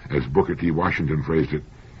 As Booker T. Washington phrased it,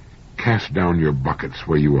 cast down your buckets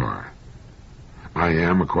where you are. I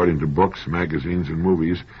am, according to books, magazines, and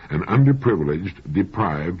movies, an underprivileged,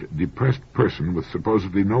 deprived, depressed person with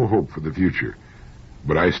supposedly no hope for the future.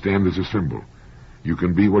 But I stand as a symbol. You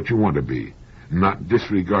can be what you want to be, not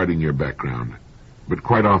disregarding your background, but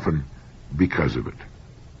quite often because of it.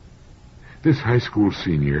 This high school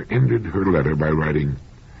senior ended her letter by writing,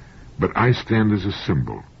 "But I stand as a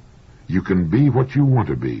symbol. You can be what you want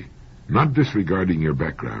to be, not disregarding your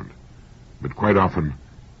background, but quite often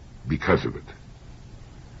because of it."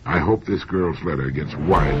 I hope this girl's letter gets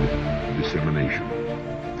wide dissemination.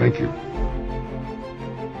 Thank you.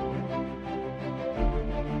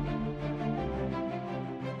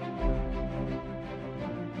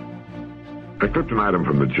 I clipped an item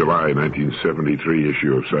from the July 1973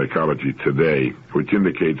 issue of Psychology Today, which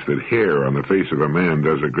indicates that hair on the face of a man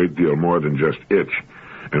does a great deal more than just itch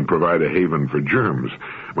and provide a haven for germs.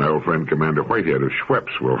 My old friend Commander Whitehead of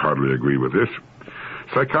Schweppes will hardly agree with this.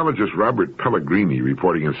 Psychologist Robert Pellegrini,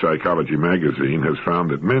 reporting in Psychology magazine, has found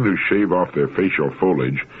that men who shave off their facial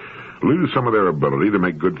foliage lose some of their ability to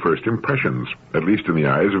make good first impressions, at least in the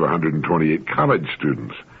eyes of 128 college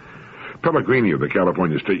students. Pellegrini of the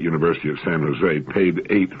California State University at San Jose paid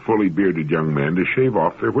 8 fully bearded young men to shave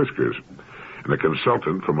off their whiskers, and a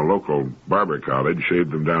consultant from a local barber college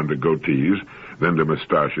shaved them down to goatees, then to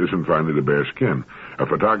mustaches, and finally to bare skin. A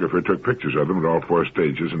photographer took pictures of them at all 4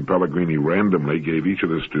 stages, and Pellegrini randomly gave each of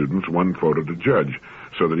the students 1 photo to judge,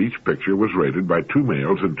 so that each picture was rated by 2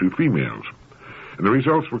 males and 2 females. And the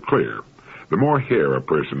results were clear. The more hair a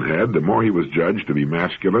person had, the more he was judged to be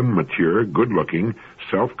masculine, mature, good-looking,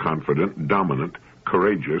 self-confident, dominant,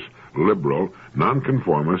 courageous, liberal,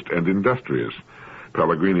 nonconformist, and industrious.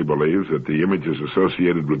 Pellegrini believes that the images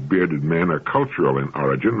associated with bearded men are cultural in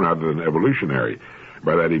origin rather than evolutionary.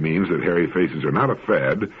 By that he means that hairy faces are not a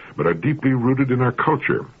fad, but are deeply rooted in our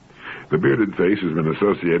culture. The bearded face has been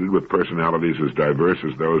associated with personalities as diverse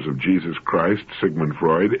as those of Jesus Christ, Sigmund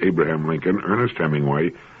Freud, Abraham Lincoln, Ernest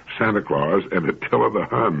Hemingway, Santa Claus, and Attila the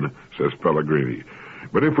Hun, says Pellegrini.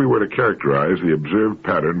 But if we were to characterize the observed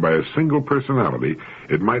pattern by a single personality,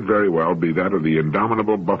 it might very well be that of the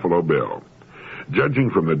indomitable Buffalo Bill. Judging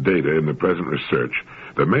from the data in the present research,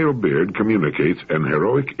 the male beard communicates an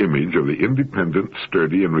heroic image of the independent,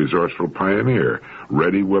 sturdy, and resourceful pioneer,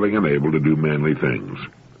 ready, willing, and able to do manly things.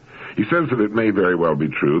 He says that it may very well be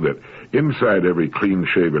true that inside every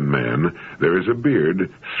clean-shaven man there is a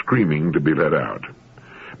beard screaming to be let out.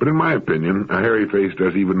 But in my opinion, a hairy face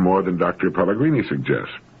does even more than Dr. Pellegrini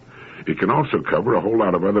suggests. It can also cover a whole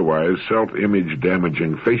lot of otherwise self-image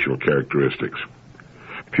damaging facial characteristics.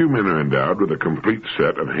 Few men are endowed with a complete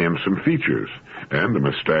set of handsome features, and the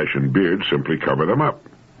mustache and beard simply cover them up.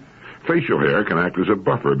 Facial hair can act as a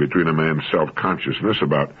buffer between a man's self-consciousness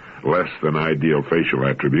about less than ideal facial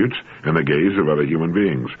attributes and the gaze of other human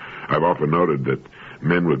beings. I've often noted that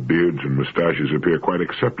men with beards and mustaches appear quite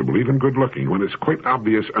acceptable, even good-looking, when it's quite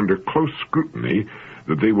obvious under close scrutiny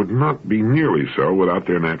that they would not be nearly so without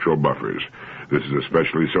their natural buffers. This is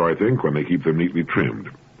especially so, I think, when they keep them neatly trimmed.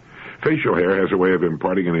 Facial hair has a way of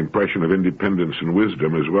imparting an impression of independence and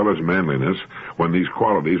wisdom as well as manliness when these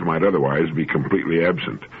qualities might otherwise be completely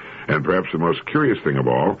absent. And perhaps the most curious thing of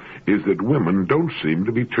all is that women don't seem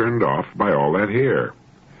to be turned off by all that hair.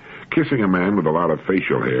 Kissing a man with a lot of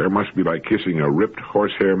facial hair must be like kissing a ripped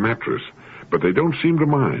horsehair mattress, but they don't seem to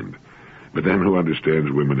mind. But then who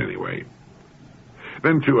understands women anyway?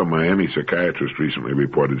 Then, too, a Miami psychiatrist recently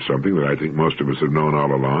reported something that I think most of us have known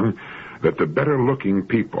all along, that the better-looking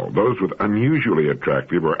people, those with unusually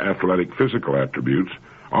attractive or athletic physical attributes,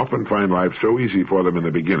 often find life so easy for them in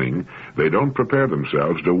the beginning, they don't prepare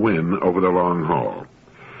themselves to win over the long haul.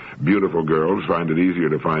 Beautiful girls find it easier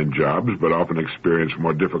to find jobs, but often experience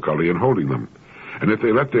more difficulty in holding them. And if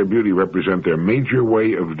they let their beauty represent their major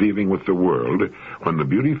way of dealing with the world, when the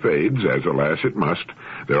beauty fades, as alas it must,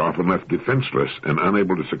 they're often left defenseless and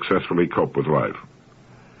unable to successfully cope with life.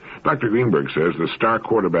 Dr. Greenberg says the star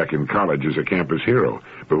quarterback in college is a campus hero,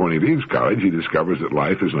 but when he leaves college, he discovers that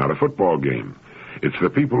life is not a football game. It's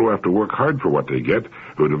the people who have to work hard for what they get,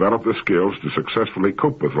 who develop the skills to successfully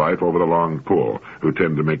cope with life over the long pull, who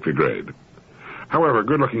tend to make the grade. However,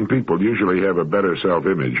 good-looking people usually have a better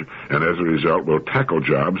self-image, and as a result will tackle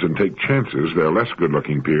jobs and take chances their less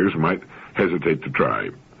good-looking peers might hesitate to try.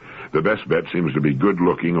 The best bet seems to be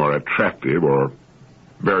good-looking or attractive or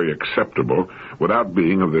very acceptable without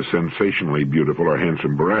being of the sensationally beautiful or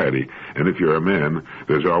handsome variety, and if you're a man,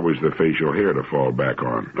 there's always the facial hair to fall back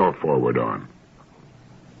on, or forward on.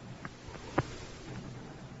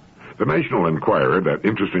 The National Enquirer, that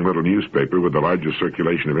interesting little newspaper with the largest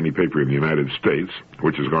circulation of any paper in the United States,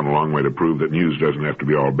 which has gone a long way to prove that news doesn't have to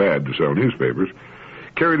be all bad to sell newspapers,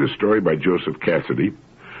 carried a story by Joseph Cassidy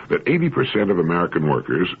that 80% of American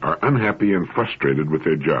workers are unhappy and frustrated with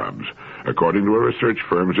their jobs, according to a research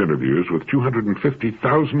firm's interviews with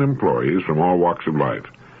 250,000 employees from all walks of life.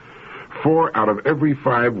 4 out of every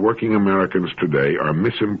 5 working Americans today are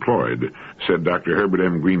misemployed, said Dr. Herbert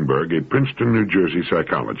M. Greenberg, a Princeton, New Jersey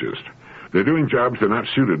psychologist. They're doing jobs they're not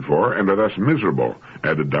suited for and are thus miserable,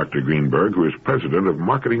 added Dr. Greenberg, who is president of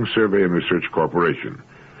Marketing Survey and Research Corporation.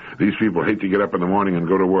 These people hate to get up in the morning and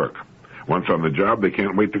go to work. Once on the job, they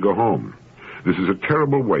can't wait to go home. This is a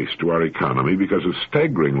terrible waste to our economy because of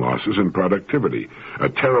staggering losses in productivity, a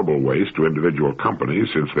terrible waste to individual companies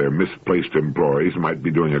since their misplaced employees might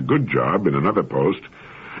be doing a good job in another post,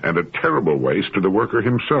 and a terrible waste to the worker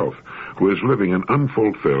himself, who is living an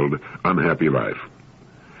unfulfilled, unhappy life.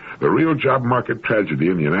 The real job market tragedy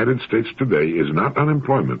in the United States today is not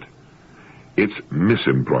unemployment, it's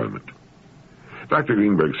misemployment. Dr.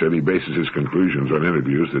 Greenberg said he bases his conclusions on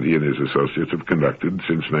interviews that he and his associates have conducted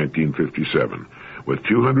since 1957, with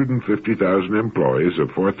 250,000 employees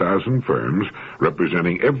of 4,000 firms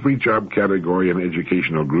representing every job category and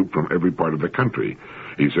educational group from every part of the country.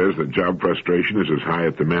 He says that job frustration is as high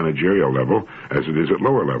at the managerial level as it is at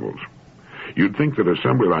lower levels. You'd think that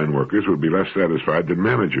assembly line workers would be less satisfied than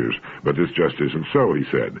managers, but this just isn't so, he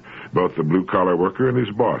said. Both the blue-collar worker and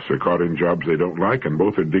his boss are caught in jobs they don't like, and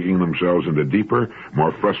both are digging themselves into deeper,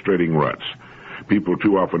 more frustrating ruts. People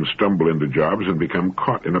too often stumble into jobs and become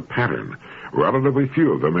caught in a pattern. Relatively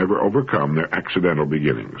few of them ever overcome their accidental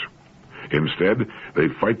beginnings. Instead, they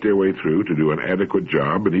fight their way through to do an adequate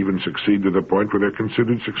job and even succeed to the point where they're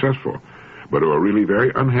considered successful, but who are really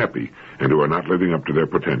very unhappy and who are not living up to their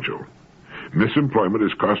potential. Misemployment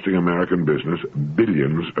is costing American business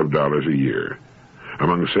billions of dollars a year.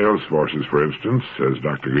 Among sales forces, for instance, says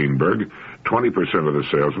Dr. Greenberg, 20% of the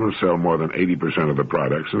salesmen sell more than 80% of the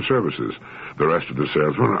products and services. The rest of the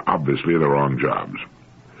salesmen are obviously in the wrong jobs.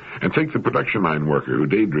 And take the production line worker who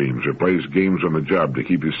daydreams or plays games on the job to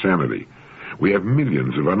keep his sanity. We have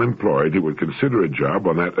millions of unemployed who would consider a job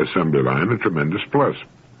on that assembly line a tremendous plus.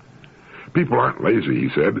 People aren't lazy, he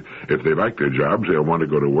said. If they like their jobs, they'll want to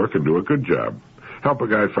go to work and do a good job. Help a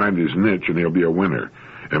guy find his niche and he'll be a winner.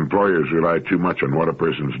 Employers rely too much on what a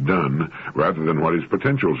person's done rather than what his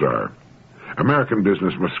potentials are. American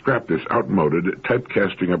business must scrap this outmoded,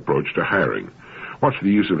 typecasting approach to hiring. What's the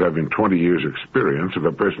use of having 20 years' experience if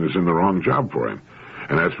a person is in the wrong job for him?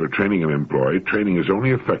 And as for training an employee, training is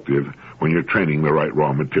only effective when you're training the right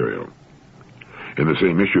raw material. In the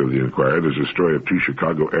same issue of the Enquirer, there's a story of 2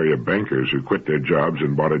 Chicago-area bankers who quit their jobs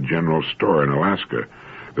and bought a general store in Alaska.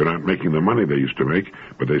 They're not making the money they used to make,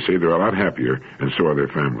 but they say they're a lot happier, and so are their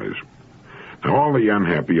families. Now, all the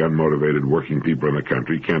unhappy, unmotivated working people in the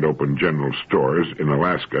country can't open general stores in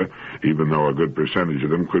Alaska, even though a good percentage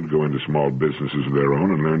of them could go into small businesses of their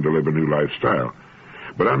own and learn to live a new lifestyle.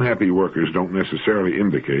 But unhappy workers don't necessarily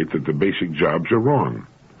indicate that the basic jobs are wrong.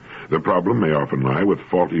 The problem may often lie with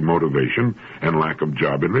faulty motivation and lack of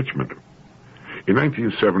job enrichment. In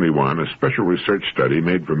 1971, a special research study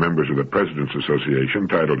made for members of the President's Association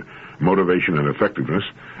titled Motivation and Effectiveness,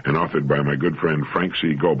 and authored by my good friend Frank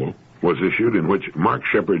C. Goebel, was issued, in which Mark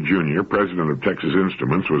Shepard, Jr., president of Texas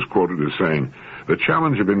Instruments, was quoted as saying, "The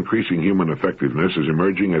challenge of increasing human effectiveness is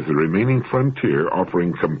emerging as the remaining frontier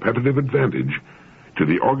offering competitive advantage to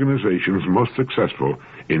the organizations most successful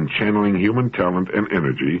in channeling human talent and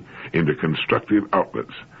energy into constructive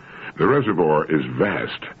outlets. The reservoir is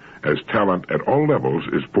vast, as talent at all levels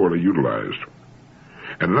is poorly utilized."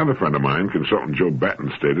 And another friend of mine, consultant Joe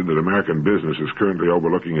Batten, stated that American business is currently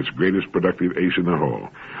overlooking its greatest productive ace in the hole.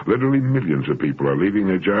 Literally millions of people are leaving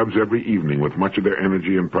their jobs every evening with much of their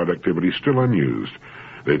energy and productivity still unused.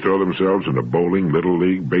 They throw themselves into bowling, little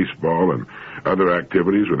league, baseball, and other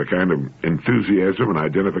activities with a kind of enthusiasm and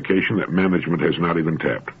identification that management has not even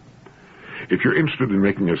tapped. If you're interested in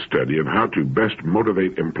making a study of how to best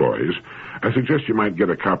motivate employees, I suggest you might get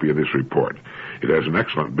a copy of this report. It has an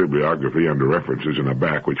excellent bibliography under references in the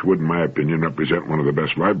back, which would, in my opinion, represent one of the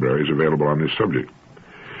best libraries available on this subject.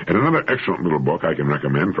 And another excellent little book I can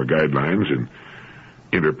recommend for guidelines in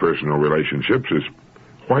interpersonal relationships is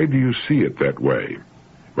Why Do You See It That Way?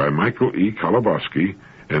 By Michael E. Kolobowski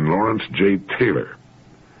and Lawrence J. Taylor.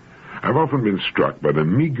 I've often been struck by the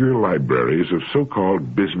meager libraries of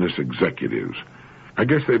so-called business executives. I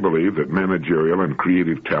guess they believe that managerial and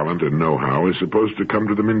creative talent and know-how is supposed to come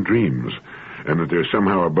to them in dreams, and that they're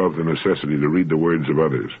somehow above the necessity to read the words of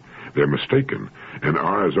others. They're mistaken, and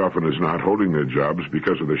are as often as not holding their jobs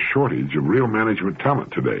because of the shortage of real management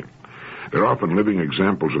talent today. They're often living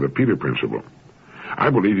examples of the Peter Principle. I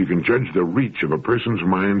believe you can judge the reach of a person's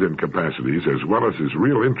mind and capacities as well as his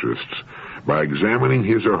real interests by examining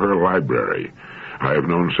his or her library. I have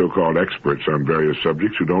known so-called experts on various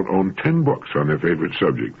subjects who don't own 10 books on their favorite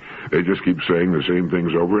subject. They just keep saying the same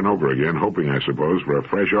things over and over again, hoping, I suppose, for a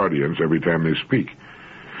fresh audience every time they speak.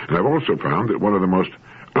 And I've also found that one of the most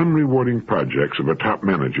unrewarding projects of a top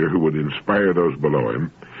manager who would inspire those below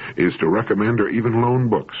him is to recommend or even loan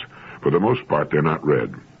books. For the most part, they're not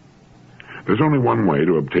read. There's only one way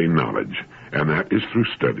to obtain knowledge, and that is through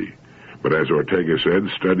study. But as Ortega said,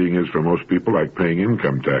 studying is for most people like paying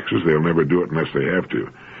income taxes. They'll never do it unless they have to.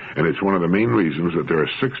 And it's one of the main reasons that there are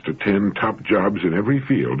 6 to 10 top jobs in every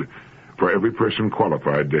field for every person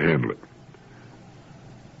qualified to handle it.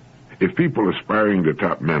 If people aspiring to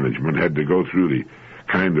top management had to go through the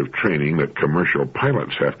kind of training that commercial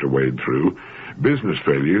pilots have to wade through, business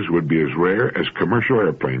failures would be as rare as commercial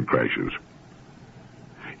airplane crashes.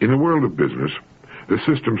 In the world of business, the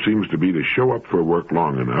system seems to be to show up for work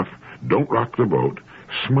long enough, don't rock the boat,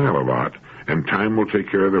 smile a lot, and time will take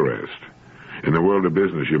care of the rest. In the world of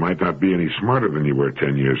business, you might not be any smarter than you were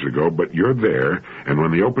 10 years ago, but you're there, and when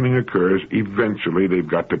the opening occurs, eventually they've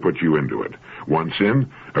got to put you into it. Once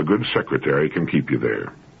in, a good secretary can keep you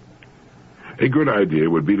there. A good idea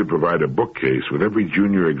would be to provide a bookcase with every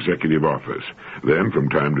junior executive office. Then, from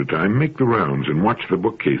time to time, make the rounds and watch the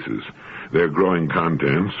bookcases. Their growing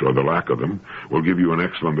contents, or the lack of them, will give you an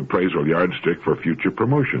excellent appraisal yardstick for future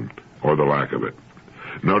promotion, or the lack of it.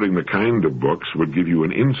 Noting the kind of books would give you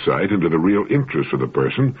an insight into the real interests of the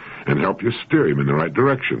person and help you steer him in the right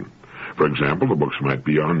direction. For example, the books might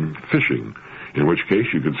be on fishing, in which case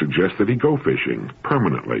you could suggest that he go fishing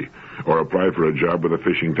permanently, or apply for a job with a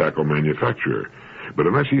fishing tackle manufacturer. But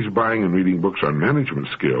unless he's buying and reading books on management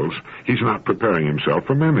skills, he's not preparing himself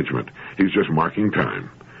for management. He's just marking time.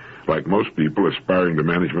 Like most people aspiring to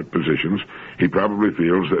management positions, he probably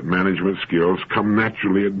feels that management skills come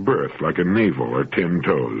naturally at birth, like a navel or 10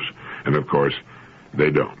 toes. And of course,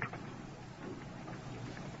 they don't.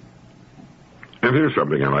 And here's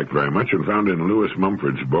something I like very much and found in Lewis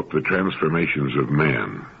Mumford's book, The Transformations of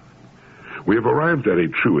Man. We have arrived at a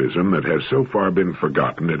truism that has so far been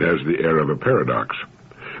forgotten it has the air of a paradox.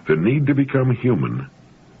 The need to become human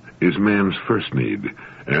is man's first need,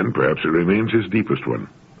 and perhaps it remains his deepest one.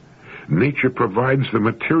 Nature provides the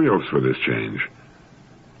materials for this change,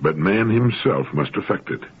 but man himself must effect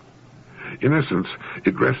it. In essence,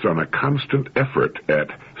 it rests on a constant effort at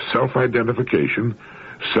self-identification,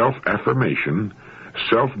 self-affirmation,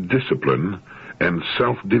 self-discipline, and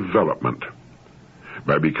self-development.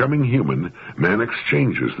 By becoming human, man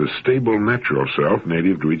exchanges the stable natural self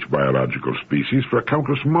native to each biological species for a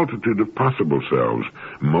countless multitude of possible selves,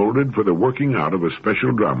 molded for the working out of a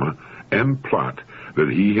special drama and plot that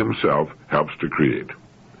he himself helps to create.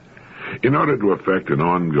 In order to effect an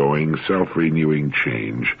ongoing, self-renewing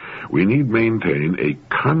change, we need maintain a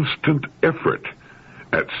constant effort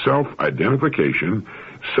at self-identification,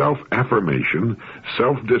 self-affirmation,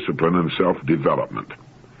 self-discipline, and self-development.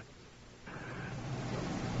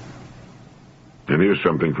 And here's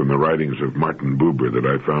something from the writings of Martin Buber that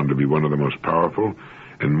I found to be one of the most powerful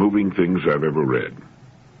and moving things I've ever read.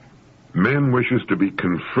 Man wishes to be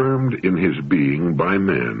confirmed in his being by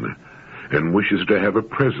man, and wishes to have a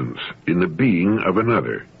presence in the being of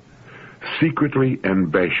another. Secretly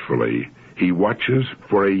and bashfully, he watches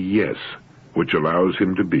for a yes, which allows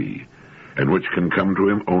him to be, and which can come to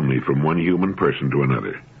him only from one human person to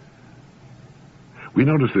another. We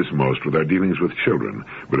notice this most with our dealings with children,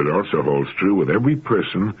 but it also holds true with every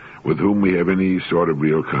person with whom we have any sort of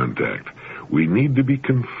real contact. We need to be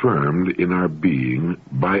confirmed in our being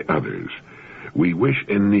by others. We wish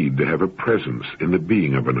and need to have a presence in the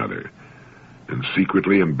being of another. And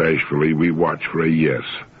secretly and bashfully we watch for a yes,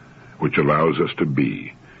 which allows us to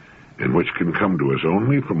be, and which can come to us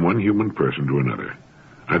only from one human person to another.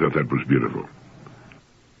 I thought that was beautiful.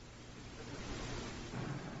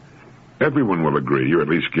 Everyone will agree, or at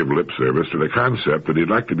least give lip service, to the concept that he'd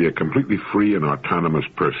like to be a completely free and autonomous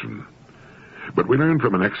person. But we learn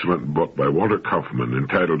from an excellent book by Walter Kaufmann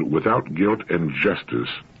entitled Without Guilt and Justice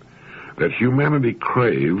that humanity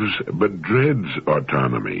craves but dreads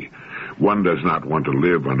autonomy. One does not want to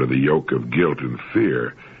live under the yoke of guilt and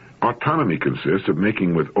fear. Autonomy consists of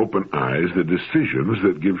making with open eyes the decisions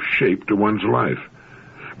that give shape to one's life.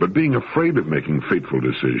 But being afraid of making fateful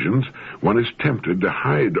decisions, one is tempted to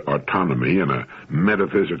hide autonomy in a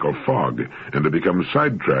metaphysical fog and to become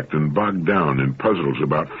sidetracked and bogged down in puzzles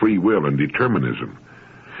about free will and determinism.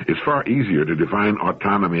 It's far easier to define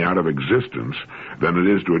autonomy out of existence than it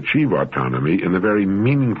is to achieve autonomy in the very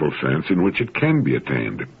meaningful sense in which it can be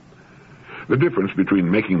attained. The difference between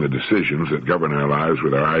making the decisions that govern our lives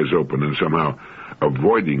with our eyes open and somehow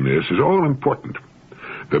avoiding this is all important.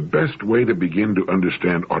 The best way to begin to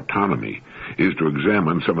understand autonomy is to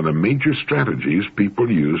examine some of the major strategies people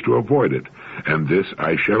use to avoid it. And this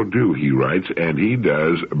I shall do, he writes, and he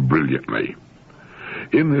does brilliantly.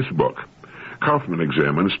 In this book, Kaufmann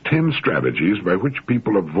examines 10 strategies by which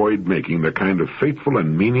people avoid making the kind of faithful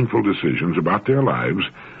and meaningful decisions about their lives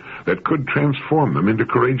that could transform them into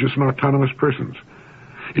courageous and autonomous persons.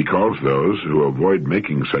 He calls those who avoid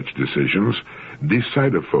making such decisions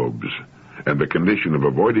decidophobes, and the condition of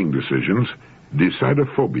avoiding decisions,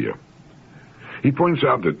 decidophobia. He points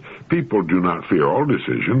out that people do not fear all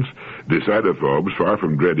decisions. Decidophobes, far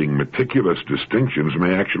from dreading meticulous distinctions,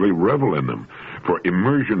 may actually revel in them, for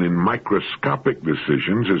immersion in microscopic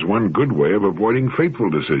decisions is one good way of avoiding fateful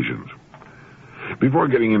decisions. Before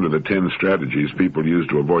getting into the 10 strategies people use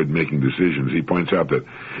to avoid making decisions, he points out that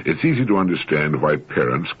it's easy to understand why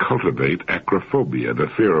parents cultivate acrophobia, the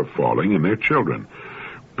fear of falling, in their children.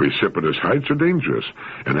 Precipitous heights are dangerous,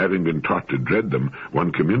 and having been taught to dread them,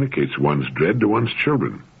 one communicates one's dread to one's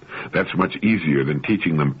children. That's much easier than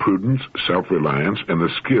teaching them prudence, self-reliance, and the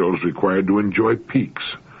skills required to enjoy peaks.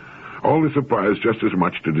 All this applies just as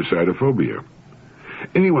much to decidophobia.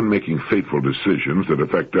 Anyone making fateful decisions that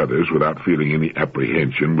affect others without feeling any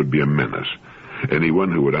apprehension would be a menace.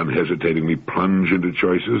 Anyone who would unhesitatingly plunge into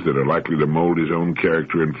choices that are likely to mold his own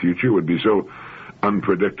character and future would be so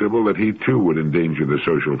unpredictable that he too would endanger the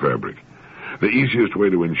social fabric. The easiest way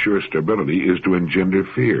to ensure stability is to engender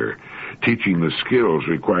fear. Teaching the skills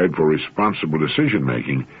required for responsible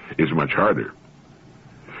decision-making is much harder.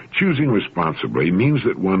 Choosing responsibly means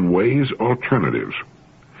that one weighs alternatives.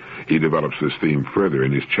 He develops this theme further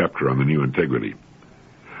in his chapter on the new integrity.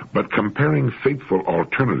 But comparing faithful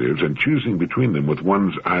alternatives and choosing between them with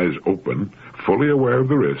one's eyes open, fully aware of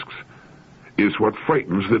the risks, is what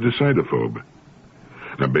frightens the decidophobe.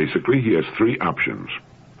 Now, basically, he has 3 options: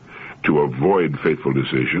 to avoid fateful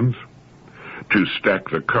decisions, to stack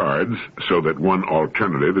the cards so that one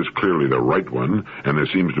alternative is clearly the right one and there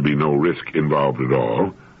seems to be no risk involved at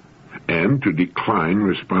all, and to decline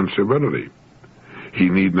responsibility. He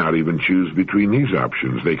need not even choose between these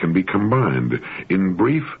options. They can be combined. In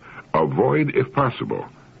brief, avoid if possible.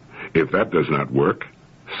 If that does not work,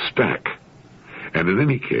 stack. And in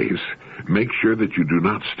any case, make sure that you do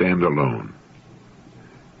not stand alone.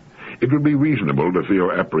 It would be reasonable to feel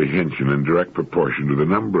apprehension in direct proportion to the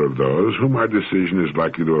number of those whom our decision is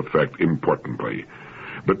likely to affect importantly.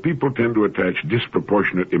 But people tend to attach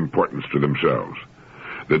disproportionate importance to themselves.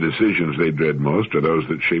 The decisions they dread most are those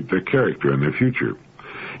that shape their character and their future.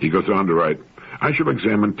 He goes on to write, I shall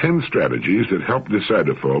examine 10 strategies that help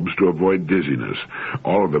decidophobes to avoid dizziness.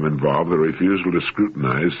 All of them involve the refusal to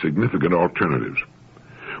scrutinize significant alternatives.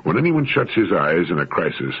 When anyone shuts his eyes in a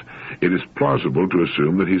crisis, it is plausible to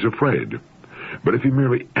assume that he's afraid. But if he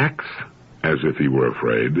merely acts as if he were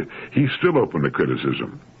afraid, he's still open to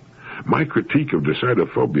criticism. My critique of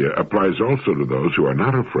decidophobia applies also to those who are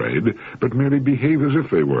not afraid, but merely behave as if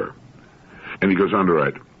they were. And he goes on to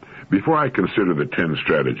write, before I consider the 10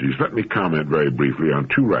 strategies, let me comment very briefly on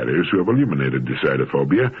 2 writers who have illuminated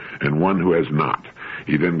decidophobia and one who has not.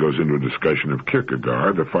 He then goes into a discussion of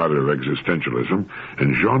Kierkegaard, the father of existentialism,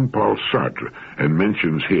 and Jean-Paul Sartre, and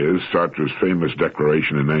mentions Sartre's famous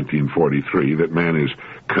declaration in 1943 that man is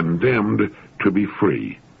condemned to be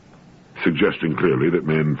free, suggesting clearly that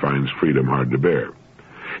man finds freedom hard to bear.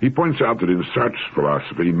 He points out that in Sartre's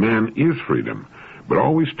philosophy, man is freedom, but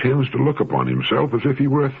always tends to look upon himself as if he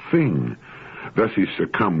were a thing. Thus he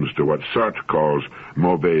succumbs to what Sartre calls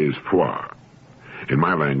mauvaise foi. In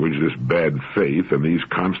my language, this bad faith and these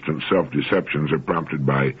constant self-deceptions are prompted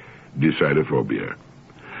by decidophobia.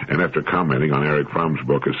 And after commenting on Erich Fromm's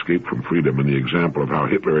book, Escape from Freedom, and the example of how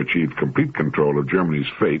Hitler achieved complete control of Germany's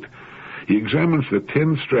fate, he examines the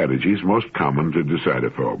 10 strategies most common to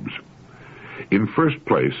decidophobes. In first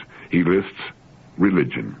place, he lists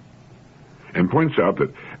religion, and points out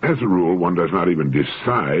that, as a rule, one does not even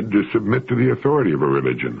decide to submit to the authority of a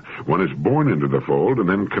religion. One is born into the fold and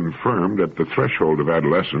then confirmed at the threshold of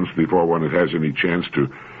adolescence before one has any chance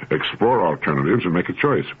to explore alternatives and make a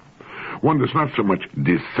choice. One does not so much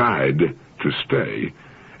decide to stay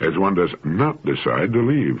as one does not decide to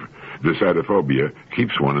leave. Decidophobia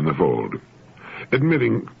keeps one in the fold.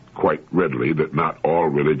 Admitting quite readily that not all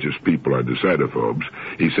religious people are decidophobes,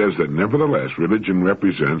 he says that nevertheless religion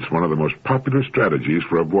represents one of the most popular strategies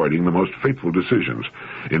for avoiding the most fateful decisions.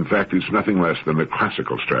 In fact, it's nothing less than the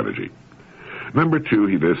classical strategy. Number 2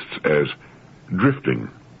 he lists as drifting.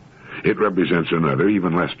 It represents another,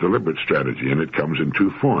 even less deliberate strategy, and it comes in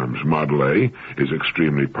 2 forms. Model A is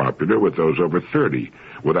extremely popular with those over 30,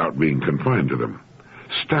 without being confined to them.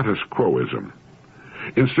 Status quoism.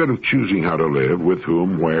 Instead of choosing how to live, with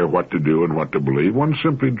whom, where, what to do, and what to believe, one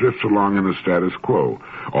simply drifts along in the status quo.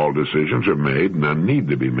 All decisions are made, none need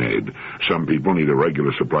to be made. Some people need a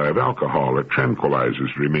regular supply of alcohol or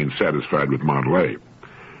tranquilizers to remain satisfied with Model A.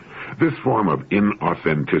 This form of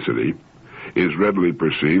inauthenticity is readily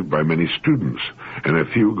perceived by many students, and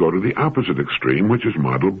a few go to the opposite extreme, which is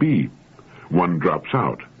Model B. One drops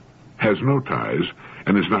out, has no ties,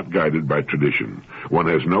 and is not guided by tradition. One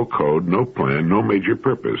has no code, no plan, no major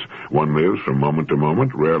purpose. One lives from moment to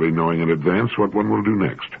moment, rarely knowing in advance what one will do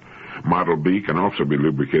next. Model B can also be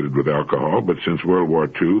lubricated with alcohol, but since World War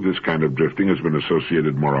II, this kind of drifting has been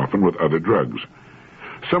associated more often with other drugs.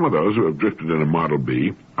 Some of those who have drifted in a Model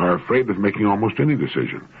B are afraid of making almost any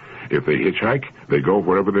decision. If they hitchhike, they go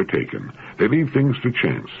wherever they're taken. They leave things to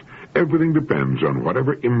chance. Everything depends on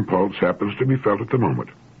whatever impulse happens to be felt at the moment.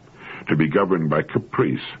 To be governed by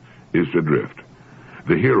caprice is to drift.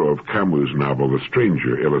 The hero of Camus' novel, The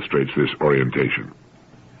Stranger, illustrates this orientation.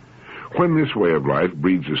 When this way of life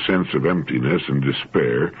breeds a sense of emptiness and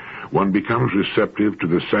despair, one becomes receptive to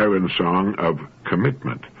the siren song of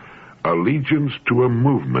commitment. Allegiance to a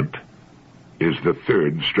movement is the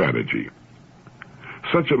 3rd strategy.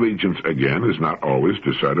 Such allegiance, again, is not always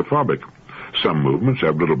decidophobic. Some movements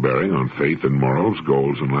have little bearing on faith and morals,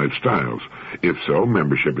 goals, and lifestyles. If so,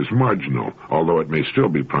 membership is marginal, although it may still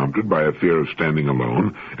be prompted by a fear of standing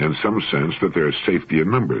alone and some sense that there is safety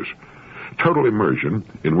in numbers. Total immersion,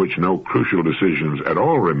 in which no crucial decisions at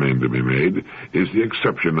all remain to be made, is the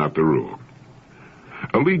exception, not the rule.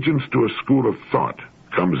 Allegiance to a school of thought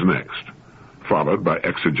comes next, followed by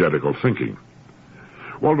exegetical thinking.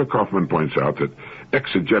 Walter Kaufmann points out that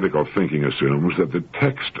exegetical thinking assumes that the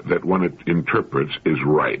text that one interprets is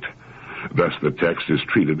right. Thus, the text is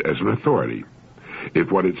treated as an authority.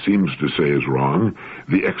 If what it seems to say is wrong,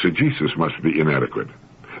 the exegesis must be inadequate.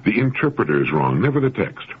 The interpreter is wrong, never the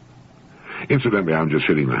text. Incidentally, I'm just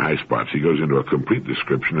hitting the high spots. He goes into a complete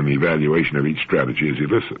description and evaluation of each strategy as he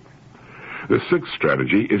lists it. The 6th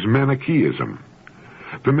strategy is Manichaeism.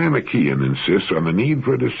 The Manichaean insists on the need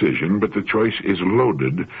for a decision, but the choice is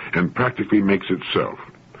loaded and practically makes itself.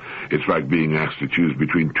 It's like being asked to choose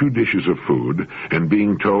between 2 dishes of food and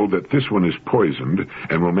being told that this one is poisoned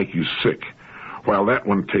and will make you sick, while that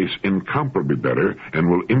one tastes incomparably better and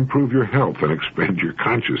will improve your health and expand your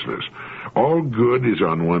consciousness. All good is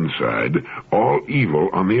on one side, all evil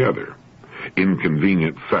on the other.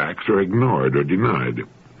 Inconvenient facts are ignored or denied.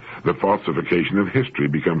 The falsification of history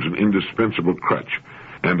becomes an indispensable crutch,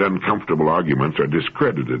 and uncomfortable arguments are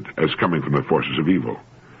discredited as coming from the forces of evil.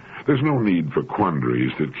 There's no need for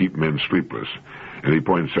quandaries that keep men sleepless, and he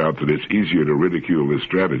points out that it's easier to ridicule this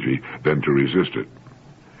strategy than to resist it.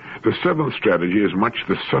 The seventh strategy is much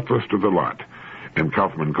the subtlest of the lot, and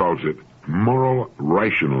Kaufman calls it moral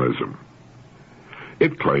rationalism.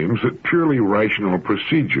 It claims that purely rational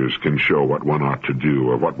procedures can show what one ought to do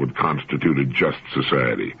or what would constitute a just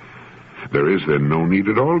society. There is then no need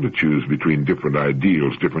at all to choose between different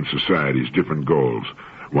ideals, different societies, different goals.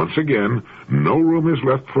 Once again, no room is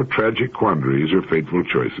left for tragic quandaries or fateful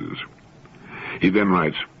choices. He then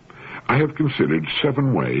writes, I have considered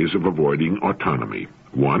 7 ways of avoiding autonomy.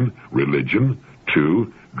 1, religion.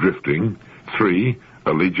 2, drifting. 3,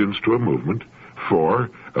 allegiance to a movement. 4,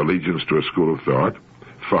 allegiance to a school of thought.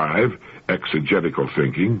 5, exegetical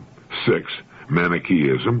thinking. 6,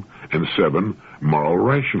 Manichaeism. And 7, moral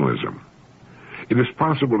rationalism. It is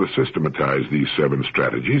possible to systematize these 7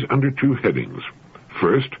 strategies under 2 headings.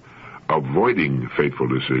 First, avoiding fateful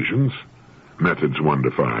decisions, methods 1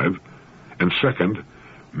 to 5. And second,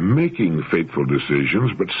 making fateful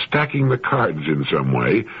decisions, but stacking the cards in some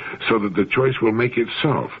way so that the choice will make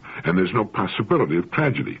itself, and there's no possibility of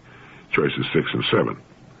tragedy. Choices 6 and 7.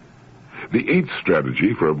 The 8th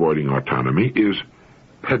strategy for avoiding autonomy is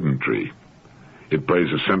pedantry. It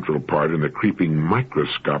plays a central part in the creeping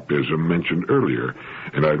microscopism mentioned earlier,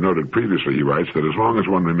 and I've noted previously, he writes, that as long as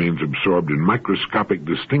one remains absorbed in microscopic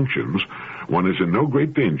distinctions, one is in no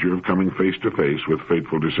great danger of coming face to face with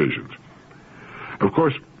fateful decisions. Of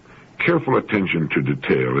course, careful attention to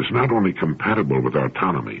detail is not only compatible with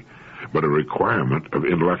autonomy, but a requirement of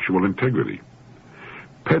intellectual integrity.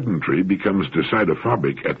 Pedantry becomes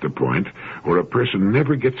decidophobic at the point where a person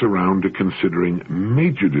never gets around to considering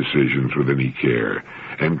major decisions with any care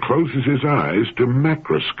and closes his eyes to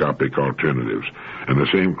macroscopic alternatives, and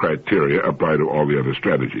the same criteria apply to all the other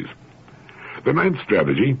strategies. The 9th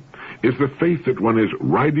strategy is the faith that one is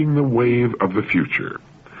riding the wave of the future.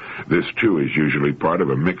 This, too, is usually part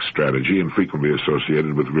of a mixed strategy and frequently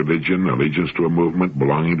associated with religion, allegiance to a movement,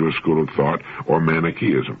 belonging to a school of thought, or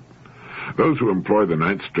Manichaeism. Those who employ the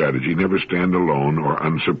 9th strategy never stand alone or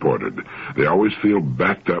unsupported. They always feel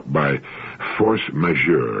backed up by force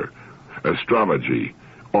majeure, astrology,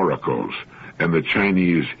 oracles, and the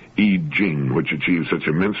Chinese I Ching, which achieved such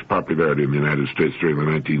immense popularity in the United States during the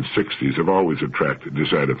 1960s, have always attracted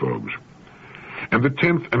decidophobes. And the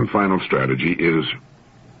 10th and final strategy is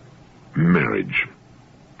marriage.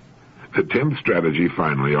 The 10th strategy,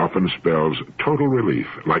 finally, often spells total relief,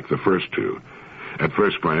 like the first 2. At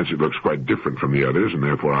first glance, it looks quite different from the others and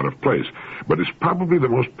therefore out of place, but is probably the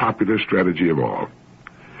most popular strategy of all.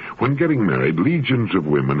 When getting married, legions of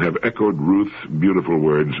women have echoed Ruth's beautiful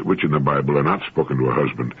words, which in the Bible are not spoken to a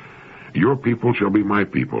husband. Your people shall be my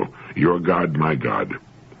people, your God my God.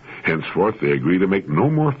 Henceforth, they agree to make no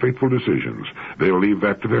more fateful decisions. They'll leave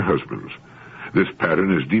that to their husbands. This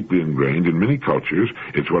pattern is deeply ingrained in many cultures.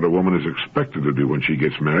 It's what a woman is expected to do when she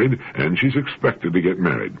gets married, and she's expected to get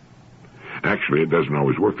married. Actually, it doesn't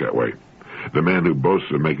always work that way. The man who boasts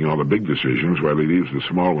of making all the big decisions while he leaves the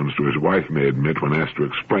small ones to his wife may admit, when asked to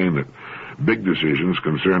explain, that big decisions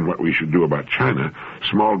concern what we should do about China,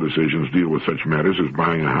 small decisions deal with such matters as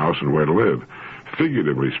buying a house and where to live.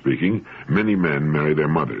 Figuratively speaking, many men marry their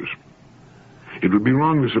mothers. It would be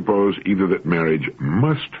wrong to suppose either that marriage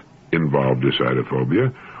must involve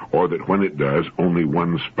decidophobia, or that when it does, only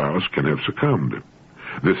one spouse can have succumbed.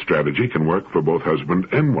 This strategy can work for both husband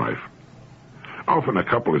and wife. Often a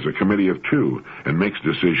couple is a committee of 2 and makes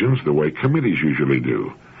decisions the way committees usually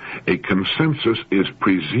do. A consensus is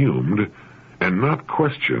presumed and not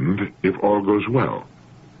questioned if all goes well.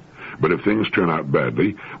 But if things turn out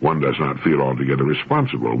badly, one does not feel altogether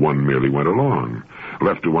responsible. One merely went along.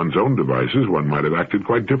 Left to one's own devices, one might have acted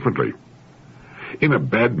quite differently. In a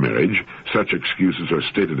bad marriage, such excuses are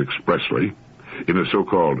stated expressly. In a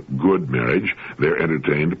so-called good marriage, they're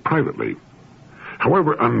entertained privately.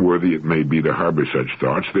 However unworthy it may be to harbor such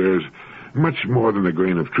thoughts, there's much more than a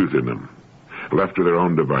grain of truth in them. Left to their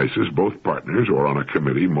own devices, both partners, or on a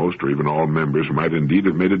committee, most or even all members might indeed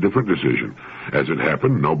have made a different decision. As it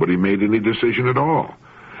happened, nobody made any decision at all.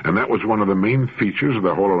 And that was one of the main features of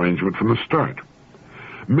the whole arrangement from the start.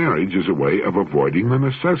 Marriage is a way of avoiding the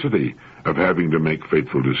necessity of having to make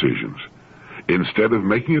fateful decisions. Instead of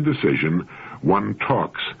making a decision, one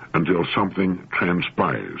talks until something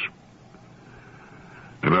transpires.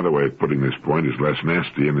 Another way of putting this point is less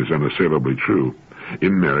nasty and is unassailably true.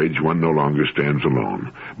 In marriage, one no longer stands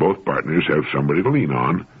alone. Both partners have somebody to lean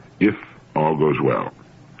on, if all goes well.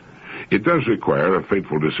 It does require a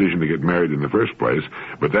fateful decision to get married in the first place,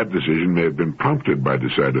 but that decision may have been prompted by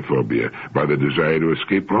decidophobia, by the desire to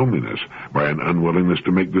escape loneliness, by an unwillingness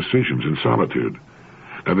to make decisions in solitude.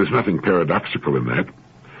 Now, there's nothing paradoxical in that.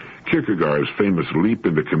 Kierkegaard's famous leap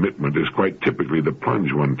into commitment is quite typically the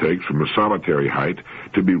plunge one takes from a solitary height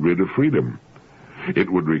to be rid of freedom. It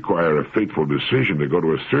would require a fateful decision to go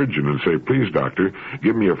to a surgeon and say, "Please, doctor,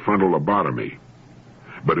 give me a frontal lobotomy."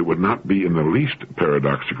 But it would not be in the least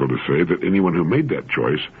paradoxical to say that anyone who made that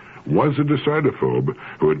choice was a decidophobe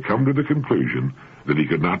who had come to the conclusion that he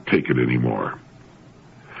could not take it anymore.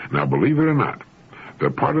 Now, believe it or not,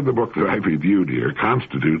 the part of the book that I've reviewed here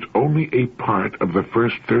constitutes only a part of the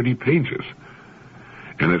first 30 pages.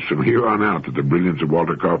 And it's from here on out that the brilliance of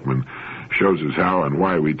Walter Kaufman shows us how and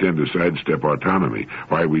why we tend to sidestep autonomy,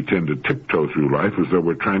 why we tend to tiptoe through life as though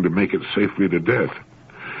we're trying to make it safely to death.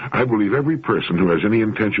 I believe every person who has any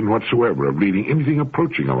intention whatsoever of leading anything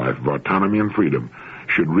approaching a life of autonomy and freedom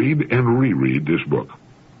should read and reread this book.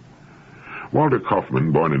 Walter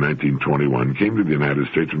Kaufman, born in 1921, came to the United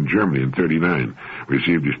States from Germany in 1939,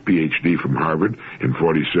 received his Ph.D. from Harvard in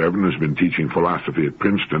 1947, has been teaching philosophy at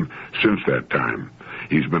Princeton since that time.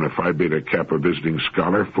 He's been a Phi Beta Kappa visiting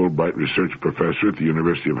scholar, Fulbright research professor at the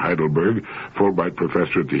University of Heidelberg, Fulbright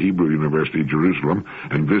professor at the Hebrew University, Jerusalem,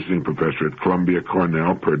 and visiting professor at Columbia,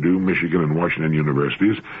 Cornell, Purdue, Michigan, and Washington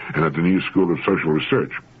universities, and at the New School of Social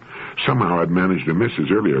Research. Somehow I'd managed to miss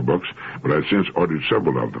his earlier books, but I've since ordered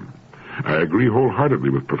several of them. I agree wholeheartedly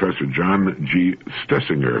with Professor John G.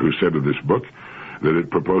 Stessinger, who said of this book that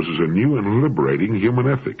it proposes a new and liberating human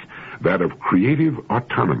ethic, that of creative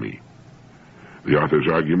autonomy. The author's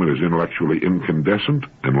argument is intellectually incandescent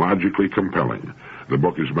and logically compelling. The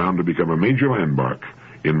book is bound to become a major landmark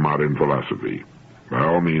in modern philosophy. By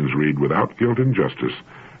all means, read Without Guilt and Justice,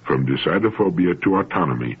 From Decidophobia to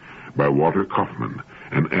Autonomy by Walter Kaufman,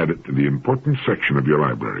 and add it to the important section of your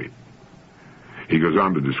library. He goes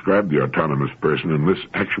on to describe the autonomous person and lists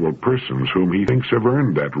actual persons whom he thinks have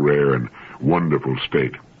earned that rare and wonderful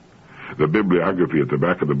state. The bibliography at the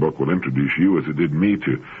back of the book will introduce you, as it did me,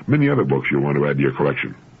 to many other books you'll want to add to your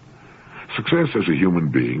collection. Success as a human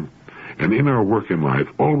being, and in our work in life,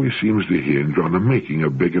 always seems to hinge on the making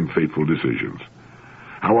of big and fateful decisions.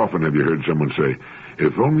 How often have you heard someone say,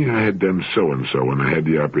 "If only I had done so-and-so when I had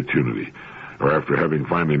the opportunity," or after having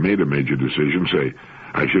finally made a major decision, say,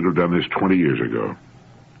 "I should have done this 20 years ago."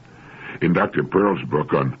 In Dr. Pearl's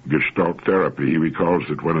book on Gestalt therapy, he recalls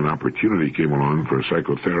that when an opportunity came along for a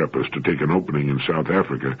psychotherapist to take an opening in South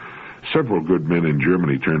Africa, several good men in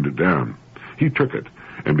Germany turned it down. He took it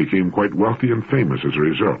and became quite wealthy and famous as a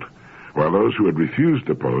result, while those who had refused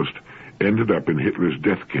the post ended up in Hitler's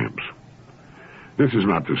death camps. This is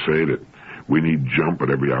not to say that we need jump at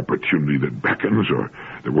every opportunity that beckons, or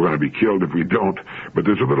that we're going to be killed if we don't, but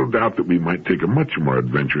there's a little doubt that we might take a much more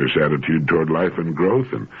adventurous attitude toward life and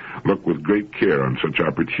growth and look with great care on such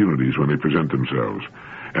opportunities when they present themselves.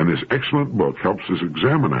 And this excellent book helps us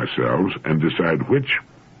examine ourselves and decide which,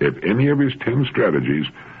 if any of his 10 strategies,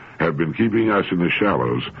 have been keeping us in the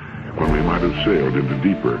shallows when we might have sailed into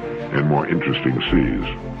deeper and more interesting seas.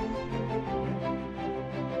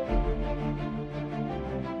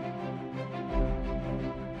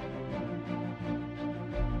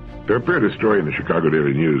 There appeared a story in the Chicago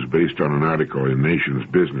Daily News based on an article in Nation's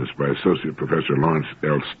Business by Associate Professor Lawrence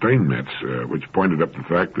L. Steinmetz, which pointed up the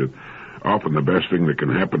fact that often the best thing that can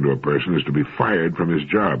happen to a person is to be fired from his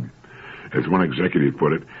job. As one executive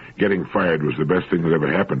put it, getting fired was the best thing that ever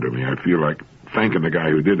happened to me. I feel like thanking the guy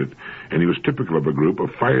who did it. And he was typical of a group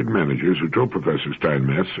of fired managers who told Professor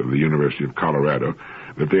Steinmetz of the University of Colorado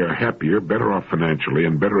that they are happier, better off financially,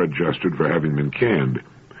 and better adjusted for having been canned.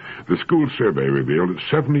 The school survey revealed that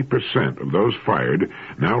 70% of those fired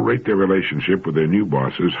now rate their relationship with their new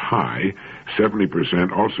bosses high.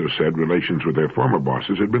 70% also said relations with their former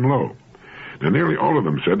bosses had been low. Now, nearly all of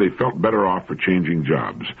them said they felt better off for changing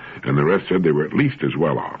jobs, and the rest said they were at least as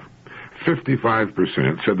well off.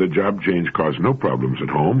 55% said the job change caused no problems at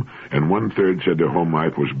home, and 1/3 said their home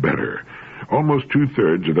life was better. Almost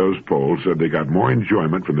 2/3 of those polled said they got more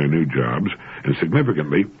enjoyment from their new jobs, and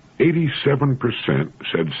significantly, 87%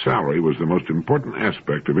 said salary was the most important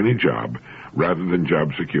aspect of any job, rather than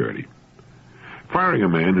job security. Firing a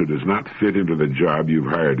man who does not fit into the job you've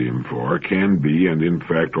hired him for can be, and in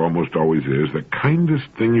fact almost always is, the kindest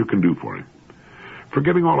thing you can do for him.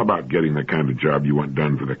 Forgetting all about getting the kind of job you want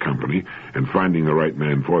done for the company and finding the right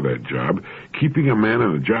man for that job, keeping a man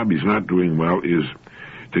in a job he's not doing well is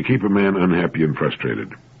to keep a man unhappy and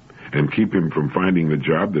frustrated, and keep him from finding the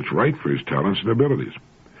job that's right for his talents and abilities.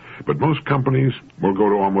 But most companies will go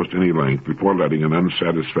to almost any length before letting an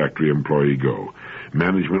unsatisfactory employee go.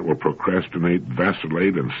 Management will procrastinate,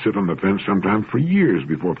 vacillate, and sit on the fence sometimes for years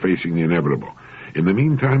before facing the inevitable. In the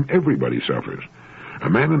meantime, everybody suffers. A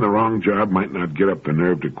man in the wrong job might not get up the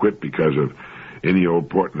nerve to quit because of any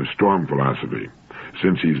old port in a storm philosophy.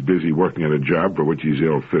 Since he's busy working at a job for which he's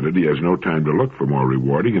ill-fitted, he has no time to look for more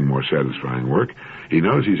rewarding and more satisfying work. He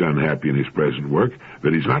knows he's unhappy in his present work,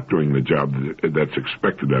 that he's not doing the job that's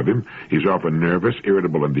expected of him. He's often nervous,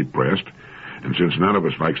 irritable, and depressed. And since none of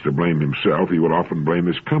us likes to blame himself, he will often blame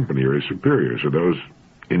his company or his superiors or those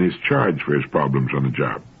in his charge for his problems on the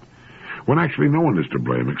job. When actually no one is to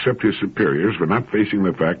blame except his superiors for not facing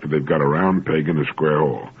the fact that they've got a round peg in a square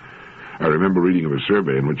hole. I remember reading of a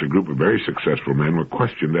survey in which a group of very successful men were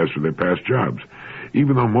questioned as to their past jobs.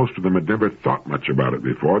 Even though most of them had never thought much about it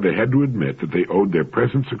before, they had to admit that they owed their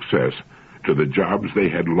present success to the jobs they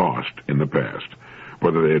had lost in the past.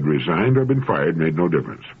 Whether they had resigned or been fired made no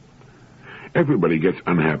difference. Everybody gets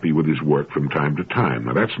unhappy with his work from time to time.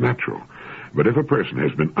 Now, that's natural. But if a person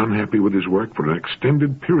has been unhappy with his work for an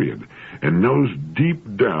extended period and knows deep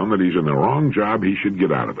down that he's in the wrong job, he should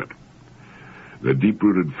get out of it. The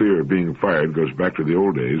deep-rooted fear of being fired goes back to the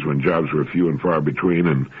old days when jobs were few and far between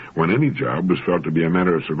and when any job was felt to be a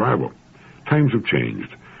matter of survival. Times have changed.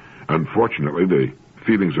 Unfortunately, the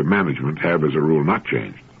feelings of management have, as a rule, not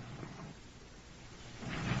changed.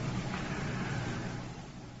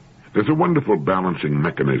 There's a wonderful balancing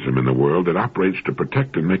mechanism in the world that operates to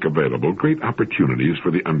protect and make available great opportunities for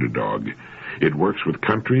the underdog. It works with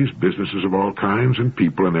countries, businesses of all kinds, and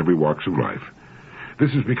people in every walks of life.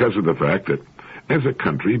 This is because of the fact that as a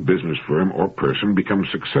country, business firm, or person becomes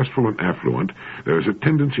successful and affluent, there is a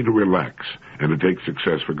tendency to relax and to take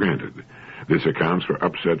success for granted. This accounts for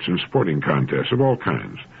upsets in sporting contests of all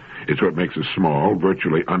kinds. It's what makes a small,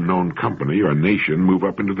 virtually unknown company or nation move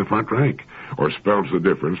up into the front rank, or spells the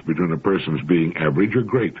difference between a person's being average or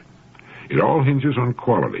great. It all hinges on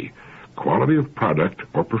quality of product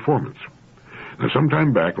or performance. Now, some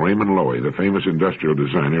time back, Raymond Loewy, the famous industrial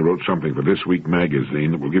designer, wrote something for This Week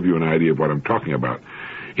magazine that will give you an idea of what I'm talking about.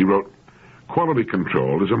 He wrote, "Quality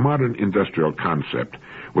control is a modern industrial concept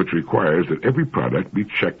which requires that every product be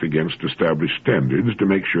checked against established standards to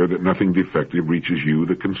make sure that nothing defective reaches you,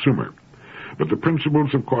 the consumer. But the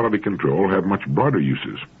principles of quality control have much broader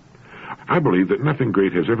uses. I believe that nothing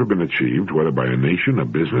great has ever been achieved, whether by a nation, a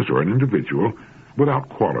business, or an individual, without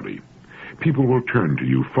quality. People will turn to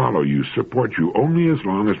you, follow you, support you only as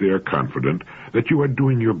long as they are confident that you are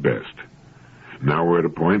doing your best. Now we're at a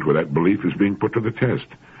point where that belief is being put to the test.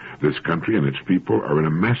 This country and its people are in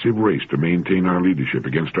a massive race to maintain our leadership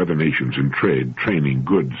against other nations in trade, training,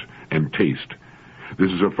 goods, and taste.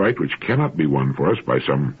 This is a fight which cannot be won for us by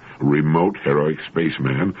some remote, heroic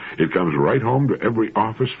spaceman. It comes right home to every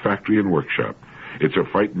office, factory, and workshop. It's a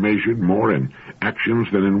fight measured more in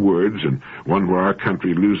actions than in words, and one where our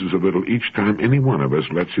country loses a little each time any one of us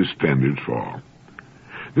lets his standards fall.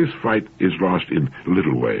 This fight is lost in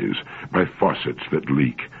little ways, by faucets that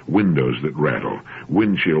leak, windows that rattle,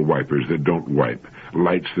 windshield wipers that don't wipe,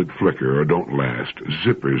 lights that flicker or don't last,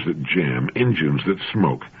 zippers that jam, engines that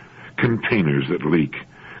smoke, containers that leak,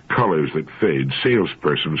 colors that fade,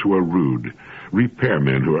 salespersons who are rude,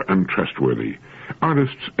 repairmen who are untrustworthy,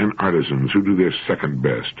 artists and artisans who do their second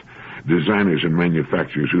best, designers and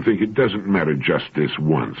manufacturers who think it doesn't matter just this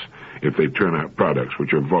once if they turn out products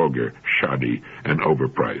which are vulgar, shoddy, and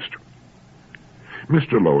overpriced.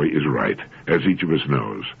 Mr. Loewy is right, as each of us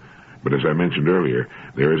knows. But as I mentioned earlier,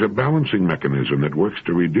 there is a balancing mechanism that works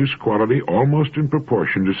to reduce quality almost in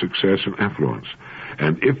proportion to success and affluence.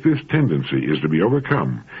 And if this tendency is to be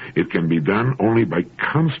overcome, it can be done only by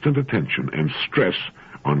constant attention and stress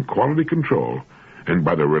on quality control and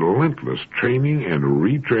by the relentless training and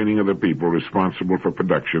retraining of the people responsible for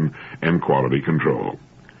production and quality control.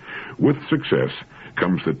 With success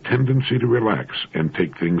comes the tendency to relax and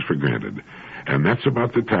take things for granted. And that's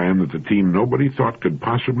about the time that the team nobody thought could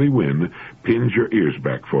possibly win pins your ears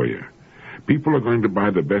back for you. People are going to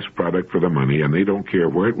buy the best product for the money, and they don't care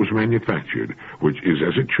where it was manufactured, which is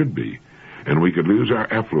as it should be. And we could lose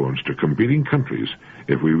our affluence to competing countries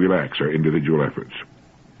if we relax our individual efforts.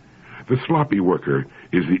 The sloppy worker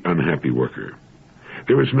is the unhappy worker.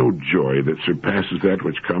 There is no joy that surpasses that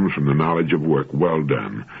which comes from the knowledge of work well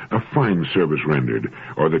done, a fine service rendered,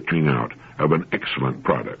 or the turning out of an excellent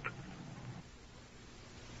product.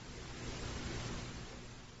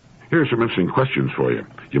 Here are some interesting questions for you.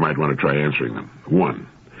 You might want to try answering them. 1.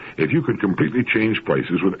 If you could completely change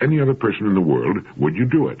places with any other person in the world, would you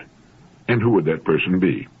do it? And who would that person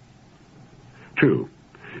be? 2.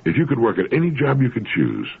 If you could work at any job you could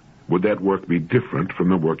choose, would that work be different from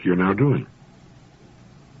the work you're now doing?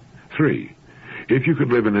 3. If you could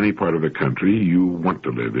live in any part of the country you want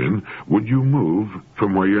to live in, would you move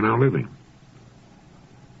from where you're now living?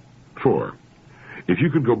 4. If you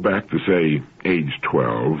could go back to, say, age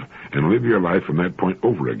 12 and live your life from that point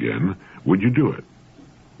over again, would you do it?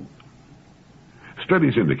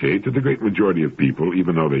 Studies indicate that the great majority of people,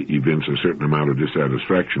 even though they evince a certain amount of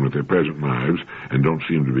dissatisfaction with their present lives and don't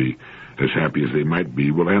seem to be as happy as they might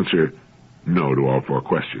be, will answer no to all 4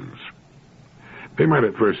 questions. They might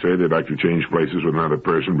at first say they'd like to change places with another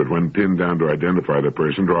person, but when pinned down to identify the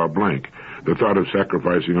person, draw a blank. The thought of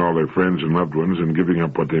sacrificing all their friends and loved ones and giving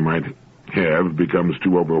up what they might have becomes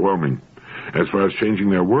too overwhelming. As far as changing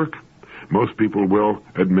their work, most people will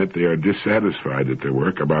admit they are dissatisfied at their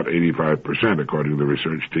work, about 85%, according to the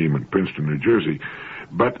research team at Princeton, New Jersey.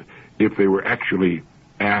 But if they were actually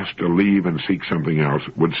asked to leave and seek something else,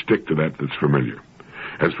 would stick to that that's familiar.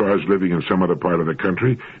 As far as living in some other part of the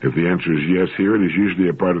country, if the answer is yes here, it is usually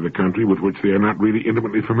a part of the country with which they are not really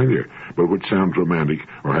intimately familiar, but which sounds romantic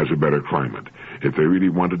or has a better climate. If they really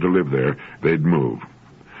wanted to live there, they'd move.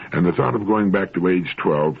 And the thought of going back to age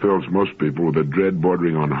 12 fills most people with a dread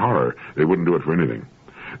bordering on horror. They wouldn't do it for anything.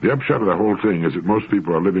 The upshot of the whole thing is that most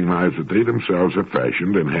people are living lives that they themselves have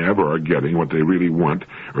fashioned and have or are getting what they really want,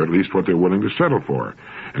 or at least what they're willing to settle for.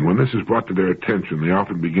 And when this is brought to their attention, they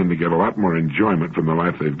often begin to get a lot more enjoyment from the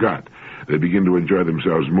life they've got. They begin to enjoy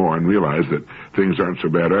themselves more and realize that things aren't so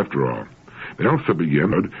bad after all. They also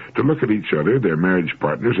begin to look at each other, their marriage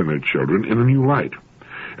partners, and their children in a new light.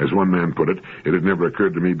 As one man put it, it had never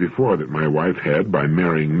occurred to me before that my wife had, by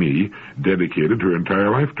marrying me, dedicated her entire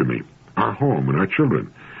life to me, our home, and our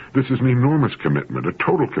children. This is an enormous commitment, a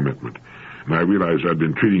total commitment. And I realized I'd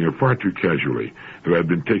been treating her far too casually, that I'd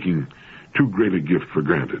been taking too great a gift for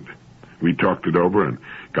granted. We talked it over and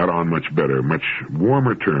got on much better, much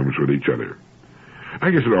warmer terms with each other. I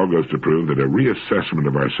guess it all goes to prove that a reassessment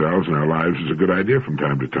of ourselves and our lives is a good idea from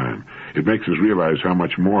time to time. It makes us realize how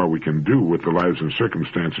much more we can do with the lives and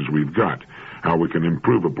circumstances we've got, how we can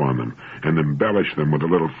improve upon them and embellish them with a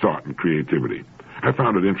little thought and creativity. I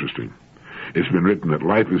found it interesting. It's been written that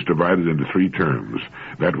life is divided into 3 terms: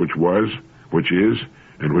 that which was, which is,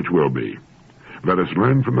 and which will be. Let us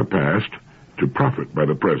learn from the past to profit by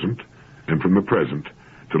the present, and from the present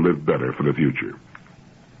to live better for the future.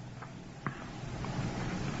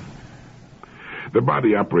 The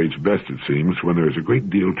body operates best, it seems, when there is a great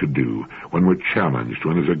deal to do, when we're challenged,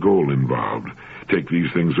 when there's a goal involved. Take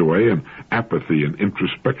these things away, and apathy and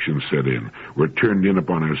introspection set in. We're turned in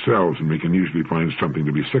upon ourselves, and we can usually find something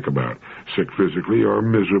to be sick about, sick physically or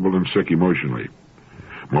miserable and sick emotionally.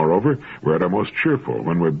 Moreover, we're at our most cheerful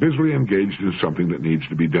when we're busily engaged in something that needs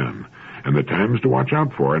to be done. And the times to watch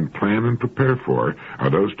out for and plan and prepare for are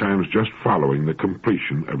those times just following the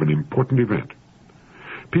completion of an important event.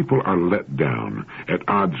 People are let down, at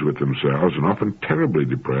odds with themselves, and often terribly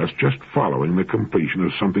depressed just following the completion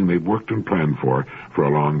of something they've worked and planned for a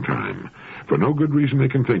long time. For no good reason they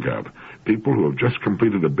can think of, people who have just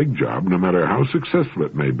completed a big job, no matter how successful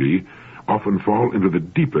it may be, often fall into the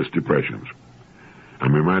deepest depressions.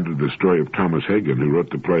 I'm reminded of the story of Thomas Hagen, who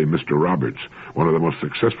wrote the play Mr. Roberts, one of the most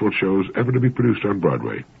successful shows ever to be produced on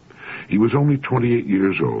Broadway. He was only 28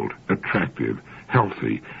 years old, attractive,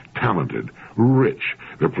 healthy, talented, rich.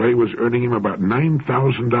 The play was earning him about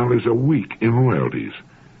 $9,000 a week in royalties.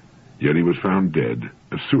 Yet he was found dead,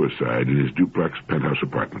 a suicide, in his duplex penthouse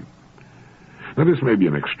apartment. Now, this may be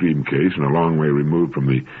an extreme case and a long way removed from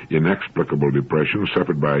the inexplicable depression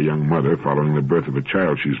suffered by a young mother following the birth of a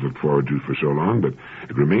child she's looked forward to for so long, but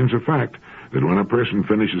it remains a fact that when a person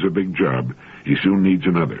finishes a big job, he soon needs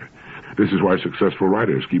another. This is why successful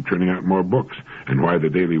writers keep turning out more books, and why the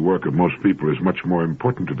daily work of most people is much more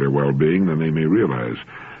important to their well-being than they may realize.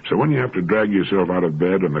 So when you have to drag yourself out of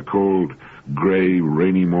bed on a cold, gray,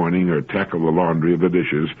 rainy morning or tackle the laundry or the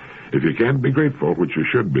dishes, if you can't be grateful, which you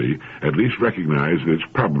should be, at least recognize that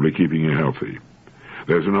it's probably keeping you healthy.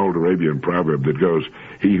 There's an old Arabian proverb that goes,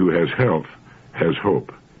 "He who has health has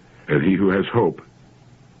hope, and he who has hope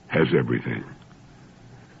has everything."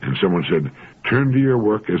 And someone said, "Turn to your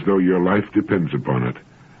work as though your life depends upon it,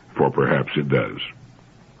 for perhaps it does."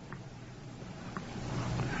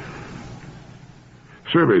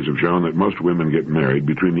 Surveys have shown that most women get married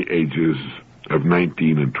between the ages of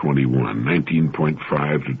 19 and 21,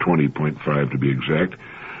 19.5 to 20.5 to be exact.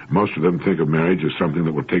 Most of them think of marriage as something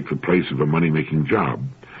that will take the place of a money-making job.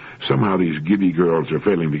 Somehow these giddy girls are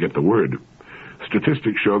failing to get the word.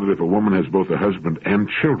 Statistics show that if a woman has both a husband and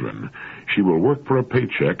children, she will work for a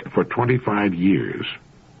paycheck for 25 years.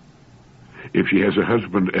 If she has a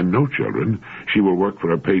husband and no children, she will work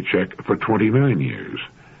for a paycheck for 29 years.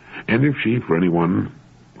 And if she, for any one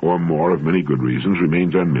or more of many good reasons,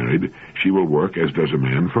 remains unmarried, she will work, as does a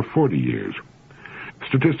man, for 40 years.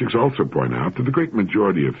 Statistics also point out that the great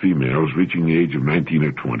majority of females reaching the age of 19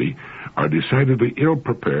 or 20 are decidedly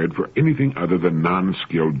ill-prepared for anything other than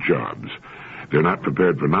non-skilled jobs. They're not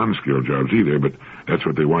prepared for non-skilled jobs either, but That's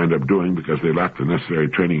what they wind up doing because they lack the necessary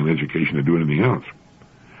training and education to do anything else.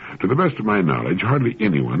 To the best of my knowledge, hardly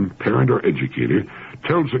anyone, parent or educator,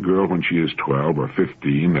 tells a girl when she is 12 or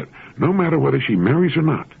 15 that no matter whether she marries or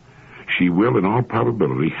not, she will in all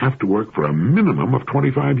probability have to work for a minimum of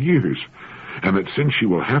 25 years, and that since she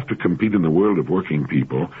will have to compete in the world of working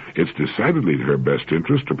people, it's decidedly to her best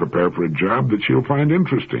interest to prepare for a job that she'll find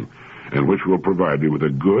interesting, and which will provide her with a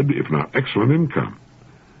good, if not excellent, income.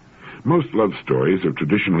 Most love stories have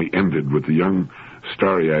traditionally ended with the young,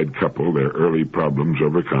 starry-eyed couple, their early problems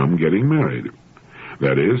overcome, getting married.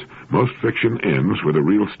 That is, most fiction ends where the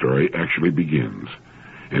real story actually begins.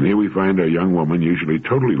 And here we find our young woman usually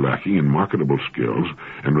totally lacking in marketable skills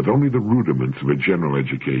and with only the rudiments of a general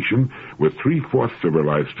education, with 3/4 of her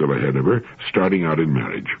life still ahead of her, starting out in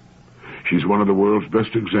marriage. She's one of the world's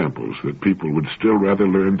best examples that people would still rather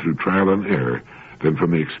learn through trial and error than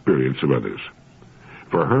from the experience of others.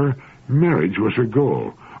 For her, marriage was her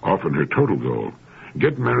goal, often her total goal.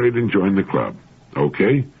 Get married and join the club.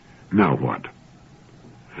 Okay, now what?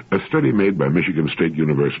 A study made by Michigan State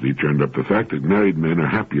University turned up the fact that married men are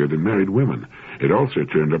happier than married women. It also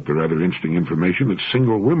turned up the rather interesting information that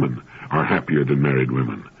single women are happier than married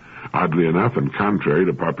women. Oddly enough, and contrary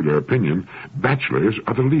to popular opinion, bachelors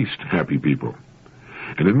are the least happy people.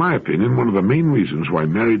 And in my opinion, one of the main reasons why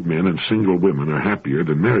married men and single women are happier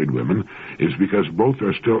than married women is because both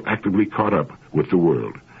are still actively caught up with the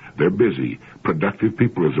world. They're busy, productive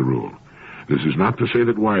people as a rule. This is not to say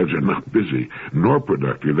that wives are not busy, nor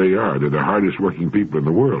productive. They are. They're the hardest working people in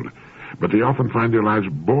the world. But they often find their lives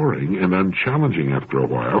boring and unchallenging after a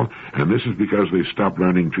while, and this is because they stop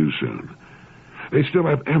learning too soon. They still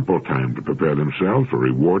have ample time to prepare themselves for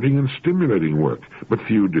rewarding and stimulating work, but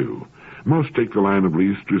few do. Most take the line of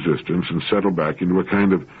least resistance and settle back into a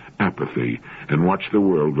kind of apathy and watch the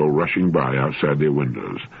world go rushing by outside their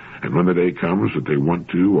windows. And when the day comes that they want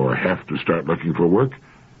to or have to start looking for work,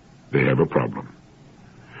 they have a problem.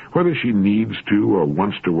 Whether she needs to or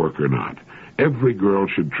wants to work or not, every girl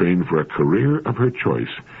should train for a career of her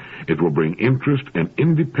choice. It will bring interest and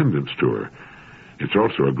independence to her. It's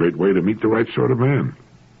also a great way to meet the right sort of man.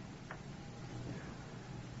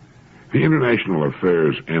 The international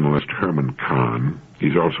affairs analyst Herman Kahn,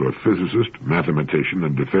 he's also a physicist, mathematician,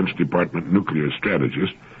 and Defense Department nuclear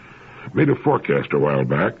strategist, made a forecast a while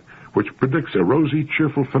back which predicts a rosy,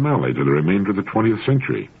 cheerful finale to the remainder of the 20th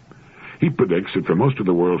century. He predicts that for most of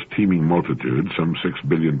the world's teeming multitude, some 6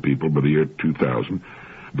 billion people by the year 2000,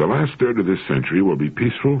 the last third of this century will be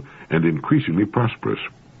peaceful and increasingly prosperous.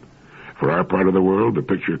 For our part of the world, the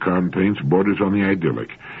picture Kahn paints borders on the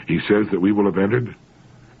idyllic. He says that we will have entered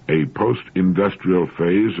a post-industrial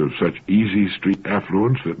phase of such easy street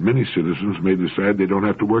affluence that many citizens may decide they don't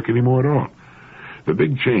have to work anymore at all. The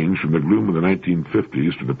big change from the gloom of the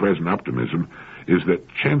 1950s to the present optimism is that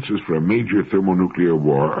chances for a major thermonuclear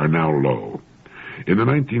war are now low. In the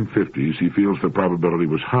 1950s, he feels the probability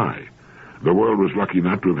was high. The world was lucky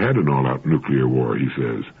not to have had an all-out nuclear war, he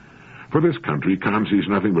says. For this country, Kahn sees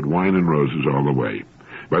nothing but wine and roses all the way.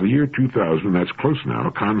 By the year 2000, that's close now,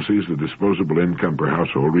 Kahn sees the disposable income per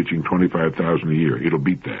household reaching $25,000 a year. It'll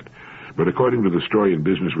beat that. But according to the story in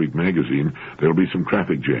Business Week magazine, there'll be some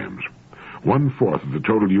traffic jams. 1/4 of the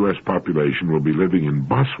total U.S. population will be living in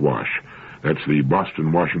Boswash. That's the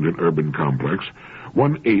Boston-Washington urban complex.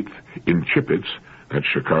 1/8 in Chippets. That's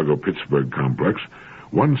Chicago-Pittsburgh complex.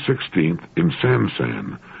 1/16 in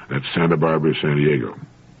San. That's Santa Barbara, San Diego.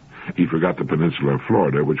 He forgot the peninsula of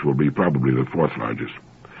Florida, which will be probably the 4th largest.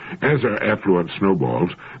 As our affluence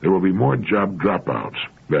snowballs, there will be more job dropouts.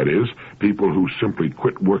 That is, people who simply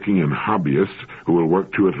quit working and hobbyists who will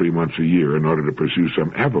work 2 or 3 months a year in order to pursue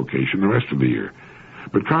some avocation the rest of the year.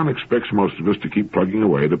 But Kahn expects most of us to keep plugging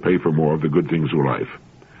away to pay for more of the good things of life.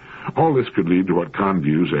 All this could lead to what Kahn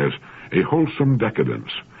views as a wholesome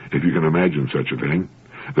decadence, if you can imagine such a thing.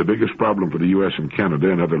 The biggest problem for the U.S. and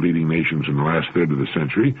Canada and other leading nations in the last third of the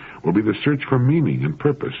century will be the search for meaning and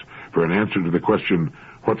purpose, for an answer to the question,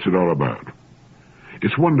 what's it all about?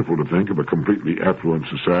 It's wonderful to think of a completely affluent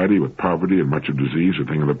society with poverty and much of disease a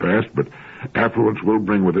thing of the past, but affluence will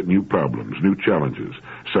bring with it new problems, new challenges,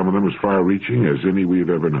 some of them as far-reaching as any we've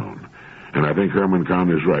ever known. And I think Herman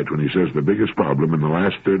Kahn is right when he says the biggest problem in the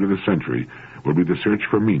last third of the century will be the search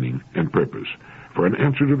for meaning and purpose, for an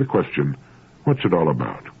answer to the question, what's it all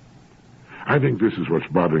about? I think this is what's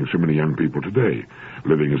bothering so many young people today.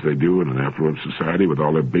 Living as they do in an affluent society with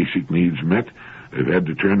all their basic needs met, they've had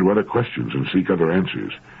to turn to other questions and seek other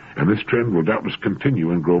answers. And this trend will doubtless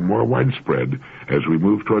continue and grow more widespread as we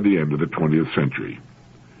move toward the end of the 20th century.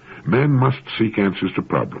 Men must seek answers to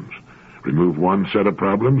problems. Remove one set of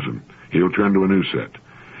problems and he'll turn to a new set.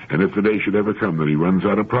 And if the day should ever come that he runs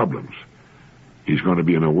out of problems, he's going to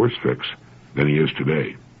be in a worse fix than he is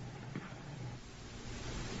today.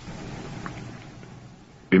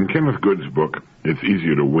 In Kenneth Good's book, It's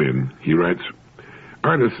Easier to Win, he writes,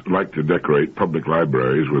 artists like to decorate public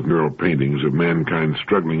libraries with mural paintings of mankind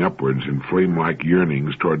struggling upwards in flame-like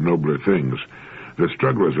yearnings toward nobler things. The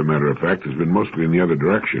struggle, as a matter of fact, has been mostly in the other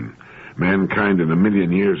direction. Mankind in 1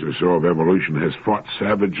 million years or so of evolution has fought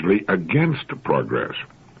savagely against progress.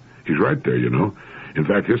 He's right there, you know. In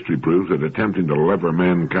fact, history proves that attempting to lever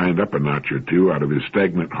mankind up a notch or two out of his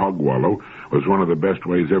stagnant hog wallow was one of the best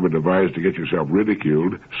ways ever devised to get yourself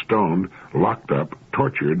ridiculed, stoned, locked up,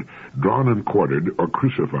 tortured, drawn and quartered, or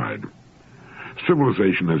crucified.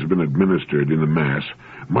 Civilization has been administered in the mass,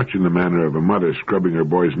 much in the manner of a mother scrubbing her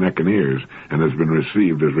boy's neck and ears, and has been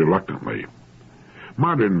received as reluctantly.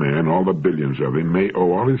 Modern man, all the billions of him, may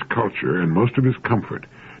owe all his culture and most of his comfort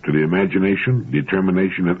to the imagination,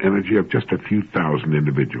 determination, and energy of just a few thousand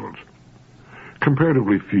individuals.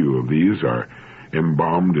 Comparatively few of these are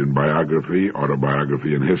embalmed in biography,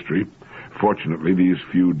 autobiography, and history. Fortunately, these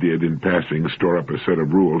few did, in passing, store up a set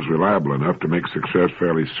of rules reliable enough to make success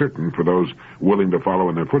fairly certain for those willing to follow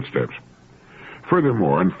in their footsteps.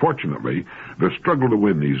 Furthermore, unfortunately, the struggle to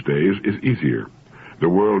win these days is easier. The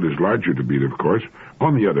world is larger to beat, of course.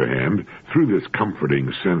 On the other hand, through this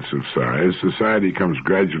comforting sense of size, society comes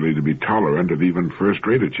gradually to be tolerant of even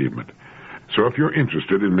first-rate achievement. So if you're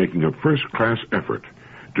interested in making a first-class effort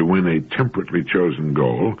to win a temperately chosen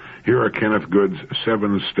goal, here are Kenneth Good's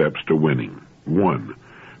 7 steps to winning. 1.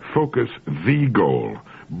 Focus the goal.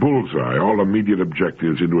 Bullseye all immediate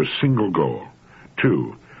objectives into a single goal.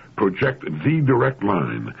 2. Project the direct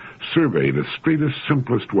line. Survey the straightest,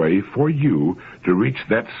 simplest way for you to reach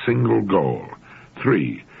that single goal.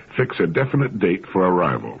 3. Fix a definite date for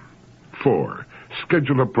arrival. 4.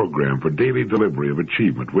 Schedule a program for daily delivery of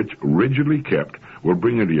achievement which, rigidly kept, will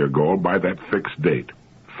bring you to your goal by that fixed date.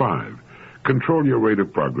 5. Control your rate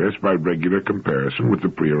of progress by regular comparison with the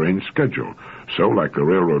prearranged schedule. So, like the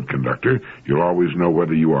railroad conductor, you'll always know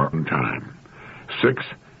whether you are on time. 6.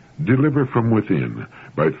 Deliver from within,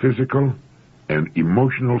 by physical and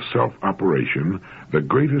emotional self-operation, the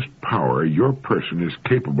greatest power your person is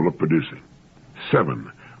capable of producing.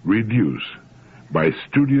 7. Reduce, by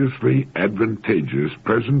studiously advantageous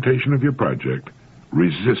presentation of your project,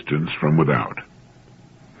 resistance from without.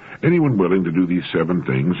 Anyone willing to do these 7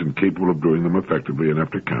 things and capable of doing them effectively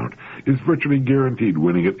enough to count is virtually guaranteed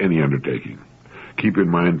winning at any undertaking. Keep in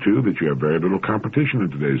mind, too, that you have very little competition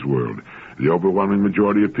in today's world. The overwhelming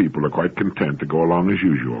majority of people are quite content to go along as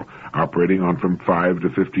usual, operating on from 5 to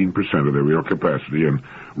 15% of their real capacity and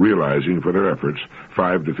realizing for their efforts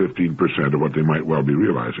 5 to 15% of what they might well be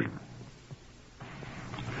realizing.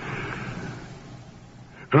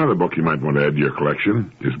 Another book you might want to add to your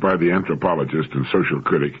collection is by the anthropologist and social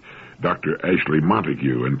critic Dr. Ashley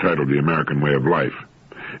Montague, entitled The American Way of Life.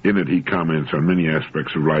 In it, he comments on many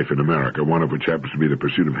aspects of life in America, one of which happens to be the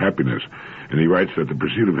pursuit of happiness. And he writes that the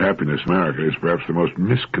pursuit of happiness in America is perhaps the most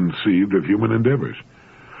misconceived of human endeavors.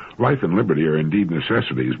 Life and liberty are indeed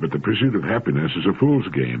necessities, but the pursuit of happiness is a fool's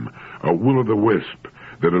game, a will-o'-the-wisp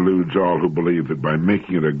that eludes all who believe that by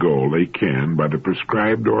making it a goal they can, by the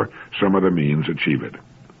prescribed or some other means, achieve it.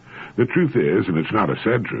 The truth is, and it's not a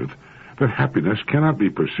sad truth, that happiness cannot be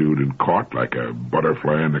pursued and caught like a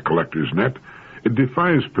butterfly in a collector's net. It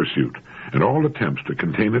defies pursuit, and all attempts to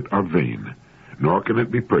contain it are vain. Nor can it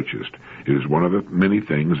be purchased. It is one of the many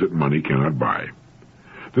things that money cannot buy.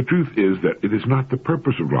 The truth is that it is not the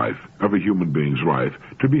purpose of life, of a human being's life,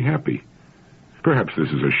 to be happy. Perhaps this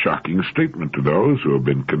is a shocking statement to those who have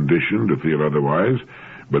been conditioned to feel otherwise,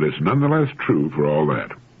 but it's nonetheless true for all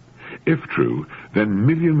that. If true, then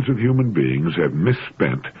millions of human beings have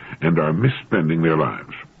misspent and are misspending their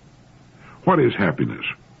lives. What is happiness?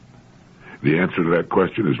 The answer to that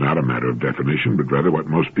question is not a matter of definition, but rather what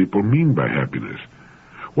most people mean by happiness.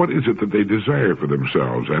 What is it that they desire for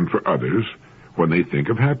themselves and for others when they think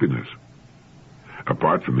of happiness?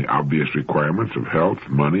 Apart from the obvious requirements of health,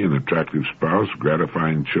 money, an attractive spouse,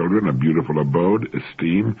 gratifying children, a beautiful abode,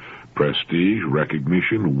 esteem, prestige,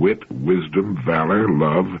 recognition, wit, wisdom, valor,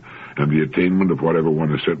 love, and the attainment of whatever one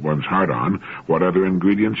has set one's heart on, what other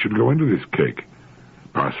ingredients should go into this cake?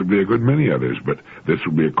 Possibly a good many others, but this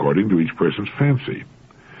will be according to each person's fancy.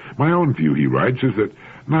 My own view, he writes, is that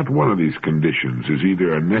not one of these conditions is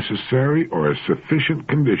either a necessary or a sufficient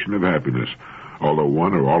condition of happiness, although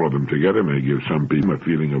one or all of them together may give some people a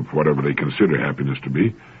feeling of whatever they consider happiness to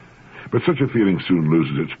be. But such a feeling soon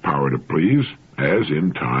loses its power to please, as,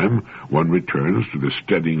 in time, one returns to the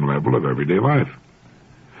steadying level of everyday life.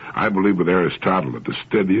 I believe with Aristotle that the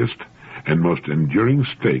steadiest and most enduring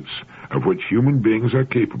states of which human beings are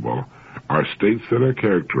capable are states that are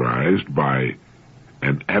characterized by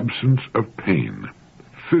an absence of pain,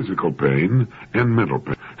 physical pain and mental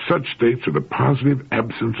pain. Such states of the positive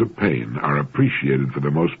absence of pain are appreciated for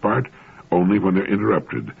the most part only when they're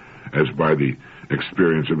interrupted, as by the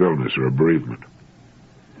experience of illness or a bereavement.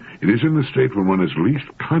 It is in the state when one is least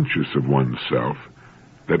conscious of oneself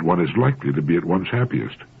that one is likely to be at one's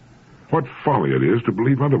happiest. What folly it is to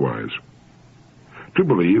believe otherwise. To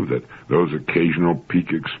believe that those occasional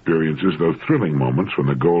peak experiences, those thrilling moments when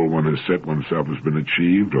the goal one has set oneself has been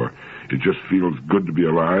achieved, or it just feels good to be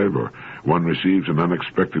alive, or one receives an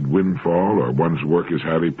unexpected windfall, or one's work is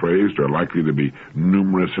highly praised, are likely to be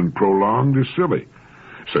numerous and prolonged, is silly.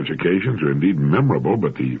 Such occasions are indeed memorable,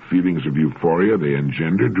 but the feelings of euphoria they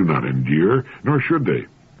engender do not endure, nor should they.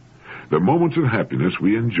 The moments of happiness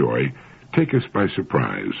we enjoy take us by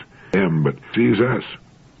surprise, but seize us.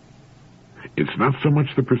 It's not so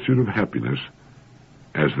much the pursuit of happiness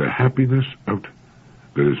as the happiness of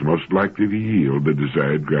that is most likely to yield the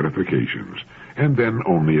desired gratifications, and then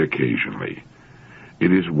only occasionally.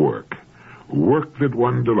 It is work that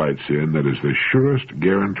one delights in, that is the surest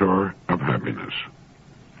guarantor of happiness.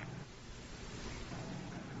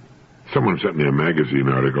 Someone sent me a magazine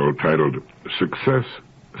article titled "Success,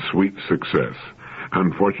 Sweet Success."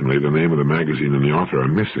 Unfortunately, the name of the magazine and the author are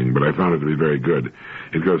missing, but I found it to be very good.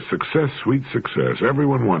 It goes, "Success, sweet success.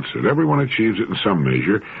 Everyone wants it. Everyone achieves it in some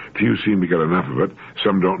measure. Few seem to get enough of it.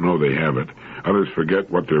 Some don't know they have it. Others forget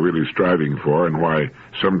what they're really striving for and why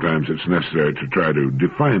sometimes it's necessary to try to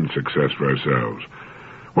define success for ourselves.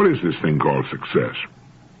 What is this thing called success?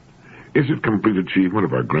 Is it complete achievement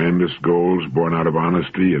of our grandest goals born out of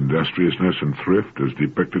honesty, industriousness, and thrift as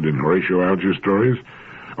depicted in Horatio Alger's stories?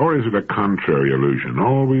 Or is it a contrary illusion,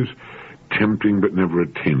 always tempting but never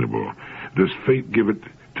attainable? Does fate give it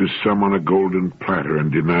to some on a golden platter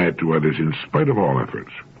and deny it to others in spite of all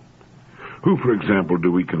efforts? Who, for example,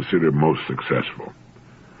 do we consider most successful?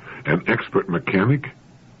 An expert mechanic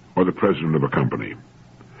or the president of a company?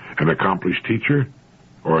 An accomplished teacher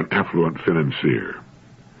or an affluent financier?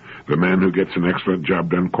 The man who gets an excellent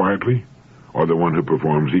job done quietly or the one who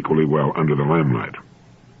performs equally well under the limelight?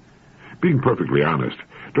 Being perfectly honest,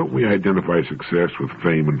 don't we identify success with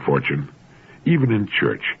fame and fortune? Even in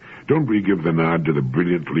church, don't we give the nod to the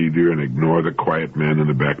brilliant leader and ignore the quiet man in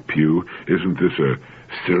the back pew? Isn't this a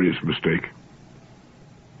serious mistake?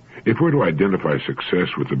 If we're to identify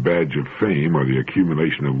success with the badge of fame or the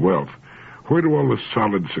accumulation of wealth, where do all the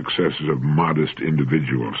solid successes of modest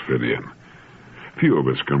individuals fit in? Few of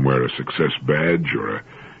us can wear a success badge or a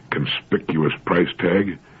conspicuous price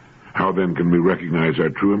tag. How then can we recognize our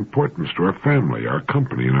true importance to our family, our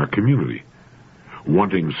company, and our community?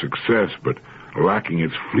 Wanting success but lacking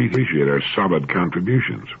its fleet, appreciate our solid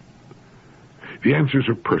contributions. The answers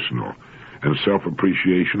are personal, and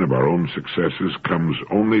self-appreciation of our own successes comes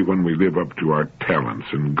only when we live up to our talents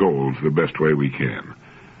and goals the best way we can.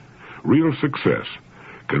 Real success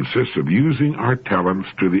consists of using our talents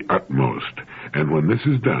to the utmost, and when this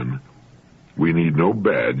is done, we need no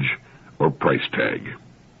badge or price tag.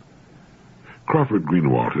 Crawford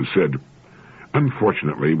Greenwald has said,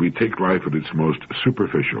 "Unfortunately, we take life at its most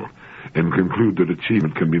superficial and conclude that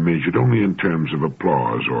achievement can be measured only in terms of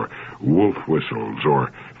applause or wolf whistles or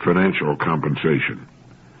financial compensation.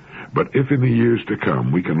 But if in the years to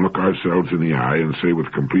come we can look ourselves in the eye and say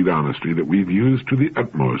with complete honesty that we've used to the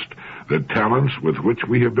utmost the talents with which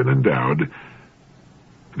we have been endowed,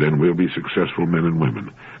 then we'll be successful men and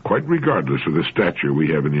women, quite regardless of the stature we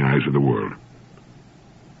have in the eyes of the world."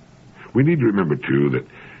 We need to remember, too, that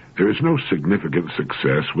there is no significant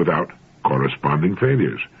success without corresponding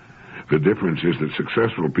failures. The difference is that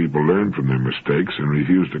successful people learn from their mistakes and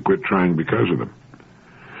refuse to quit trying because of them.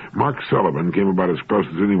 Mark Sullivan came about as close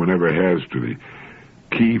as anyone ever has to the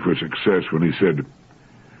key for success when he said,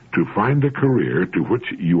 "To find a career to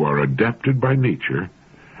which you are adapted by nature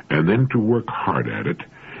and then to work hard at it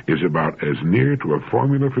is about as near to a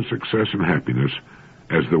formula for success and happiness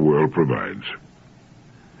as the world provides."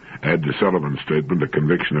 Add to Sullivan's statement a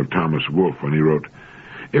conviction of Thomas Wolfe when he wrote,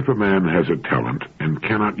 "If a man has a talent and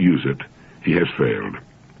cannot use it, he has failed.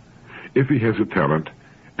 If he has a talent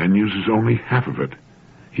and uses only half of it,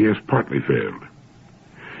 he has partly failed.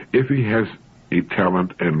 If he has a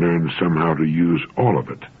talent and learns somehow to use all of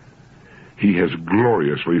it, he has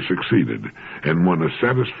gloriously succeeded and won a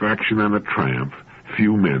satisfaction and a triumph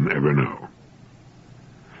few men ever know."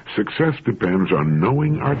 Success depends on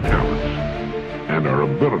knowing our talents and our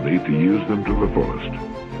ability to use them to the fullest.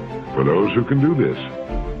 For those who can do this,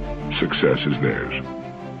 success is theirs.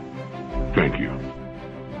 Thank you.